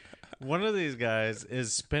 One of these guys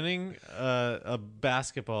is spinning a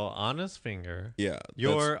basketball on his finger. Yeah,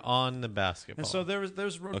 you're on the basketball, and so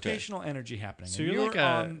there's rotational energy happening. So and you're like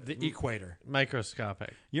on the equator.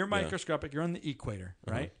 Microscopic. You're microscopic. You're on the equator,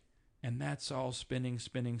 right? And that's all spinning,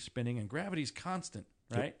 and gravity's constant,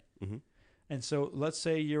 right? Mm-hmm. And so let's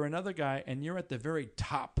say you're another guy, and you're at the very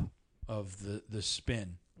top of the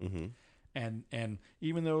spin, and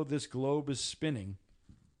even though this globe is spinning.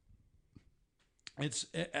 It's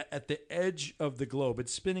at the edge of the globe.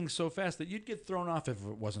 It's spinning so fast that you'd get thrown off if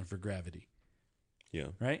it wasn't for gravity. Yeah.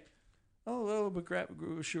 Right?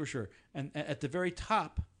 But sure. And at the very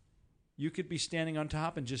top, you could be standing on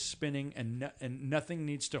top and just spinning, and nothing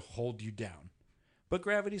needs to hold you down. But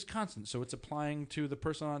gravity's constant, so it's applying to the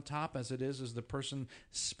person on top as it is the person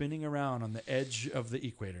spinning around on the edge of the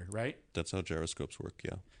equator, right? That's how gyroscopes work,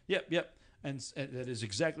 yeah. Yep. And that is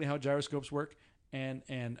exactly how gyroscopes work.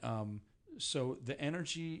 So the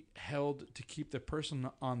energy held to keep the person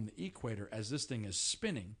on the equator as this thing is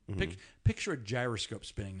spinning. Picture a gyroscope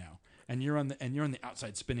spinning now, and you're on the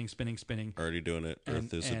outside spinning. Already doing it.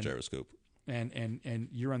 Earth is a gyroscope. And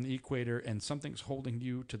you're on the equator, and something's holding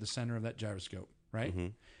you to the center of that gyroscope, right?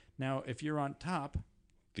 Now, if you're on top,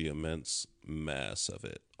 the immense mass of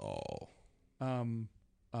it all.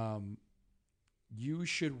 You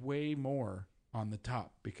should weigh more on the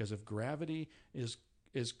top because if gravity is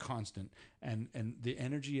constant and the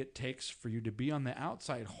energy it takes for you to be on the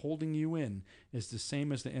outside holding you in is the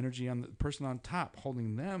same as the energy on the person on top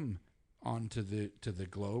holding them onto the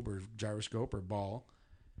globe or gyroscope or ball.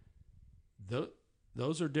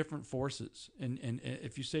 Those are different forces, and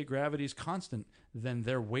if you say gravity is constant, then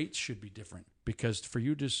their weights should be different because for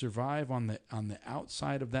you to survive on the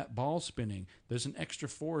outside of that ball spinning, there's an extra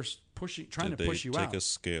force trying to push you out. Did they take a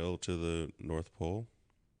scale to the North Pole?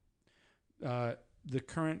 The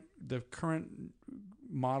current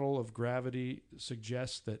model of gravity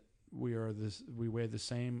suggests that we weigh the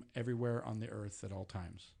same everywhere on the Earth at all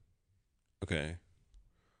times. Okay.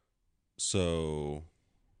 So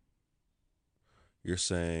you're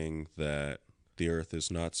saying that the Earth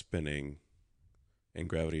is not spinning and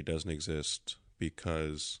gravity doesn't exist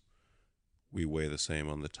because we weigh the same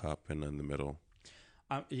on the top and in the middle.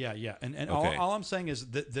 Yeah. And Okay. all I'm saying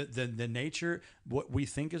is the nature, what we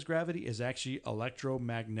think is gravity is actually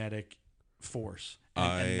electromagnetic force.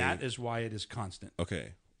 And that is why it is constant.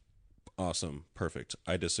 Okay. Awesome. Perfect.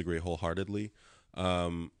 I disagree wholeheartedly.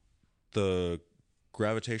 The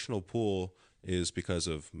gravitational pull is because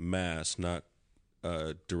of mass, not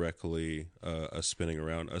directly us spinning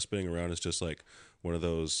around. Us spinning around is just like one of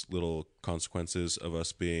those little consequences of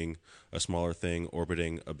us being a smaller thing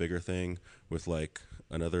orbiting a bigger thing with like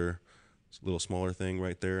another little smaller thing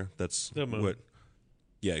right there. That's The moon. what.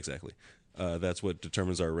 Yeah, exactly. That's what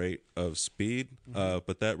determines our rate of speed.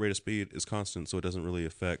 But that rate of speed is constant, so it doesn't really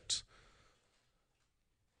affect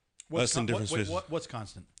us in different spaces. What's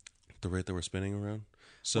constant? The rate that we're spinning around.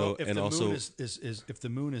 So Well, if and the also moon is if the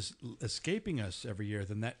moon is escaping us every year,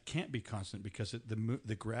 then that can't be constant because the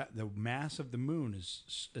mass of the moon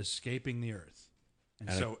is escaping the Earth, and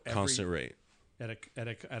at so a constant rate. at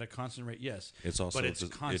a constant rate, yes. It's also but it's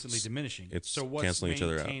just- constantly it's- diminishing. it's so what's canceling each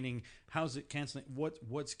other out. maintaining? How's it canceling?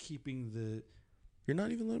 What's keeping the? You're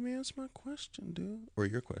not even letting me answer my question, dude, or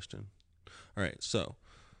your question. All right, so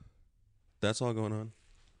that's all going on.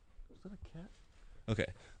 Is that a cat? Okay,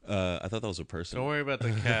 I thought that was a person. Don't worry about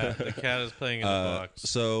the cat. The cat is playing in the box.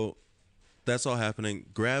 So that's all happening.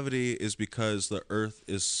 Gravity is because the Earth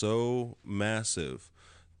is so massive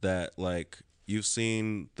that, like, you've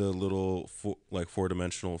seen the little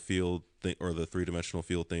four-dimensional field thing or the three-dimensional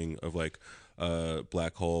field thing of like a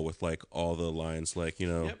black hole with like all the lines like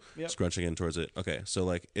Yep. scrunching in towards it. Okay, so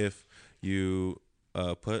like if you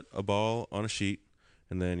put a ball on a sheet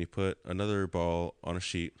and then you put another ball on a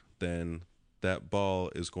sheet, then that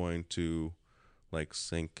ball is going to like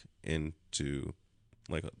sink into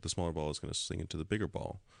like the smaller ball is going to sink into the bigger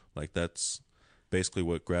ball. Like that's basically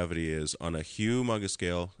what gravity is on a humongous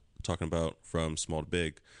scale, talking about from small to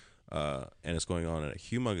big, and it's going on at a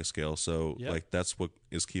humongous scale. So Yep. like that's what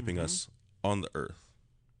is keeping us on the Earth.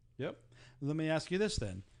 Yep. Let me ask you this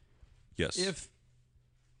then: Yes.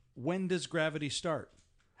 When does gravity start?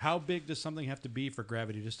 How big does something have to be for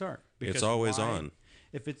gravity to start? It's always on.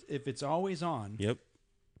 If it's always on, Yep.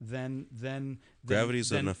 then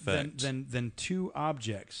Gravity's an effect. Then two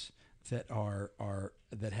objects that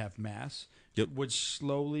that have mass Yep. would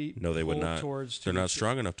slowly No, they would pull not. towards They're not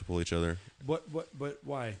strong enough to pull each other. But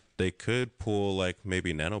why? They could pull like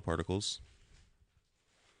maybe nanoparticles.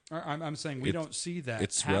 I'm saying we don't see that.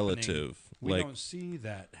 It's happening. relative. We Like- don't see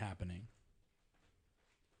that happening.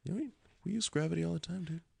 You know, we use gravity all the time,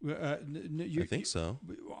 dude. I think so.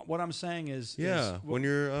 What I'm saying is, Yeah, when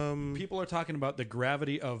you're people are talking about the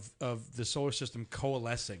gravity of the solar system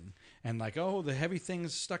coalescing and like, oh, the heavy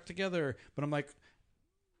things stuck together. But I'm like,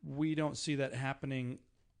 we don't see that happening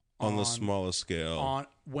on the smallest scale. on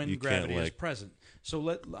when You can't, gravity is like- present. So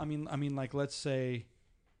like let's say,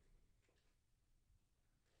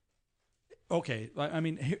 okay,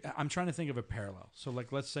 here, I'm trying to think of a parallel. So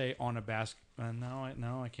like let's say on a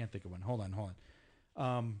no, I can't think of one. Hold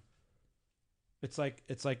on. It's like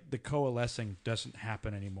the coalescing doesn't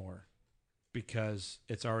happen anymore because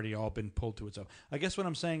it's already all been pulled to itself. I guess what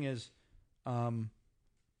I'm saying is,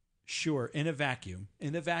 sure, in a vacuum,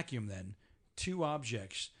 then two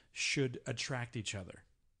objects should attract each other.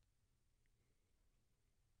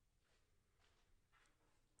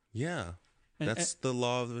 Yeah. And- That's the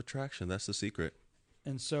law of attraction. That's the secret.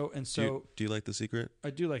 And so Do you like the secret? I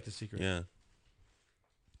do like the secret. Yeah. I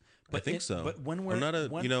But think so. But when we're I'm not I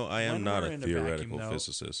am when not we're a in theoretical vacuum, though,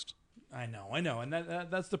 physicist. I know, and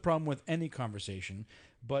that's the problem with any conversation.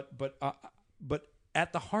 But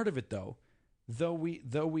at the heart of it, though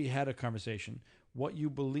we had a conversation, what you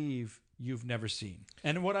believe you've never seen,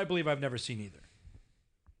 and what I believe I've never seen either.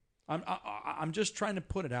 I'm just trying to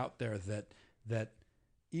put it out there that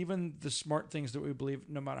even the smart things that we believe,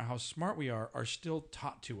 no matter how smart we are still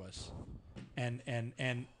taught to us, and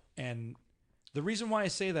the reason why I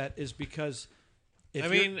say that is because.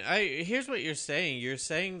 Here's what you're saying. You're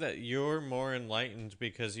saying that you're more enlightened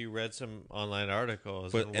because you read some online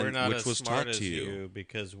articles, and we're not which as was smart taught as to you. you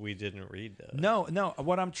because we didn't read that. No.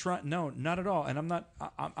 What I'm trying, no, not at all. And I'm not.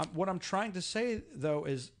 What I'm trying to say though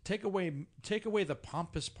is take away the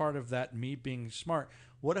pompous part of that. Me being smart.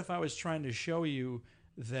 What if I was trying to show you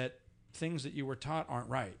that things that you were taught aren't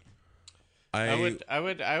right?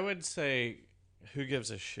 I would say, who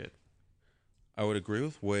gives a shit? I would agree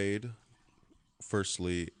with Wade,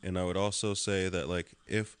 firstly, and I would also say that, like,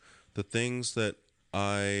 if the things that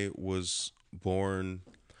I was born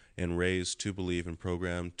and raised to believe and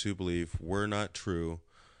programmed to believe were not true,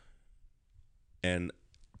 and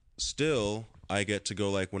still I get to go,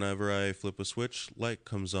 like, whenever I flip a switch, light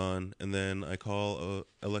comes on, and then I call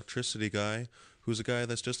a electricity guy, who's a guy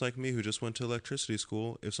that's just like me, who just went to electricity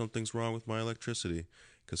school, if something's wrong with my electricity,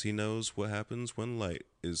 because he knows what happens when light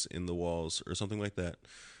is in the walls or something like that.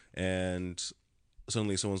 And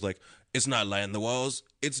suddenly someone's like, it's not light in the walls,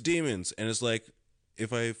 it's demons. And it's like,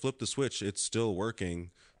 if I flip the switch, it's still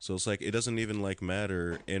working. So it's like, it doesn't even, like,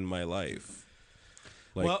 matter in my life.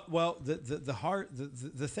 Like,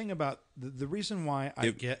 the thing about the reason why I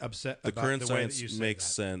get upset the about current the way that science you say makes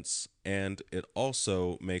that. sense, and it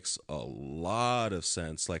also makes a lot of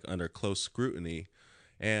sense, like, under close scrutiny.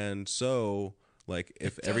 And so, like,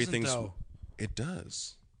 if It doesn't, everything's though. it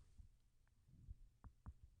does.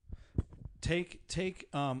 Take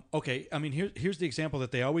okay. I mean, here's the example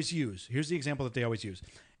that they always use.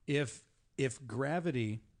 If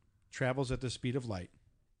gravity travels at the speed of light,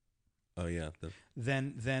 Oh yeah,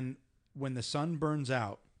 then when the sun burns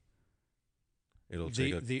out, it'll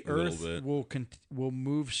take the a little Earth bit. will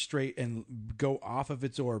move straight and go off of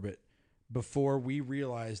its orbit before we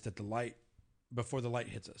realize that before the light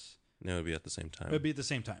hits us. No, it'd be at the same time. It'd be at the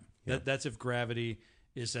same time. Yeah. That's if gravity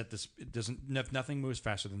is at this. It doesn't. If nothing moves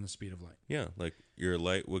faster than the speed of light. Yeah, like your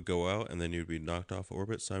light would go out, and then you'd be knocked off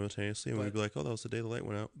orbit simultaneously, and we'd be like, "Oh, that was the day the light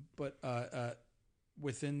went out." But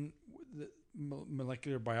within the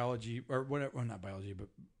molecular biology or whatever, well, not biology, but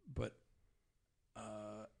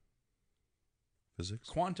Physics.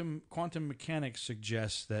 quantum mechanics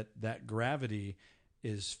suggests that gravity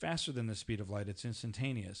is faster than the speed of light. It's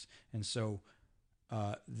instantaneous, and so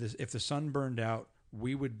if the sun burned out,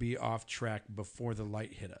 we would be off track before the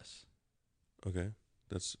light hit us. Okay,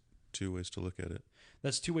 that's two ways to look at it.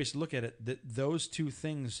 That's two ways to look at it. That those two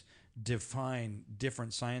things define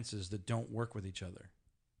different sciences that don't work with each other.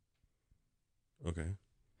 Okay.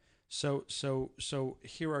 So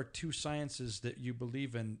here are two sciences that you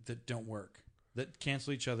believe in that don't work, that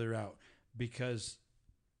cancel each other out because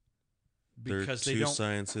There are they two don't.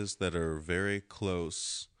 sciences that are very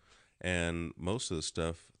close, and most of the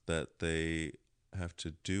stuff that they have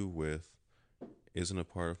to do with isn't a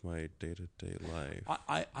part of my day-to-day life.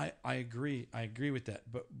 I agree. I agree with that.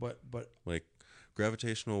 But Like,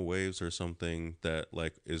 gravitational waves are something that,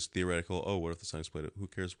 like, is theoretical. Oh, what if the sun exploded? Who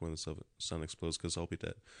cares when the sun explodes? Because I'll be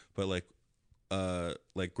dead. But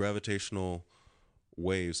like gravitational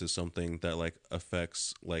waves is something that, like,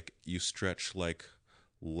 affects, like, you stretch, like,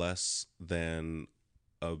 less than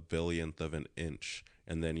a billionth of an inch,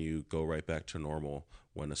 and then you go right back to normal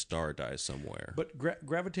when a star dies somewhere. But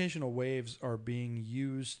gravitational waves are being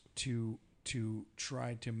used to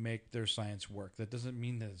try to make their science work. That doesn't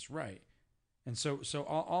mean that it's right. And so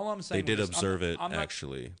all I'm saying, They did is observe it. I'm not-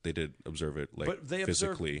 Actually, they did observe it, like, but they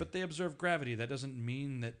physically. But they observe gravity. That doesn't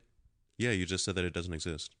mean that. Yeah, you just said that it doesn't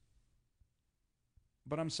exist.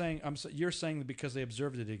 But you're saying that because they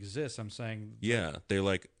observed it exists. I'm saying Yeah, they're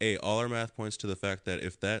like, hey, all our math points to the fact that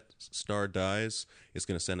if that star dies, it's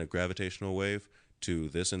going to send a gravitational wave to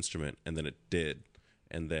this instrument, and then it did.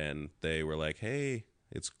 And then they were like, hey,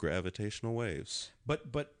 it's gravitational waves. But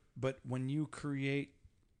when you create,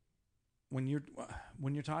 when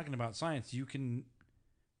you're talking about science, you can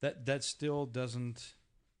that still doesn't.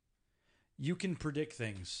 You can predict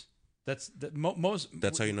things. That's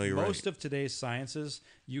how you know you're most right. of today's sciences,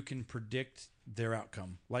 you can predict their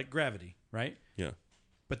outcome, like gravity, right? Yeah.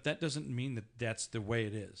 But that doesn't mean that that's the way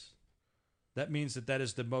it is. That means that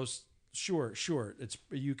is the most sure. It's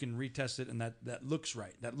you can retest it, and that looks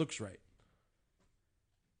right. That looks right.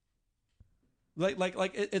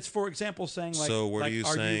 Like it's, for example, saying, like, So what are you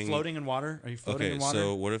saying? You floating in water? Are you floating in water?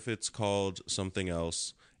 So what if it's called something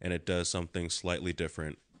else and it does something slightly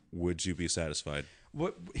different? Would you be satisfied?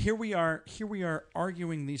 Here we are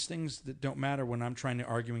arguing these things that don't matter when I'm trying to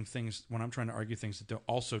argue things that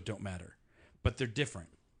also don't matter, but they're different.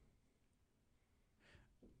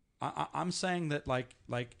 I'm saying that like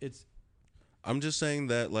it's. I'm just saying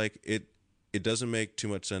that, like, it doesn't make too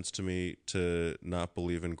much sense to me to not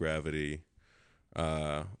believe in gravity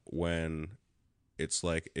when it's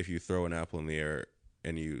like if you throw an apple in the air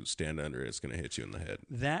and you stand under it, it's going to hit you in the head.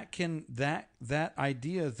 That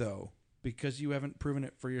idea, though, because you haven't proven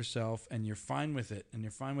it for yourself and you're fine with it and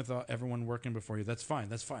you're fine with everyone working before you, that's fine.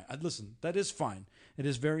 Listen, that is fine. It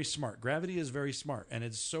is very smart. Gravity is very smart, and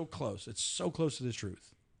it's so close. It's so close to the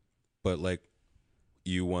truth. But, like,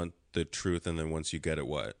 you want the truth, and then once you get it,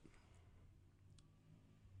 what?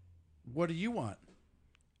 What do you want?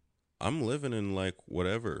 I'm living in, like,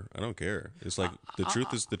 whatever. I don't care. It's like the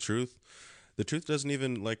truth is the truth. The truth doesn't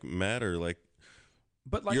even, like, matter. Like,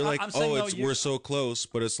 but like, you're like, I'm saying, we're so close,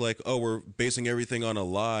 but it's like, oh, we're basing everything on a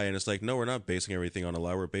lie, and it's like, no, we're not basing everything on a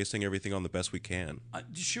lie. We're basing everything on the best we can.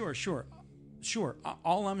 Sure. Sure.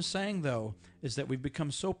 All I'm saying, though, is that we've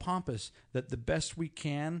become so pompous that the best we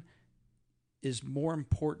can is more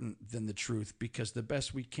important than the truth, because the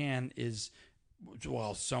best we can is,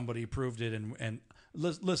 well, somebody proved it, and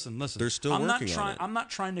listen. They're still working on it. I'm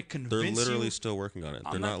not trying to convince They're you. literally still working on it.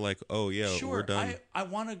 They're not like, oh, yeah, sure, we're done. I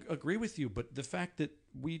want to agree with you, but the fact that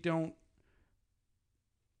we're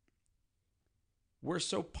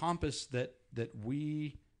so pompous that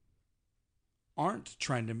we aren't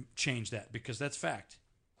trying to change that, because that's fact.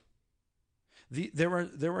 There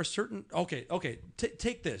are certain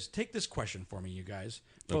take this question for me, you guys,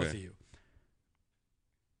 both of you.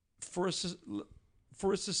 For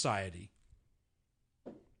a society,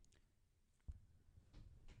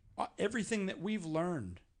 everything that we've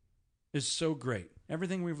learned is so great.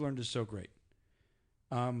 Everything we've learned is so great.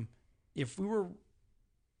 If we were,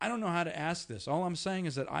 I don't know how to ask this. All I'm saying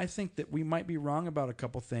is that I think that we might be wrong about a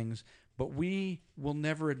couple things, but we will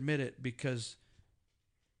never admit it because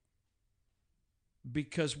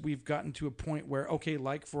we've gotten to a point where, okay,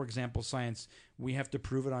 like for example, science, we have to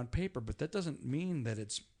prove it on paper, but that doesn't mean that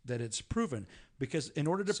it's proven, because in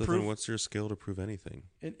order to so prove, then what's your skill to prove anything?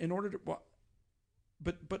 In order to, well,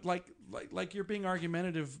 but like you're being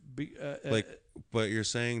argumentative, but you're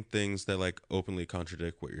saying things that like openly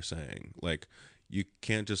contradict what you're saying. Like, you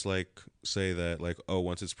can't just like say that like, oh,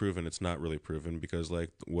 once it's proven, it's not really proven, because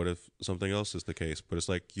like, what if something else is the case? But it's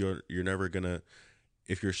like you're never gonna.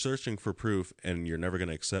 If you're searching for proof and you're never going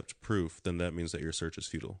to accept proof, then that means that your search is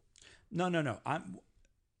futile. No.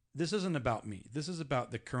 This isn't about me. This is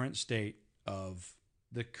about the current state of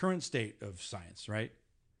science, right?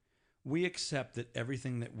 We accept that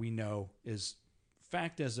everything that we know is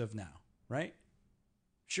fact as of now, right?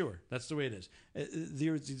 Sure, that's the way it is.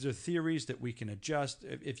 These are theories that we can adjust.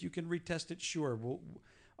 If you can retest it, sure.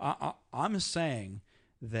 I'm saying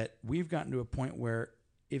that we've gotten to a point where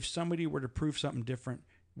if somebody were to prove something different,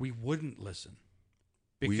 we wouldn't listen.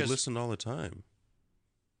 We listen all the time.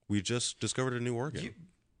 We just discovered a new organ.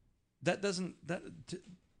 That doesn't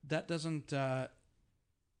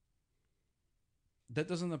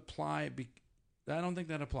apply. I don't think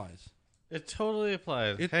that applies. It totally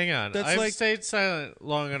applies. Hang on, I've stayed silent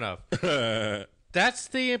long enough. That's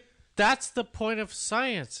the point of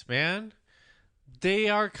science, man. They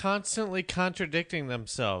are constantly contradicting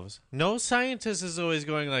themselves. No scientist is always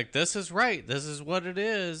going like, this is right, this is what it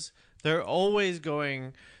is. They're always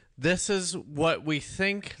going, this is what we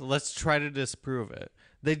think, let's try to disprove it.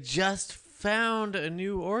 They just found a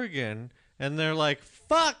new organ, and they're like,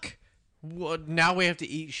 fuck, now we have to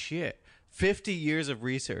eat shit. 50 years of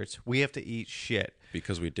research, we have to eat shit.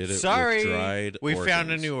 Because we did it with dried organs. We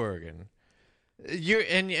found a new organ.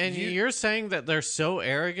 You're saying that they're so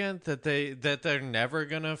arrogant that they're never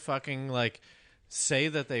gonna fucking like say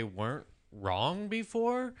that they weren't wrong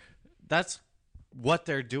before? That's what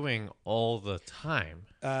they're doing all the time.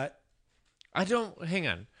 Hang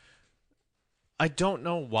on. I don't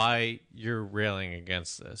know why you're railing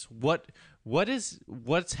against this.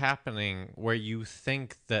 What's happening where you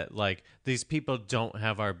think that like these people don't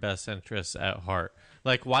have our best interests at heart?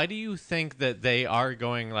 Like, why do you think that they are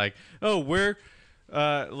going like, oh, we're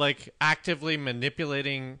like actively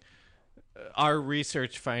manipulating our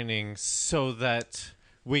research findings so that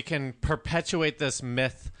we can perpetuate this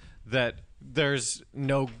myth that there's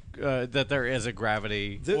no that there is a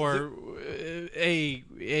gravity or A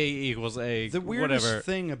equals A. The weirdest whatever.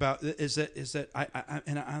 thing about it is that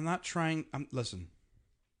I'm not trying. Listen,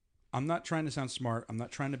 I'm not trying to sound smart. I'm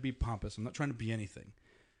not trying to be pompous. I'm not trying to be anything.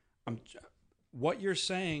 What you're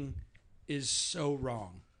saying is so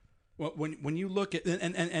wrong. When you look at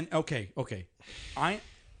and okay,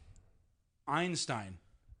 Einstein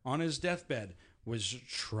on his deathbed was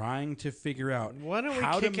trying to figure out why don't we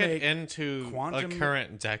how kick to make it into a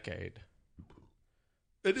current decade.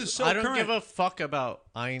 It is so I don't current. give a fuck about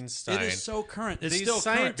Einstein. It is so current. It's These still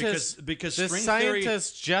current because the string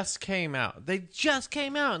scientists just came out. They just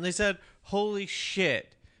came out and they said, "Holy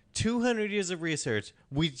shit! 200 years of research.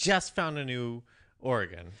 We just found a new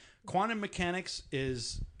organ." Quantum mechanics.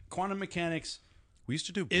 We used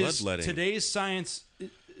to do bloodletting. Today's science,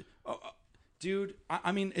 dude.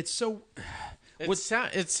 I mean, it's so.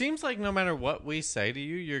 It seems like no matter what we say to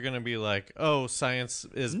you, you're going to be like, oh, science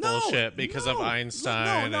is bullshit because of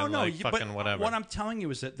Einstein and like fucking but whatever. What I'm telling you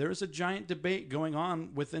is that there is a giant debate going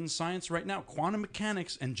on within science right now. Quantum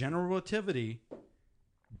mechanics and general relativity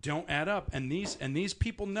don't add up, and these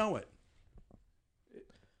people know it.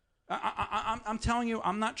 I'm telling you.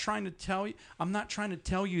 I'm not trying to tell you. I'm not trying to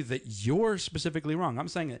tell you that you're specifically wrong. I'm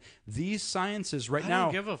saying that these sciences right now. I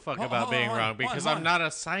don't give a fuck about being wrong because I'm not a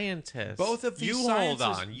scientist. Both of these you sciences,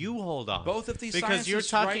 hold on. You hold on. Both of these because sciences you're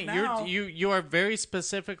talking. right now, you are very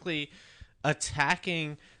specifically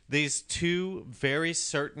attacking these two very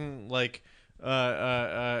certain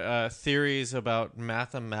theories about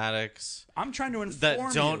mathematics. I'm trying to inform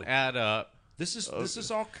that don't you. add up. This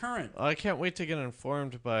is all current. I can't wait to get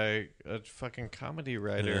informed by a fucking comedy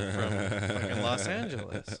writer from fucking Los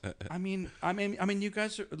Angeles. I mean, you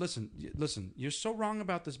guys are listen. You're so wrong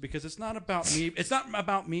about this because it's not about me. It's not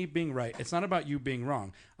about me being right. It's not about you being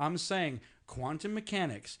wrong. I'm saying quantum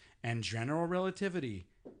mechanics and general relativity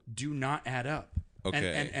do not add up.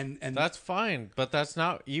 Okay, and that's fine, but that's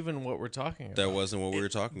not even what we're talking about. That wasn't what we were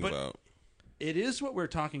talking about. It is what we're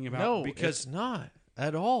talking about. No, because it's not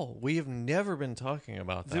at all. We have never been talking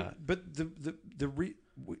about that.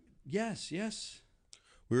 Yes.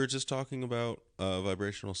 We were just talking about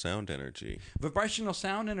vibrational sound energy. Vibrational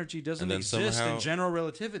sound energy doesn't exist in general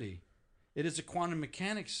relativity. It is a quantum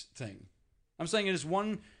mechanics thing. I'm saying it is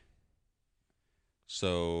one.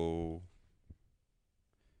 So,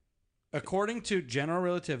 according to general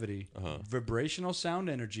relativity, vibrational sound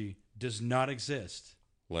energy does not exist.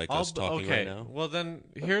 Like us talking right now? Well, then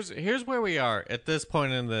here's where we are at this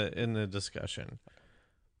point in the discussion.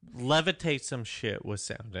 Levitate some shit with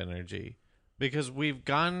sound energy. Because we've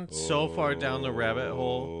gone so far down the rabbit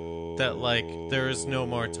hole that, there is no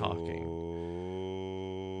more talking.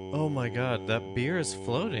 Oh my god, that beer is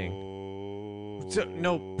floating.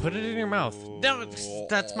 No, put it in your mouth. No,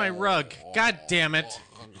 that's my rug. God damn it.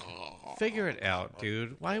 Figure it out,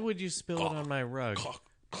 dude. Why would you spill it on my rug?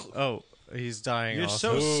 Oh, he's dying. You're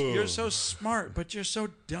so smart, but you're so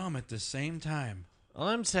dumb at the same time. All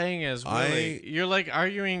I'm saying is, really, you're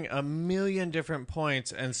arguing a million different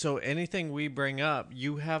points, and so anything we bring up,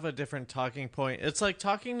 you have a different talking point. It's like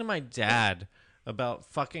talking to my dad about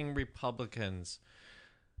fucking Republicans.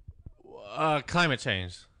 Climate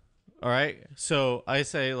change. All right? So I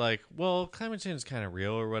say, well, climate change is kind of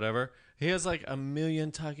real or whatever. He has a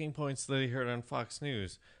million talking points that he heard on Fox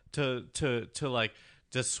News to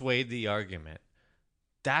dissuade the argument.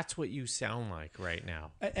 That's what you sound like right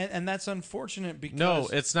now. And that's unfortunate because... No,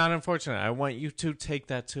 it's not unfortunate. I want you to take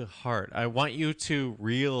that to heart. I want you to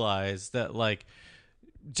realize that,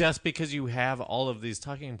 just because you have all of these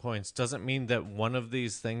talking points doesn't mean that one of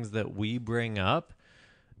these things that we bring up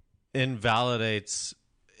invalidates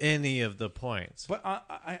any of the points. But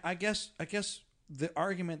I guess the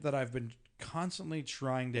argument that I've been constantly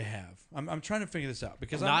trying to have... I'm trying to figure this out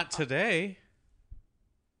because... Not today.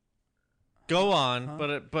 Go on,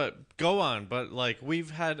 but go on. But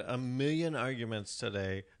we've had a million arguments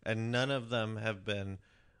today, and none of them have been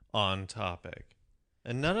on topic,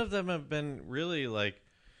 and none of them have been really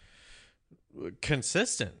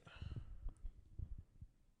consistent.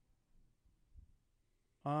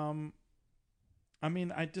 I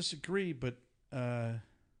mean, I disagree, but the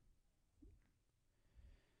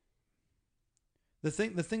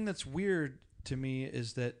thing that's weird to me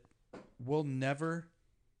is that we'll never.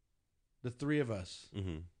 The three of us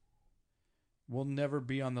will never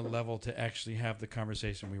be on the level to actually have the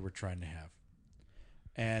conversation we were trying to have.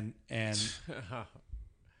 And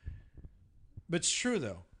but it's true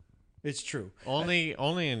though. It's true. Only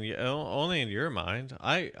in your mind.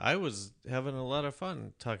 I was having a lot of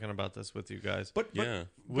fun talking about this with you guys. But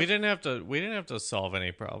we didn't have to solve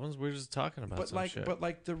any problems. We were just talking about some shit. But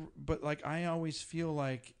I always feel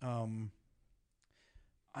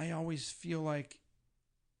like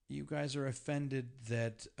you guys are offended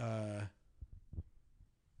that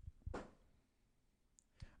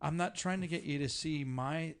I'm not trying to get you to see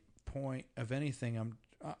my point of anything. I'm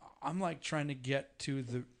trying to get to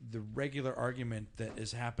the regular argument that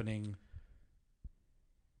is happening,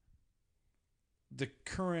 the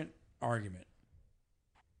current argument,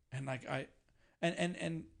 and I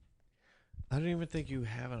don't even think you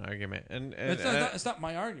have an argument, and it's not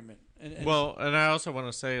my argument. And I also want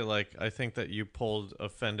to say, I think that you pulled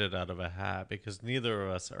offended out of a hat because neither of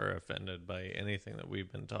us are offended by anything that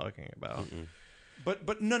we've been talking about. Mm-mm.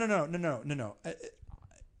 But no.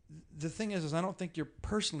 The thing is I don't think you're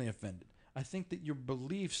personally offended. I think that your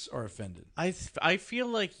beliefs are offended. I feel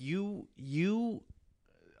like you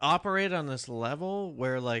operate on this level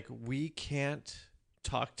where we can't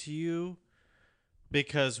talk to you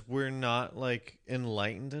because we're not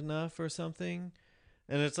enlightened enough or something.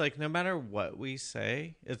 And it's no matter what we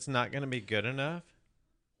say, it's not going to be good enough.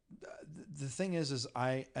 The thing is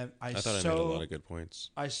I thought I made a lot of good points.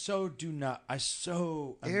 I so do not.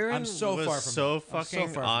 Aaron I'm so was far from so that.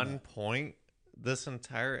 fucking on point this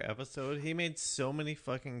entire episode. He made so many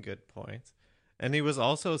fucking good points. And he was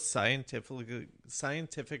also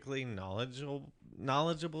scientifically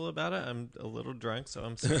knowledgeable about it. I'm a little drunk, so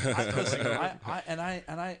I'm still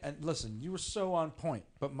and listen, you were so on point.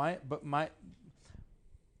 But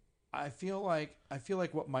I feel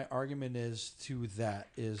like what my argument is to that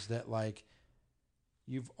is that like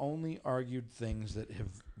you've only argued things that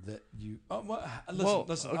you. Oh, well,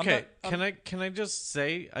 listen. Okay, can I just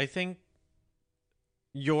say I think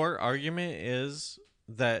your argument is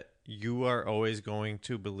that you are always going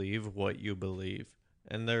to believe what you believe,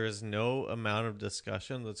 and there is no amount of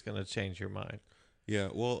discussion that's going to change your mind. Yeah,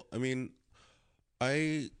 well, I mean,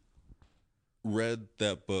 I read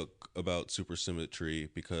that book about supersymmetry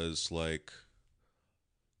because, like,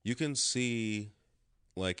 you can see,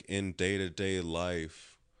 like, in day-to-day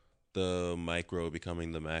life, the micro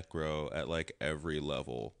becoming the macro at, like, every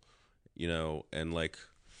level, you know, and, like,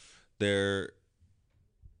 the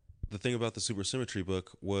thing about the supersymmetry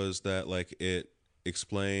book was that like it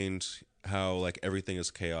explained how like everything is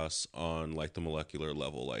chaos on like the molecular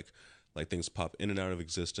level, like things pop in and out of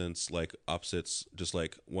existence, like opposites, just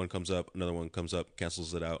like one comes up, another one comes up,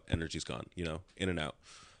 cancels it out, energy's gone, you know, in and out.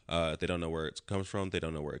 They don't know where it comes from, they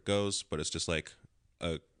don't know where it goes, but it's just like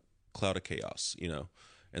a cloud of chaos, you know.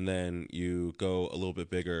 And then you go a little bit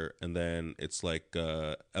bigger, and then it's like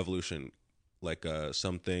evolution, like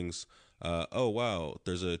some things. Oh wow,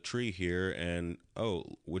 there's a tree here, and oh,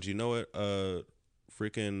 would you know it?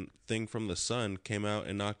 Freaking thing from the sun came out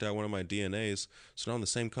and knocked out one of my DNAs, so now I'm the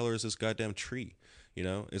same color as this goddamn tree. You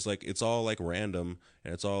know, it's like it's all like random,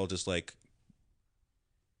 and it's all just like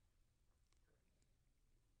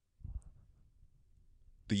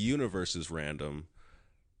the universe is random,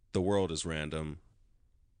 the world is random,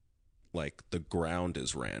 like the ground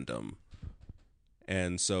is random,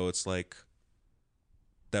 and so it's like.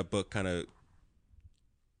 That book kind of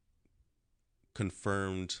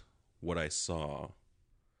confirmed what I saw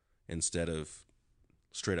instead of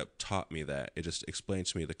straight up taught me that. It just explained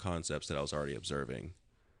to me the concepts that I was already observing.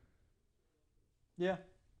 Yeah.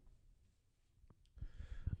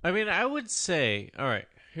 I mean, I would say, all right,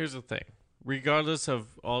 here's the thing. Regardless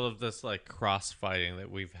of all of this like cross-fighting that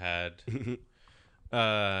we've had,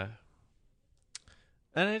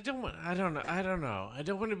 and I don't know. I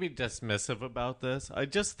don't want to be dismissive about this. I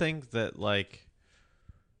just think that, like,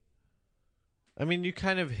 I mean, you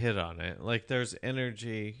kind of hit on it. Like, there's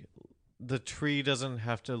energy. The tree doesn't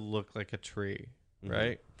have to look like a tree,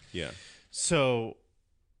 right? Yeah. So,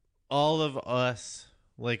 all of us,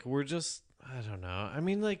 like, we're just, I don't know. I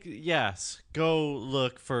mean, like, yes, go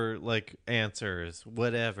look for, like, answers,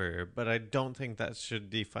 whatever. But I don't think that should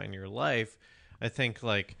define your life. I think,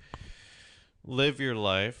 like, live your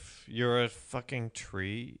life. You're a fucking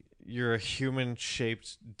tree. You're a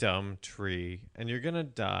human-shaped dumb tree, and you're gonna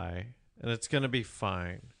die, and it's gonna be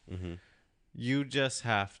fine. Mm-hmm. You just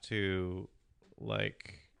have to,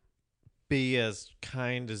 like, be as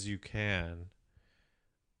kind as you can.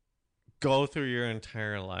 Go through your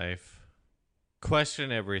entire life,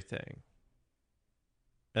 question everything,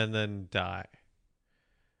 and then die.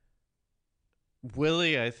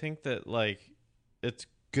 Willie, I think that, like, it's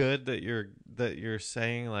good that you're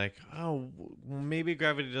saying like, oh, maybe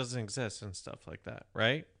gravity doesn't exist and stuff like that,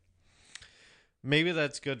 right? Maybe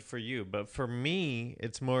that's good for you, but for me,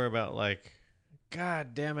 it's more about like,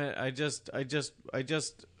 God damn it! I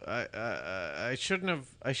shouldn't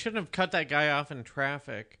have cut that guy off in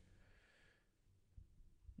traffic.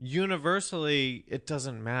 Universally, it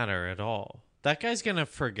doesn't matter at all. That guy's gonna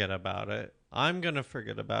forget about it. I'm gonna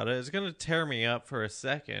forget about it. It's gonna tear me up for a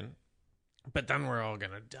second. But then we're all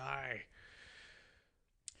going to die.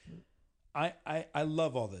 I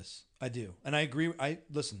love all this. I do. And I agree. I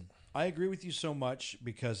agree with you so much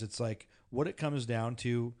because it's like what it comes down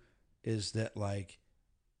to is that like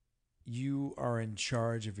you are in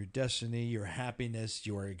charge of your destiny, your happiness,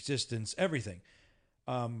 your existence, everything.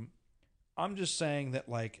 I'm just saying that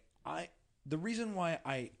like the reason why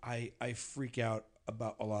I freak out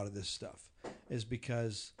about a lot of this stuff is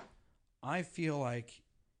because I feel like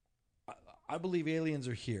I believe aliens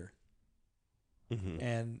are here,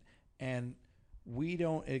 and we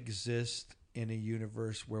don't exist in a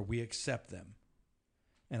universe where we accept them.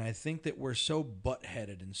 And I think that we're so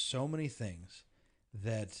butt-headed in so many things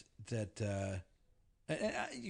that